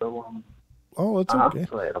took me so long. oh, it's okay.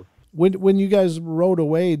 Go ahead. When you guys rode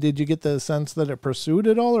away, did you get the sense that it pursued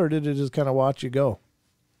it all, or did it just kind of watch you go?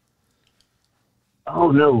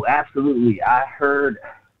 Oh no, absolutely. I heard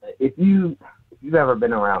if you've ever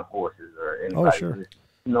been around horses or anybody, Oh, sure.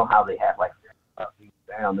 you know how they have like a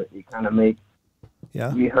sound that they kind of make.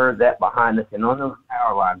 Yeah. We heard that behind us, and on those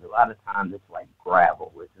power lines, a lot of times it's like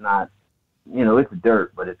gravel. It's not, it's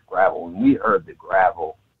dirt, but it's gravel. And we heard the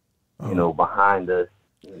gravel, behind us.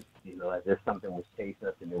 As if something was chasing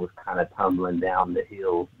us, and it was kind of tumbling down the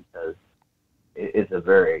hills because it's a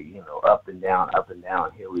very, up and down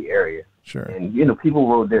hilly area. Sure. And, people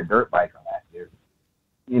rode their dirt bikes back there,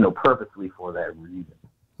 purposely for that reason.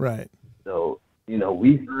 Right. So,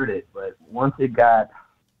 we heard it, but once it got,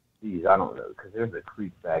 I don't know, because there's a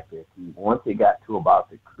creek back there, too. Once it got to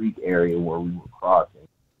about the creek area where we were crossing,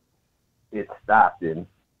 it stopped, and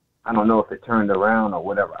I don't know if it turned around or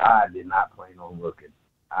whatever. I did not plan on looking.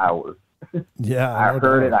 Yeah. I no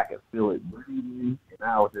heard doubt. it. I could feel it breathing, and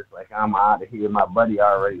I was just like, I'm out of here. My buddy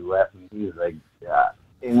already left me. He was like, yeah.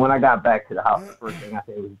 And when I got back to the house, the first thing I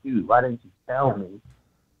said was, dude, why didn't you tell me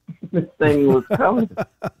this thing was coming?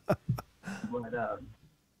 But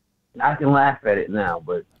I can laugh at it now,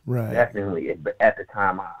 but Right. definitely at the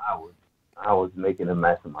time I was making a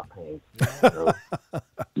mess of my pants. So,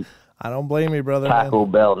 I don't blame you, brother. Man. Taco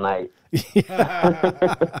Bell night.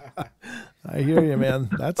 I hear you, man.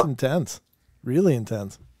 That's intense. Really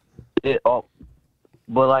intense. But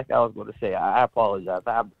like I was going to say, I apologize.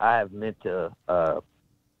 I have meant to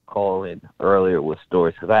call in earlier with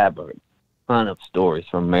stories because I have a ton of stories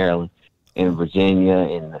from Maryland and Virginia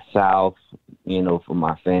in the South. For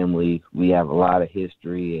my family, we have a lot of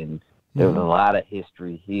history, and there's a lot of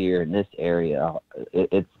history here in this area.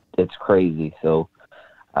 It's crazy. So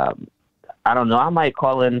I don't know. I might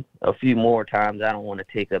call in a few more times. I don't want to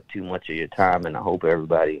take up too much of your time, and I hope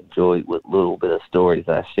everybody enjoyed what little bit of stories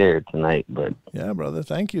I shared tonight. But yeah, brother,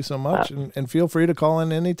 thank you so much, and feel free to call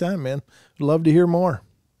in anytime, man. I'd love to hear more.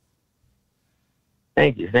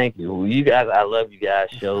 Thank you. Well, you guys, I love you guys'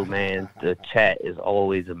 show, man. The chat is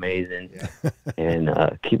always amazing, and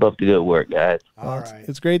keep up the good work, guys. All right.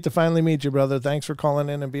 It's great to finally meet you, brother. Thanks for calling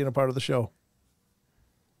in and being a part of the show.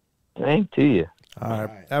 Thank to you. All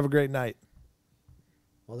right. Have a great night.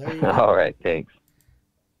 Well, there you go. All right, thanks.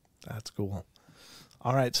 That's cool.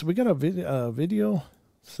 All right, so we got a video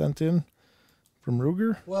sent in from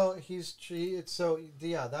Ruger. Well,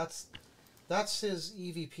 that's his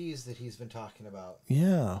EVPs that he's been talking about.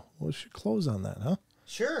 Yeah, we should close on that, huh?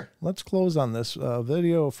 Sure. Let's close on this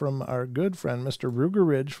video from our good friend, Mr. Ruger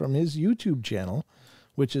Ridge, from his YouTube channel,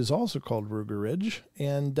 which is also called Ruger Ridge.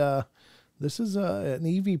 And this is an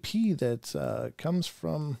EVP that comes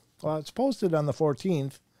from, well, it's posted on the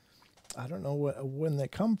 14th. I don't know when they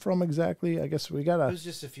come from exactly. I guess we got It was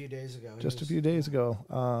just a few days ago. a few days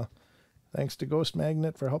ago. Thanks to Ghost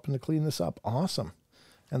Magnet for helping to clean this up. Awesome.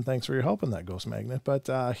 And thanks for your help in that, Ghost Magnet.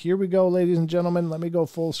 But here we go, ladies and gentlemen. Let me go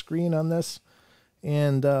full screen on this.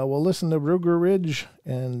 And we'll listen to Ruger Ridge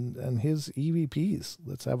and his EVPs.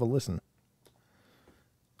 Let's have a listen.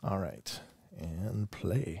 All right. And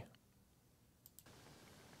play.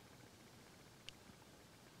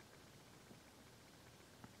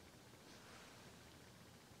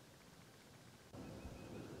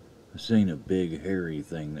 I seen a big hairy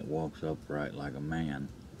thing that walks upright like a man.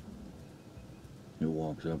 It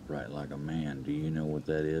walks upright like a man. Do you know what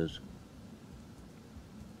that is?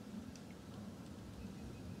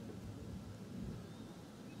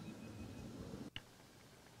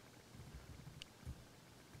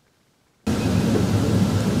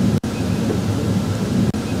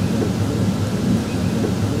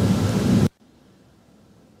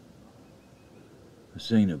 I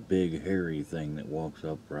seen a big hairy thing that walks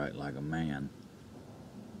upright like a man.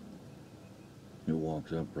 It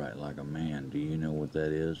walks upright like a man. Do you know what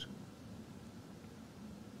that is?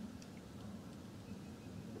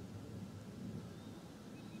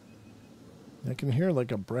 I can hear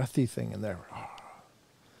like a breathy thing in there.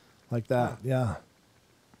 Like that, yeah.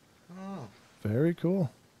 Oh. Very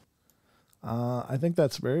cool. I think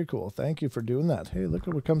that's very cool. Thank you for doing that. Hey, look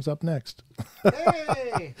at what comes up next.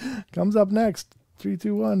 Hey! Comes up next. 3,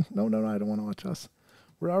 2, 1. No, I don't want to watch us.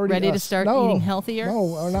 We're already Ready to start eating healthier? No,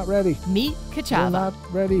 we're not ready. Meet We're Kachava. not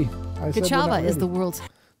ready. I said we're not Kachava is ready. the world's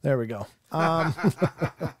There we go.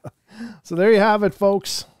 So there you have it,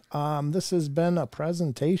 folks. This has been a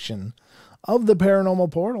presentation of the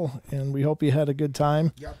Paranormal Portal, and we hope you had a good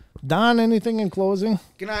time. Yep. Don, anything in closing?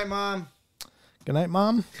 Good night, Mom. Good night,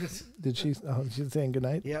 Mom. Did she? Oh, she's saying good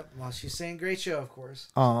night. Yep. Well, she's saying great show, of course.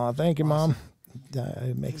 Thank you, Mom.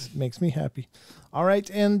 It makes me happy. All right,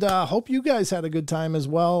 and hope you guys had a good time as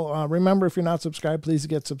well. Remember, if you're not subscribed, please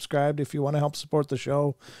get subscribed. If you want to help support the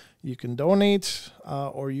show, you can donate,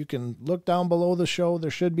 or you can look down below the show.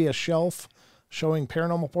 There should be a shelf showing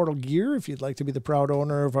Paranormal Portal gear. If you'd like to be the proud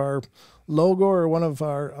owner of our logo or one of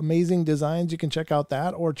our amazing designs, you can check out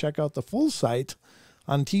that, or check out the full site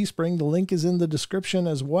on Teespring. The link is in the description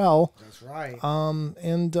as well. That's right.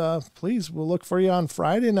 And please, we'll look for you on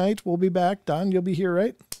Friday night. We'll be back. Don, you'll be here,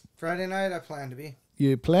 right? Friday night, I plan to be.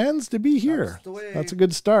 You plans to be here. That's the way. That's a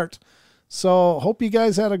good start. So hope you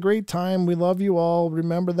guys had a great time. We love you all.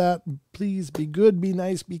 Remember that. Please be good, be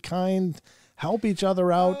nice, be kind. Help each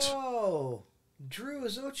other out. Oh, Drew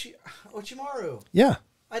is Ochimaru. Yeah.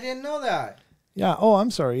 I didn't know that. Yeah. Oh,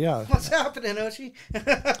 I'm sorry. Yeah. What's happening, Ochi?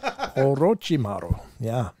 Orochimaru.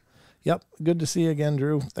 Yeah. Yep. Good to see you again,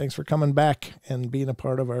 Drew. Thanks for coming back and being a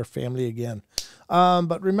part of our family again.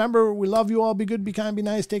 But remember, we love you all. Be good, be kind, be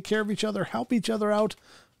nice. Take care of each other. Help each other out.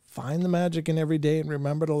 Find the magic in every day, and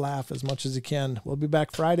remember to laugh as much as you can. We'll be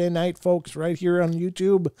back Friday night, folks, right here on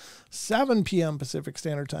YouTube, 7 p.m. Pacific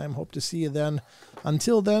Standard Time. Hope to see you then.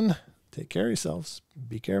 Until then, take care of yourselves.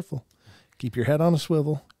 Be careful. Keep your head on a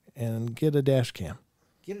swivel and get a dash cam.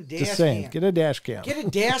 Get a dash Just saying, cam. get a dash cam. Get a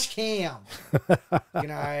dash cam. Good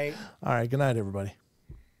night. All right, good night, everybody.